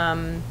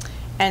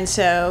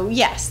so,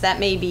 yes, that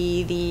may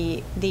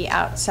be the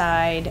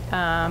outside.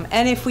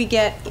 And if we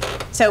get,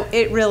 so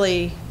it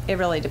really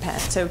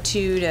depends. So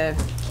 2 to,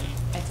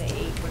 I'd say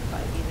 8 would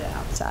probably be the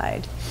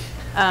outside.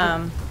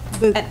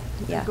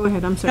 Yeah. Go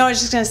ahead, I'm sorry. No, I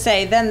was just going to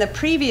say, then the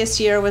previous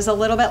year was a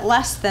little bit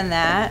less than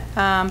that,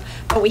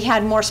 but we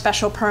had more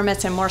special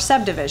permits and more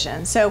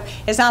subdivisions. So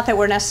it's not that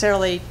we're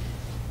necessarily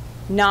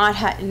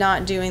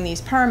not doing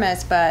these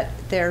permits, but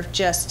they're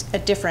just a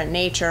different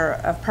nature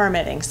of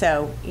permitting.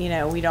 So,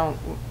 we don't,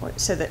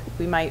 so that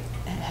we might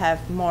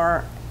have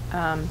more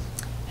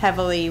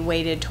heavily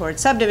weighted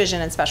towards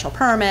subdivision and special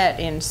permit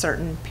in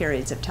certain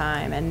periods of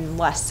time, and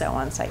less so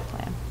on site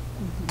plan.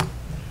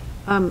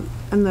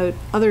 And the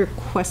other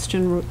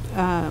question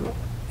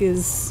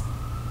is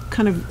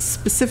kind of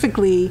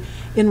specifically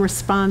in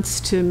response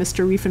to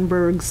Mr.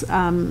 Riefenberg's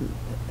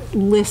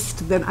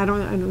list that I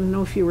don't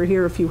know if you were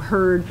here, if you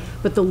heard,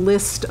 but the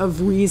list of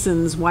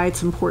reasons why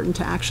it's important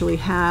to actually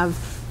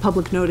have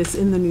public notice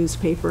in the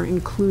newspaper,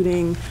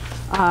 including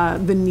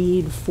the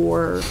need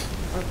for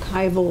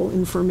archival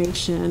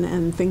information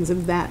and things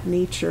of that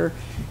nature.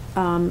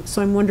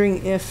 So I'm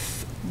wondering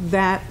if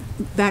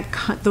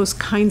those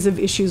kinds of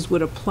issues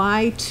would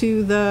apply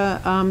to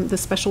the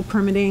special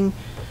permitting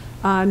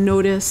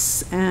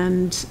notice,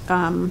 and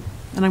I'm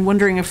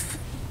wondering if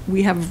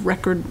we have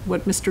record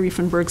what Mr.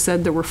 Riefenberg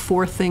said. There were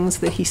 4 things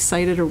that he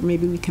cited, or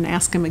maybe we can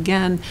ask him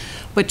again,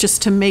 but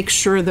just to make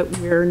sure that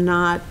we're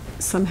not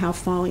somehow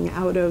falling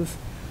out of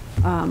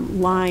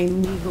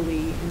line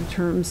legally in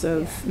terms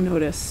of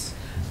notice.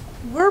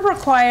 We're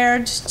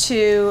required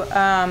to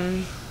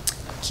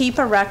keep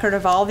a record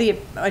of all the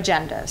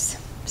agendas.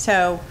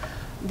 So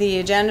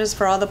the agendas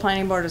for all the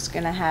planning board is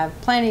going to have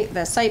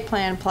the site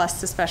plan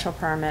plus the special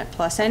permit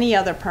plus any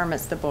other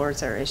permits the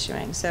boards are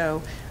issuing.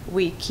 So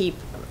we keep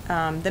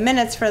the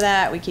minutes for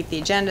that, we keep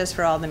the agendas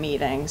for all the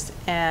meetings,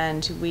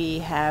 and we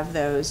have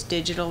those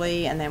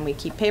digitally, and then we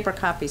keep paper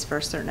copies for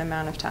a certain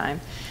amount of time.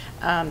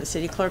 The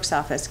city clerk's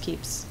office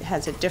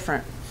has a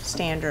different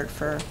standard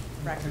for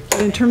record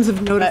keeping. In terms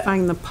of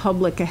notifying the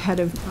public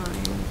ahead of time,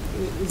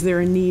 is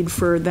there a need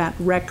for that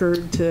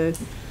record to,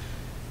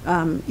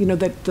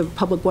 that the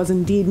public was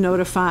indeed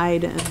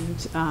notified,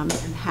 and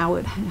how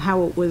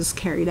it was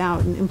carried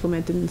out and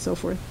implemented and so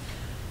forth?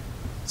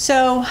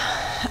 So,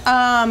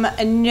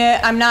 no,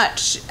 I'm not,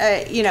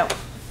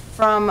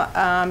 from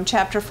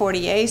Chapter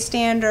 40A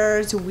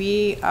standards,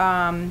 we,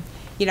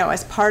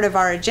 as part of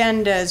our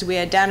agendas, we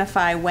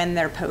identify when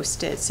they're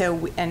posted.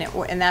 So,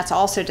 and that's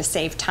also to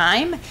save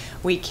time.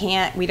 We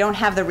don't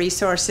have the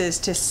resources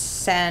to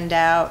set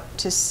up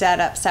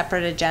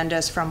separate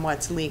agendas from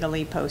what's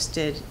legally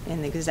posted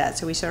in the Gazette.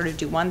 So we sort of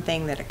do one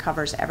thing that it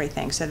covers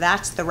everything. So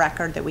that's the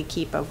record that we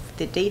keep of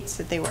the dates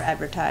that they were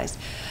advertised.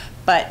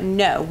 But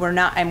no, we're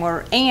not,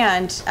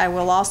 and I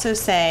will also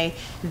say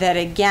that,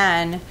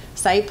 again,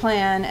 site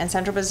plan and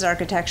central business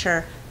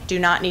architecture do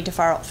not need to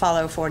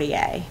follow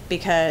 40A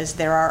because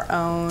they're our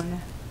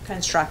own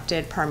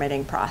constructed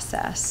permitting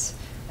process.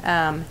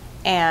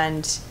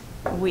 And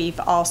we've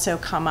also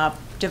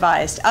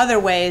devised other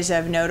ways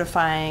of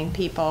notifying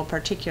people,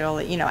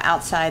 particularly,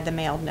 outside the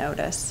mailed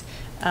notice,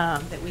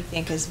 that we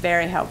think is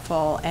very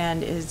helpful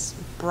and is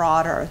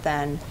broader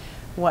than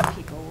what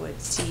people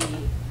would see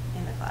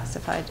in the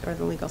classified or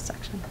the legal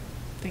section.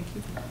 Thank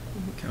you.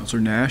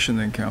 Councilor Nash and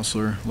then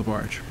Councilor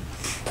Labarge.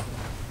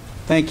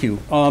 Thank you.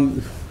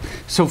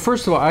 So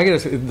first of all, I gotta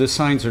say, the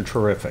signs are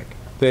terrific.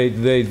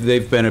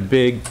 They've been a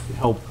big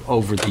help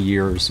over the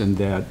years, and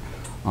that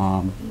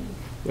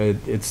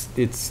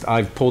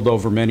I've pulled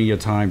over many a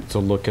time to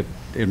look at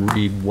and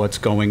read what's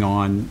going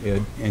on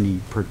at any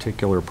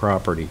particular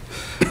property.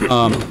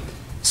 The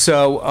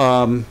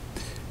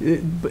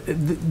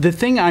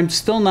thing I'm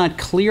still not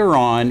clear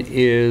on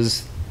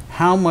is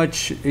how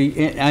much,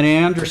 and I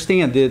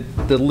understand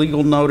that the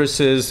legal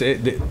notices,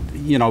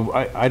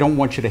 I don't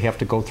want you to have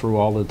to go through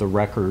all of the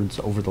records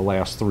over the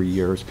last 3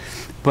 years,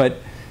 but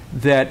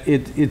that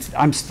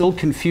I'm still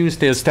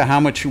confused as to how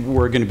much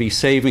we're going to be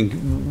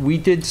saving. We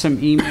did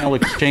some email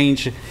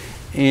exchange,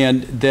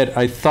 and that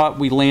I thought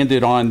we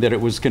landed on that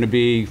it was going to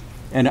be,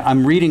 and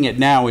I'm reading it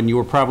now, and you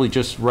were probably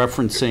just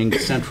referencing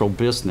central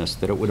business,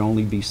 that it would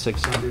only be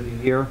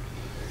 $600 a year,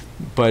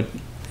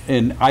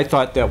 and I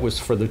thought that was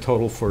for the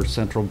total for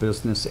central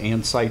business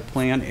and site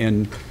plan,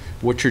 and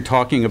what you're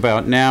talking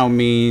about now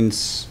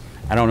means,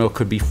 I don't know, it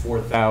could be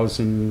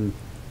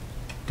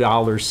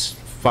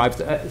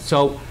 $4,000,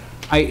 so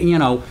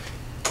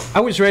I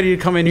was ready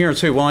to come in here and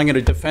say, well, I'm going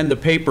to defend the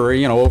paper,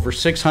 over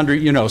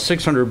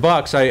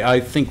 $600, I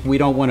think we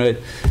don't want to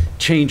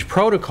change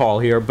protocol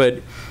here,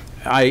 but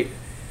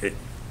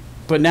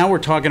but now we're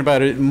talking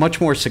about a much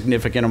more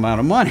significant amount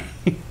of money.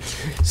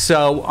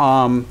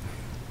 So,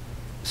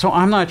 so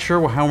I'm not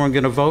sure how we're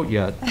going to vote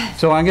yet.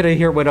 So I'm going to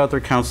hear what other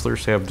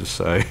councilors have to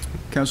say.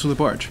 Councilor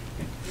Labarge.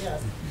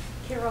 Yes.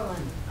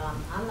 Carolyn,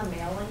 on the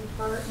mailing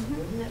part,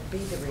 wouldn't it be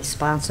the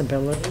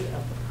responsibility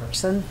of the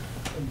person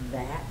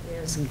that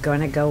is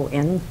going to go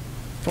in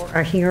for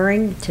a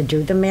hearing to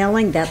do the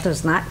mailing? That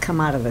does not come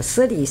out of the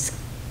city's.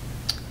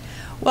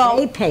 Well,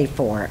 they pay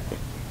for it.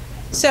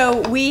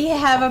 So we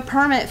have a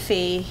permit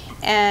fee,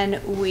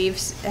 and we've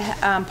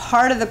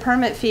part of the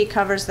permit fee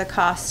covers the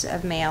cost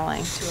of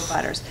mailing to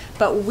abutters.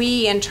 But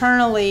we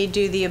internally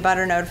do the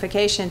abutter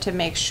notification to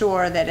make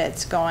sure that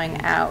it's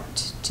going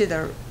out to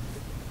the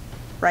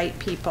right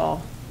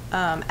people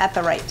at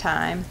the right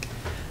time.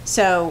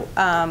 So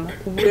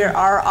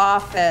our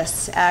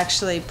office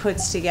actually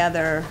puts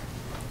together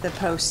the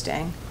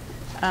posting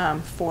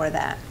for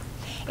that.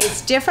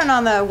 It's different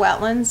on the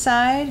wetlands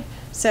side.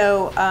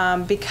 So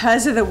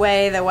because of the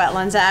way the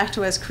Wetlands Act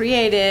was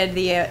created,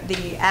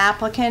 the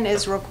applicant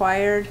is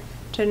required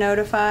to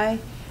notify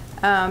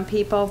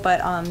people, but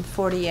on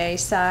 40A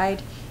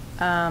side,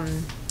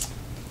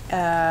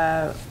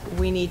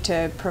 we need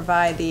to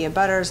provide the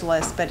abutters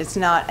list, but it's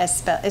not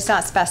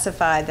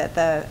specified that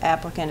the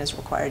applicant is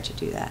required to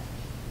do that.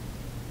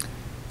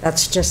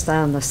 That's just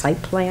on the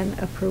site plan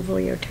approval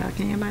you're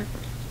talking about?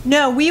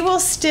 No, we will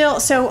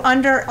still, so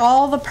under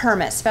all the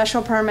permits,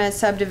 special permits,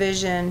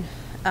 subdivision,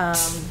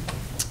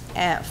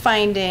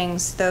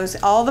 findings,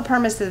 all the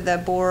permits that the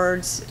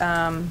boards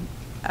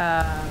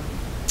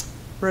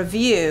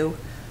review,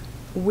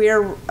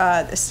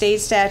 the state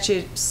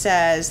statute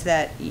says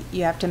that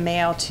you have to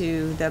mail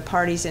to the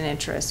parties in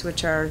interest,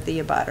 which are the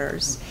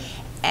abutters.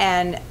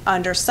 And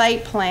under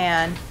site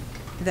plan,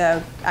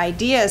 the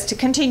idea is to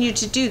continue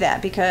to do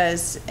that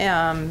because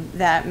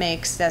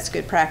that's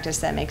good practice,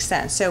 that makes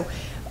sense. So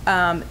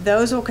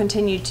those will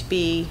continue to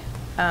be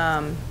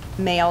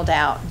mailed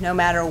out no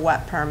matter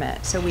what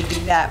permit. So we do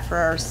that for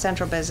our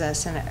central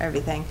business and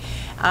everything.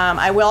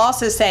 I will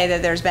also say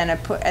that there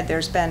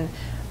have been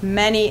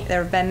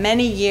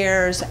many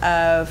years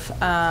of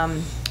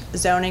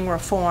zoning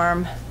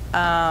reform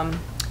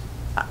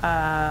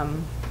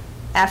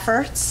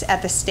efforts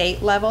at the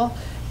state level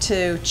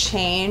to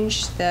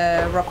change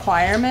the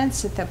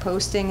requirements, the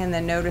posting and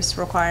the notice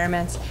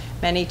requirements.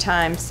 Many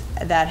times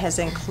that has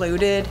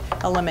included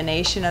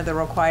elimination of the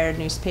required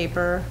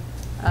newspaper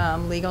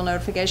legal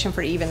notification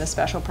for even the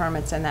special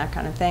permits and that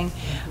kind of thing.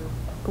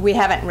 We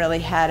haven't really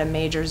had a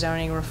major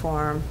zoning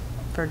reform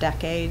for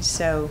decades,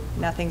 so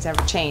nothing's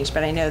ever changed.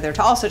 But I know they're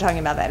also talking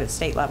about that at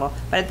state level.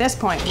 But at this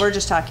point, we're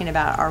just talking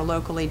about our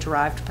locally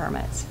derived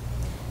permits.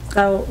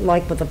 So,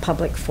 like with the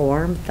public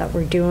forum that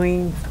we're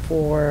doing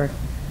for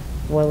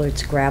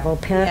Willard's gravel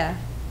pit? Yeah.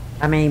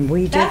 I mean,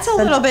 that's a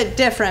little bit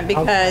different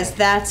because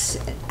that's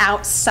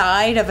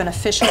outside of an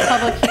official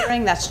public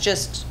hearing. That's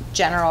just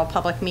general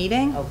public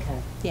meeting. Okay.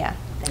 Yeah.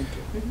 Thank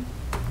you.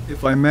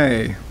 If I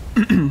may,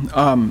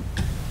 the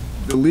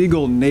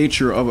legal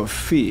nature of a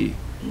fee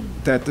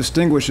that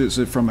distinguishes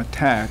it from a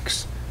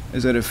tax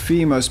is that a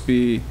fee must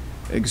be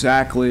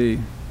exactly,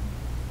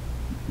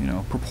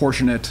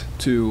 proportionate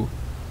to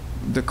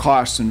the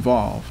costs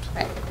involved.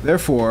 Right.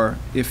 Therefore,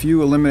 if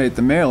you eliminate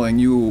the mailing,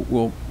 you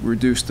will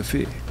reduce the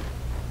fee.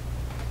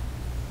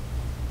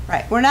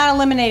 Right. We're not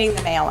eliminating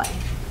the mailing.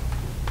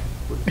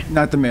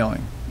 Not the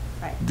mailing.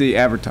 Right. The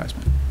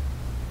advertisement.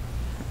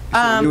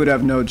 So you would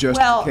have no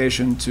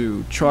justification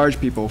to charge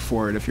people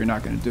for it if you're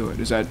not going to do it.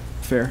 Is that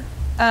fair?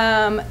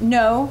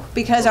 No,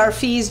 because our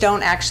fees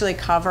don't actually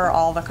cover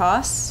all the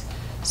costs.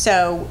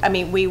 So, I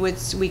mean, we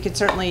could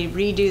certainly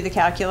redo the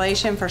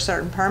calculation for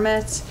certain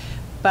permits,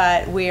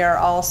 but we are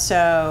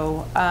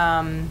also,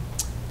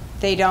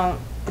 they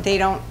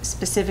don't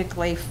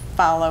specifically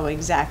follow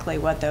exactly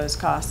what those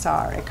costs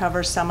are. It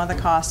covers some of the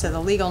costs of the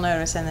legal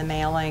notice and the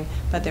mailing,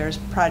 but there's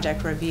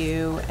project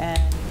review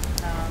and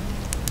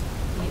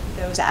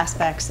those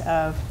aspects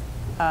of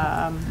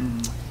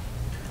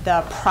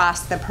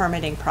the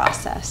permitting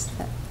process.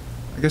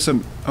 I guess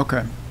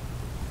okay.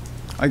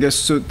 I guess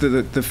so.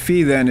 The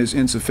fee then is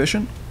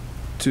insufficient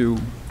to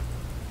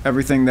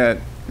everything that.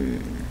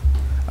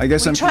 I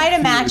guess we try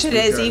to match it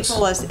as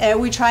equal as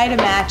we try to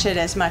match it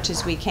as much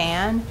as we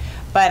can,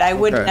 but I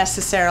wouldn't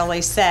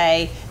necessarily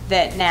say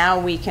that now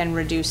we can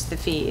reduce the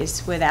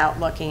fees without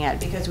looking at it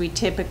because we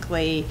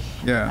typically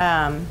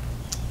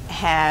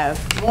have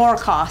more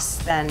costs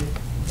than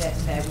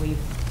that we've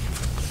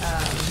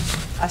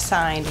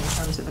assigned in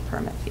terms of the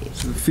permit fees.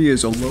 So the fee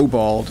is a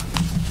lowballed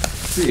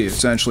fee,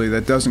 essentially,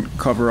 that doesn't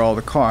cover all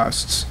the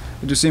costs.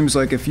 It just seems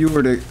like if you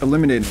were to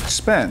eliminate an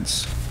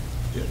expense,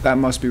 that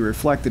must be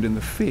reflected in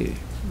the fee.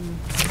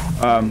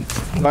 I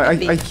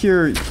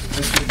hear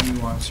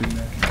nuance here,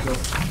 Nick. So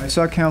I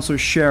saw Councilor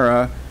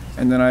Shara,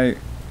 and then I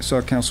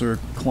saw Councilor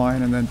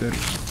Klein, and then Biddy.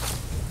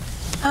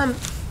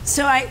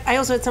 So I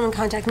also had someone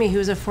contact me who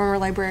was a former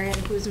librarian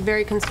who was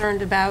very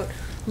concerned about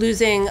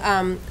losing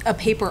a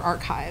paper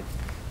archive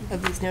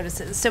of these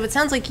notices. So it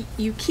sounds like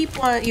you keep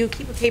a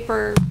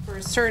paper for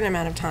a certain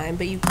amount of time,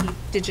 but you keep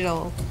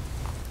digital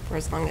for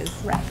as long as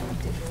Right.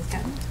 individuals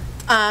can.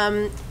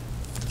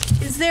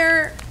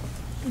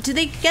 Do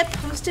they get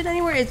posted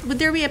anywhere? Would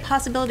there be a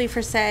possibility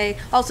for, say,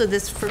 also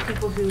this for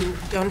people who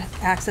don't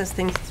access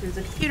things through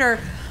the computer,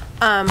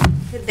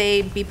 could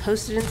they be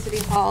posted in City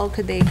Hall?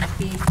 Could they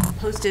be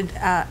posted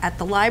at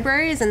the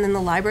libraries, and then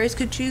the libraries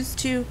could choose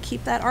to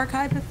keep that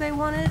archive if they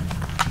wanted?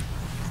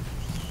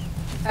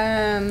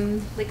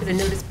 Like, could a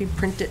notice be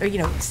printed, or,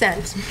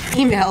 sent,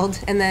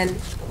 emailed, and then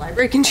the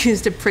library can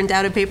choose to print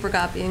out a paper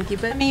copy and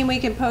keep it? I mean, we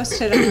could post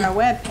it on our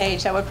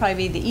webpage. That would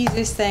probably be the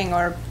easiest thing,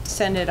 or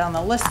send it on the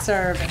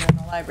listserv, and then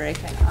the library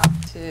can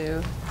opt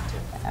to,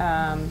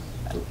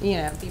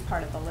 be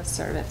part of the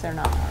listserv if they're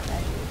not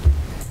already.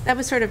 That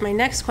was sort of my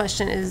next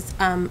question is,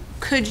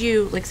 could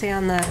you, like, say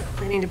on the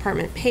planning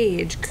department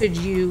page, could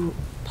you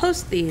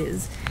post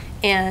these?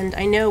 And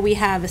I know we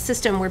have a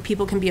system where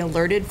people can be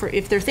alerted for,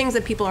 if there are things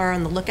that people are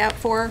on the lookout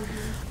for,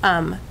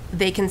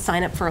 they can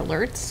sign up for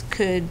alerts.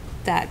 Could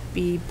that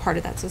be part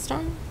of that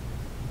system?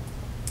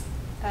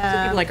 So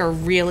people like are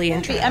really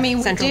interested. I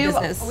mean, central we do.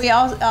 business. We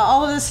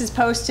all of this is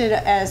posted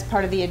as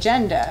part of the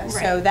agenda, so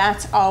Right.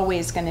 that's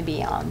always going to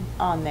be on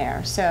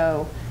there.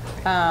 So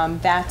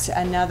that's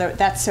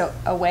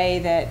a way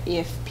that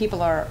if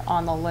people are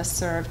on the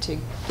listserv to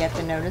get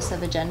the notice of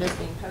agendas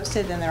being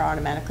posted, then they're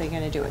automatically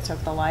going to do it. So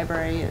if the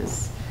library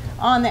is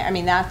on there, I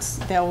mean,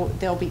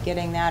 they'll be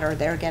getting that, or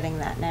they're getting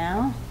that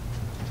now.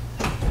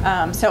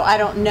 So I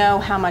don't know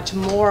how much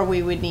more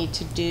we would need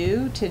to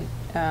do to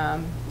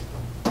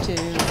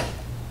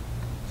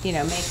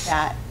make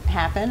that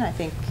happen. I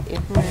think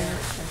if they're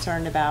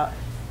concerned about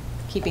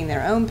keeping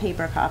their own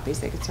paper copies,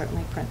 they could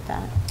certainly print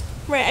that.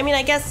 Right. I mean,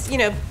 I guess,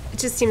 it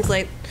just seems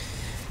like,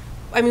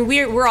 I mean,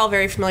 we're all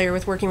very familiar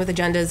with working with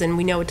agendas, and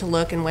we know what to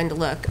look and when to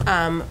look.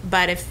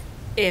 But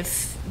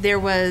if there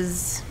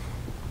was,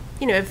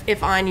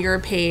 if on your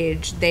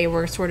page they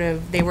were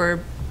set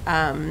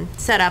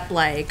up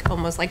like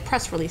almost like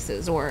press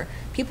releases, or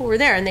people were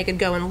there and they could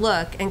go and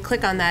look and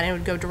click on that and it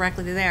would go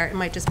directly to there, it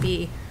might just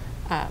be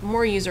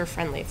more user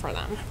friendly for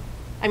them.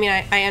 I mean,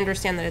 I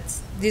understand that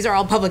these are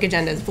all public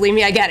agendas. Believe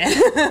me, I get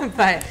it.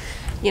 But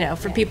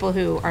for people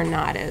who are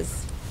not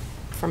as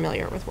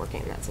familiar with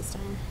working in that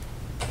system.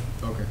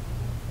 Okay.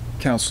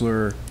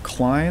 Councillor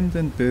Klein,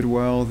 then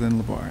Bidwell,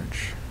 then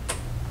Labarge.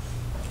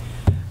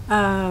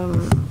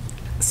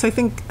 So I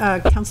think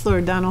Councillor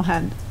O'Donnell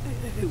had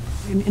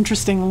an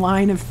interesting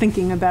line of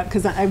thinking about,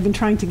 because I've been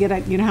trying to get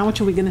at, how much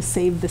are we going to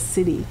save the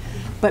city?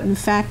 But in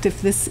fact,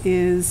 if this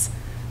is,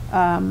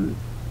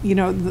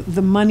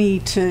 the money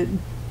to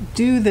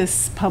do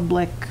this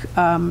public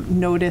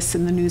notice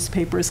in the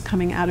newspaper is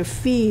coming out of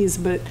fees,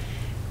 but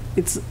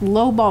it's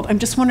lowballed. I'm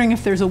just wondering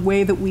if there's a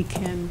way that we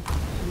can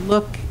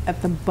look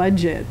at the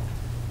budget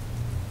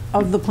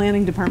of the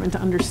planning department to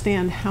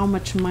understand how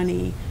much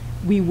money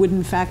we would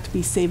in fact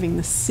be saving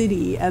the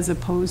city, as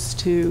opposed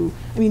to,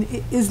 I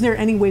mean, is there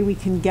any way we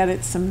can get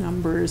at some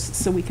numbers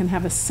so we can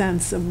have a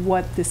sense of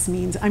what this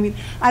means? I mean,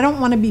 I don't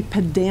want to be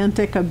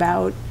pedantic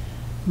about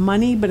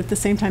money, but at the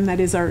same time, that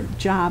is our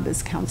job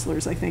as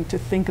counselors, I think, to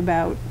think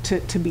about,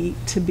 to be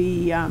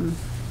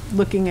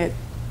looking at,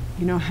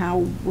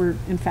 how we're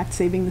in fact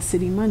saving the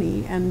city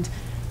money, and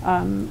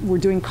we're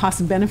doing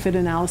cost-benefit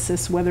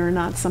analysis, whether or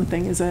not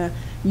something is a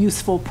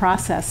useful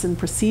process and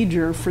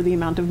procedure for the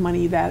amount of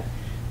money that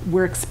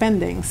we're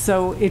expending.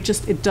 So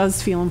it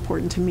does feel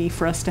important to me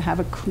for us to have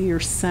a clear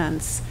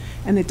sense,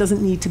 and it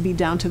doesn't need to be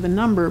down to the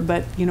number,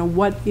 but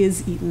what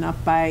is eaten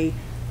up by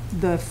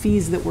the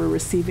fees that we're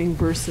receiving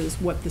versus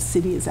what the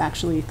city is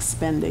actually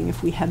expending.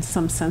 If we had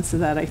some sense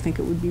of that, I think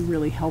it would be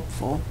really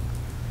helpful.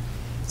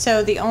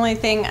 So the only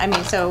thing,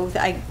 so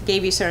I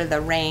gave you sort of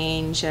the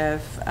range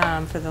of,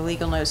 for the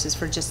legal notices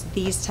for just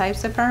these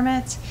types of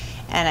permits.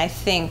 And I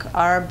think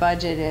our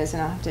budget is,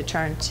 and I'll have to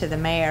turn to the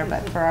mayor,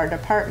 but for our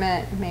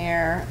department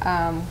mayor,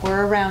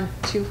 we're around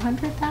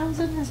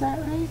 200,000, is that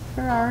right,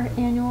 for our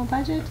annual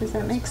budget? Does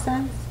that make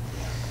sense?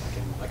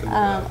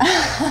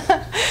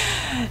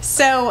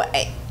 So,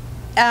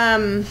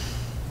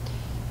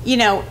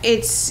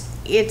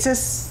 it's a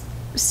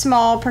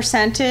small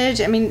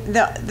percentage. I mean,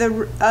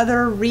 the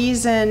other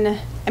reason,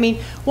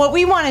 what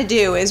we want to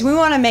do is we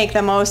want to make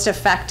the most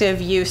effective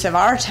use of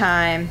our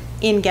time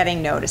in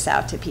getting notice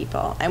out to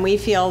people. And we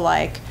feel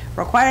like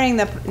requiring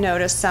the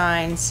notice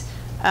signs,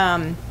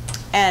 and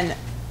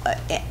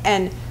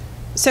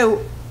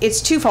so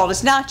it's twofold.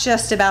 It's not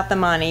just about the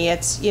money.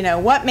 It's,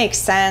 what makes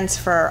sense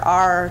for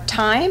our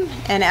time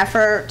and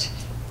effort,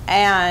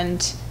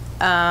 and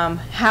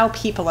how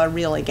people are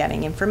really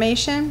getting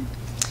information.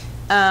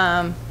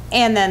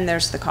 And then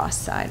there's the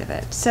cost side of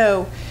it.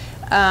 So,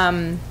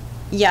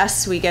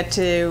 yes, we get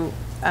to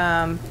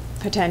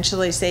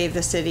potentially save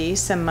the city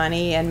some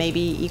money and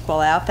maybe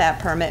equal out that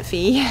permit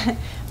fee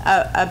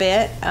a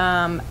bit.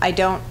 I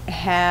don't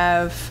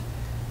have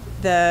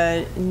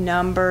the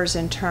numbers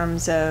in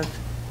terms of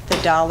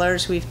the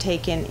dollars we've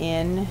taken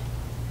in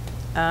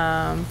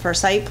for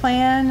site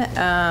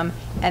plan.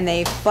 and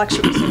they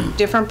fluctuate. So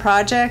different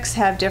projects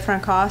have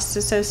different costs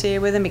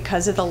associated with them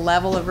because of the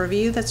level of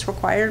review that's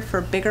required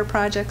for bigger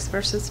projects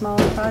versus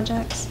smaller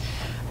projects.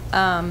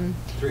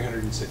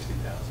 360,000.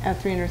 Oh,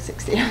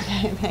 360.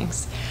 Okay,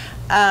 thanks.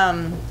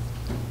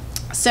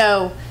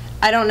 So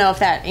I don't know if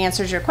that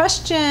answers your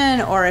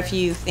question, or if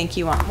you think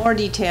you want more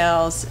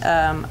details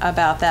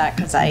about that,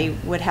 because I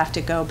would have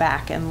to go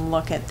back and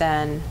look at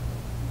then,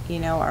 you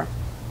know, our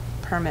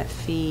permit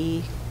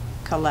fee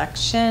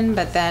collection,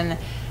 but then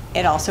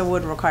it also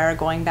would require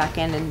going back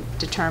in and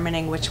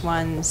determining which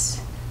ones,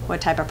 what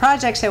type of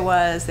projects it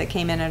was that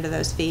came in under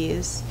those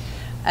fees,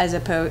 as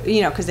opposed,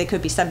 you know, because they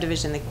could be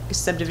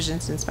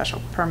subdivisions and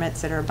special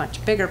permits that are a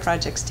much bigger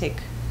projects take,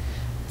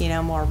 you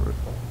know,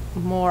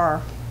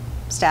 more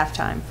staff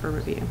time for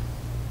review.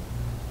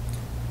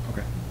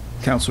 Okay.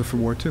 Councilor for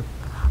Ward 2.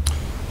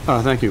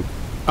 Thank you.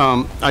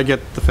 I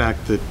get the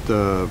fact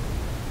that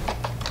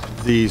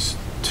these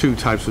two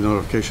types of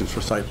notifications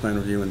for site plan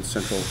review in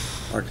Central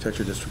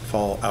Architecture District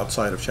fall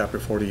outside of Chapter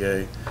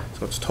 40A,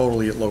 so it's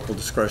totally at local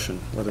discretion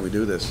whether we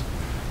do this.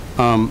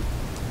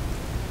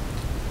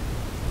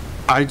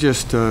 I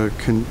just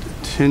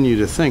continue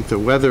to think that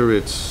whether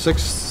it's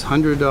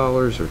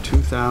 $600 or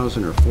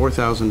 $2,000 or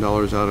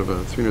 $4,000 out of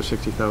a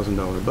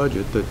 $360,000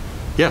 budget, that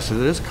yes, it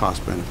is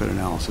cost-benefit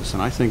analysis,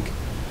 and I think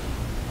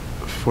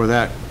for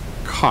that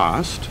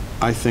cost,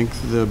 I think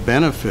the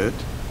benefit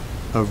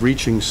of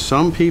reaching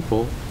some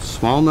people,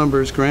 small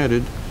numbers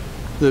granted,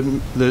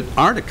 that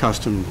aren't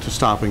accustomed to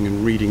stopping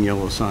and reading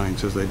yellow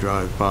signs as they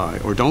drive by,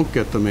 or don't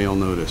get the mail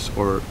notice,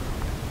 or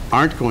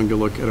aren't going to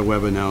look at a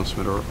web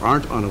announcement, or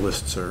aren't on a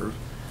listserv.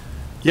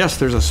 Yes,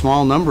 there's a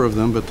small number of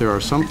them, but there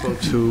are some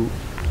folks who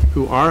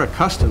are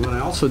accustomed, and I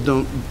also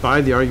don't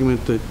buy the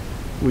argument that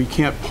we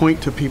can't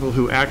point to people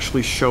who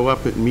actually show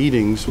up at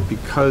meetings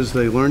because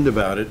they learned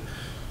about it.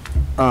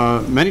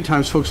 Many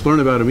times folks learn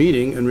about a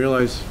meeting and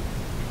realize,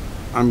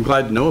 I'm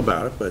glad to know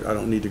about it, but I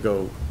don't need to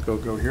go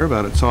hear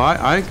about it. So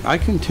I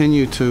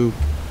continue to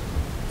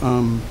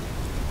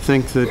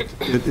think that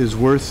it is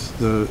worth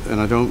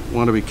and I don't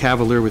want to be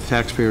cavalier with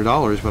taxpayer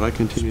dollars, but I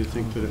continue to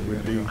think that it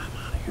would be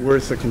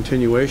worth a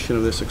continuation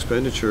of this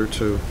expenditure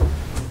to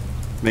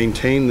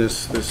maintain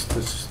this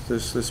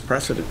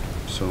precedent.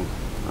 So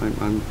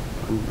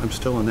I'm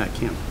still in that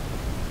camp.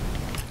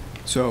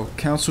 So,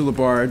 Councilor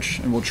Labarge,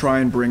 and we'll try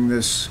and bring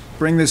this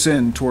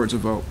in towards a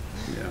vote.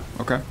 Yeah.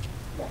 Okay.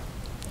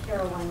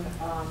 Carolyn,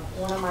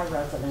 one of my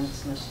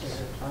residents,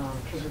 Mr.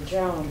 Peter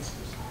Jones,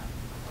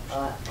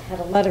 had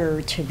a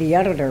letter to the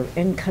editor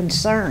in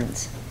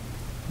concerns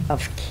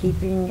of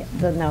keeping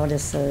the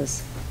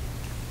notices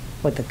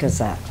with the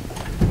Gazette.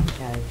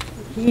 Okay.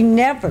 He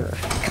never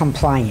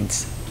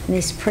complains, and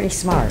he's pretty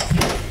smart.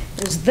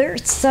 Is there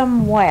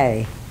some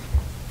way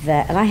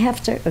that, and I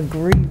have to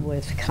agree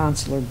with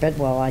Councilor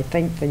Bidwell, I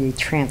think the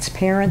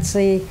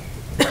transparency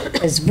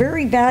is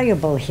very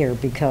valuable here,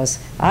 because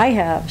I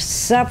have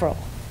several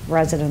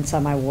residents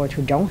on my ward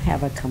who don't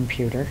have a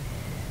computer.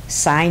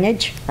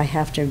 Signage, I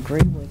have to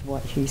agree with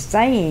what he's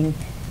saying.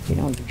 You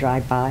know, you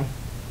drive by,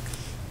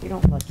 you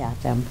don't look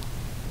at them.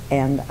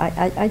 And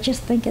I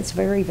just think it's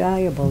very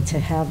valuable to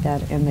have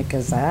that in the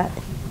Gazette.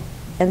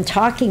 And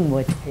talking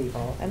with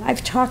people, and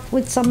I've talked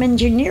with some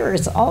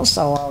engineers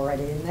also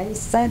already, and they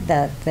said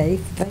that they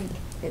think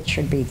it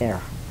should be there.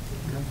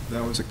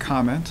 That was a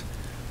comment,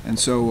 and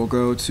so we'll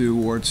go to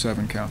Ward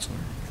 7, Councilor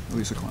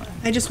Lisa Klein.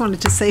 I just wanted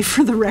to say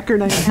for the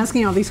record, I'm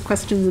asking all these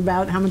questions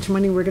about how much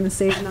money we're going to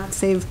save, not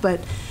save, but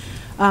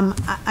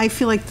I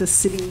feel like the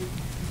city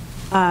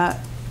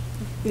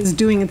is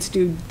doing its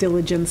due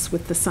diligence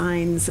with the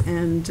signs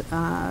and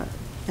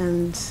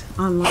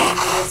online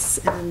lists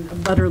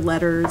and butter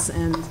letters,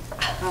 and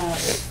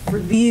for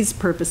these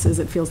purposes,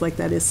 it feels like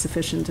that is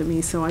sufficient to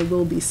me, so I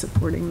will be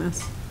supporting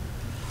this.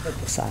 With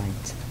the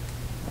signs.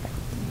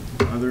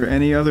 Are there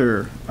any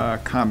other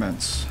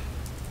comments?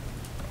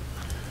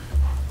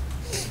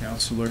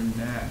 Councilor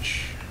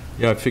Nash.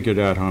 Yeah, I figured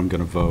out how I'm going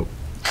to vote.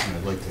 And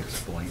I'd like to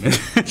explain it.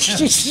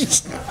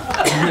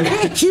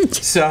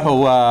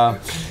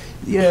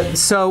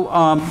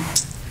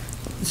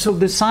 So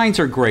the signs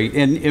are great,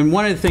 and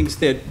one of the things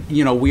that,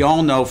 you know, we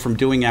all know from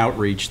doing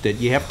outreach, that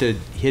you have to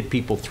hit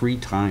people 3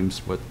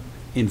 times with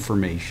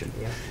information.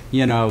 Yeah.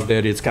 You know,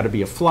 that it's got to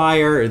be a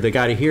flyer, or they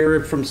got to hear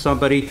it from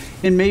somebody,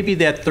 and maybe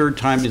that 3rd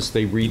time is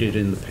they read it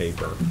in the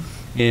paper.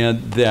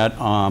 And that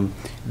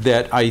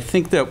I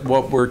think that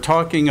what we're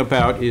talking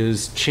about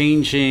is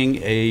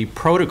changing a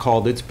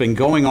protocol that's been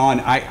going on.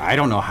 I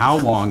don't know how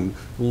long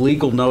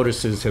legal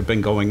notices have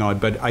been going on,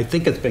 but I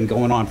think it's been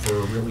going on for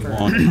a really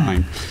long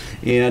time.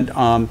 And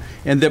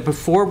that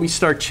before we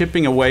start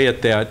chipping away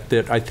at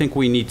that I think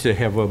we need to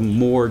have a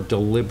more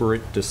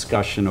deliberate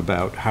discussion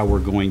about how we're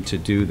going to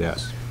do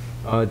that.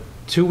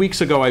 2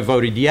 weeks ago, I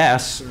voted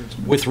yes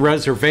with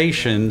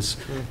reservations,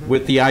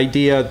 with the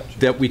idea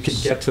that we could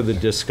get to the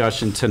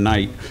discussion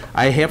tonight.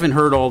 I haven't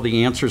heard all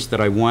the answers that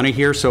I want to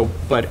hear,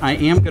 but I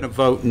am going to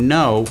vote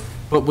no,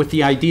 but with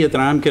the idea that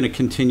I'm going to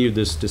continue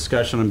this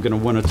discussion. I'm going to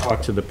want to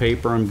talk to the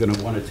paper. I'm going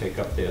to want to take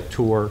up that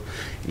tour,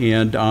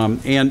 and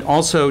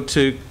also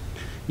to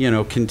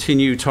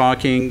continue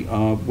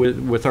talking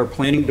with our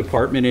planning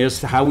department as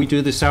to how we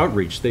do this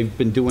outreach. They've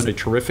been doing a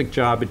terrific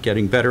job at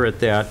getting better at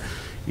that.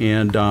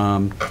 And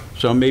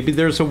so maybe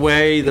there's a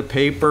way the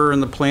paper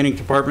and the planning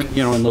department,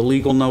 and the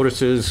legal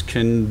notices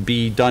can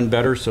be done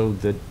better so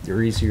that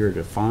they're easier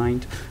to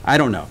find. I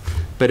don't know.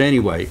 But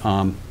anyway,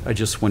 I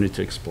just wanted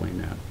to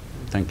explain that.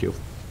 Thank you.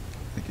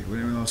 Thank you. Would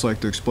anyone else like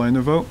to explain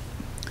their vote?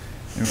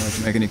 Anyone like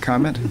to make any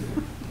comment?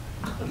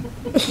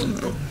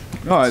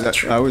 No,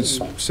 I was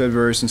said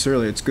very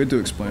sincerely. It's good to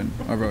explain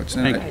our votes.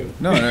 And Thank you.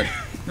 No,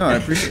 I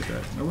appreciate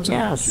that. That wasn't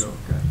Yes. a joke.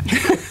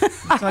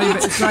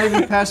 It's not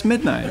even past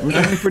midnight. We're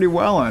doing pretty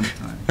well on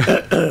time.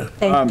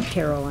 Thank you,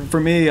 Carolyn. For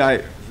me,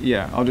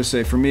 I'll just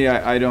say, for me,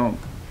 I don't,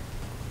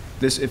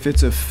 if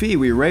it's a fee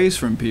we raise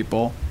from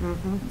people,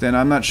 then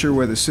I'm not sure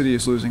where the city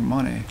is losing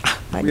money.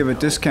 If we have a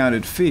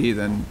discounted fee,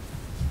 then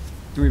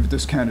we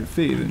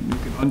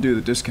can undo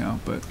the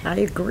discount, but I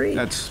agree.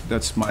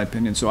 that's my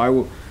opinion. So I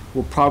will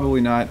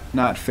probably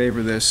not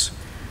favor this.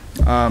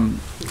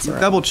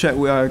 Double check,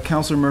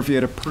 Councilor Murphy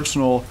had a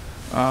personal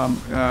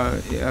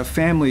a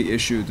family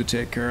issue to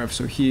take care of,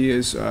 so he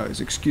is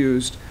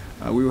excused.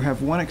 We will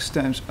have one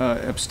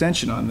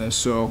abstention on this,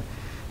 so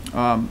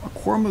a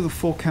quorum of the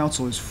full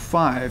council is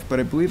 5, but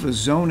I believe a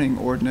zoning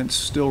ordinance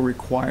still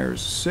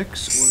requires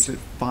 6, or is it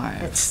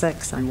 5? It's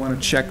 6. We want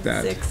to check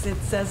that. 6, it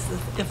says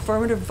the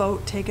affirmative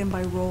vote taken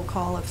by roll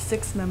call of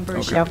 6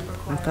 members Okay. shall be Yep, I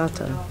required thought to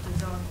so. adopt a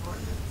zoning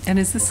ordinance. And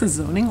is this a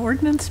zoning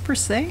ordinance per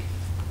se?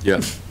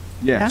 Yes.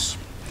 Yes.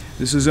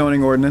 This is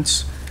zoning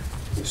ordinance.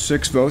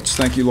 6 votes,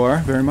 thank you,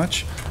 Laura, very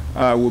much,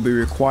 will be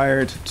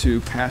required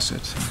to pass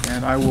it.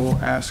 And I will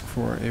ask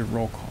for a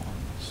roll call on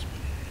this.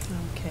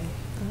 Okay.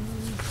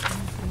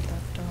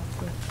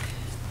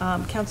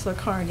 Councilor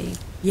Carney.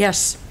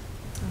 Yes.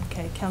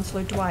 Okay.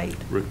 Councilor Dwight.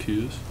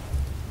 Recuse?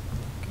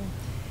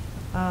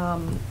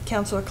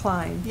 Councilor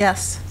Klein.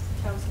 Yes.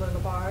 Councilor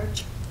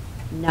Labarge.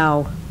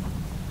 No.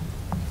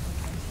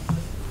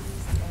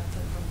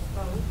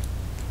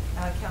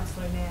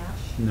 Councilor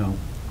Nash. No.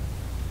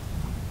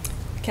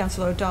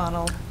 Councilor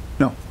O'Donnell.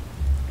 No.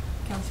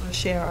 Councilor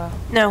Shara.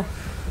 No.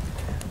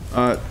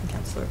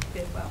 Councilor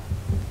Bidwell.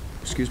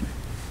 Excuse me.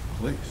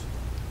 Please.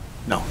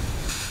 No.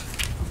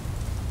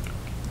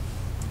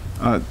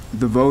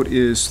 The vote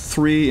is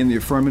 3 in the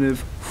affirmative,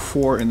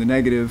 4 in the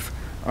negative,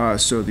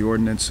 so the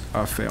ordinance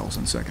fails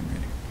on second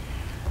reading.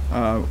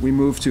 We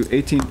move to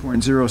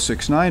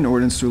 18.069,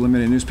 ordinance to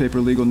eliminate newspaper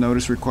legal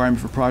notice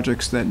requirement for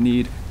projects that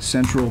need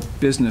central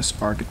business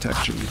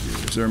architecture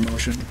review. Is there a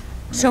motion?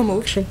 So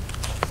moved.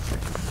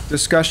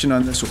 Discussion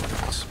on this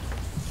ordinance.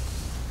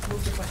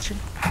 Move the question.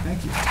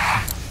 Thank you.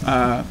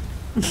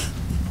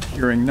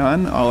 Hearing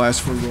none, I'll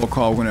ask for a roll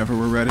call whenever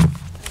we're ready.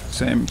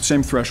 Same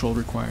threshold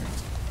required.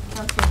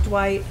 Councilor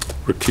Dwight.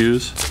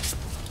 Recuse?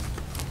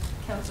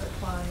 Councilor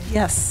Klein.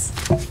 Yes.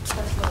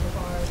 Councilor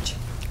Labarge.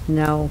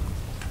 No.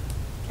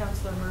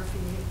 Councilor Murphy.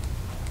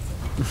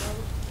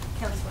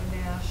 Councilor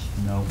Nash.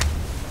 No.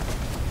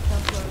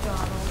 Councilor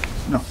O'Donnell.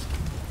 No.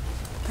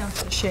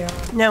 Councilor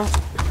Shara. No.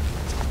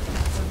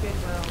 Councilor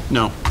Bidwell.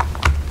 No.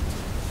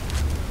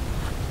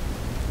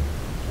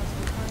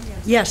 Councilor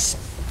Klein, Yes.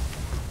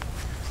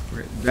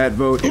 Great. That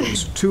vote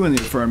is 2 in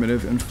the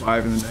affirmative and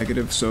 5 in the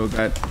negative, so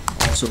that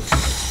also.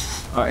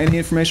 Any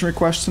information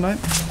requests tonight?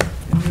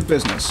 Any new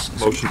business?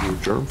 Motion to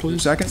adjourn,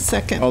 please? Second?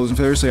 Second. All those in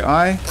favor say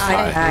aye.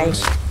 Aye.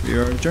 We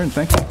are adjourned.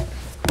 Thank you.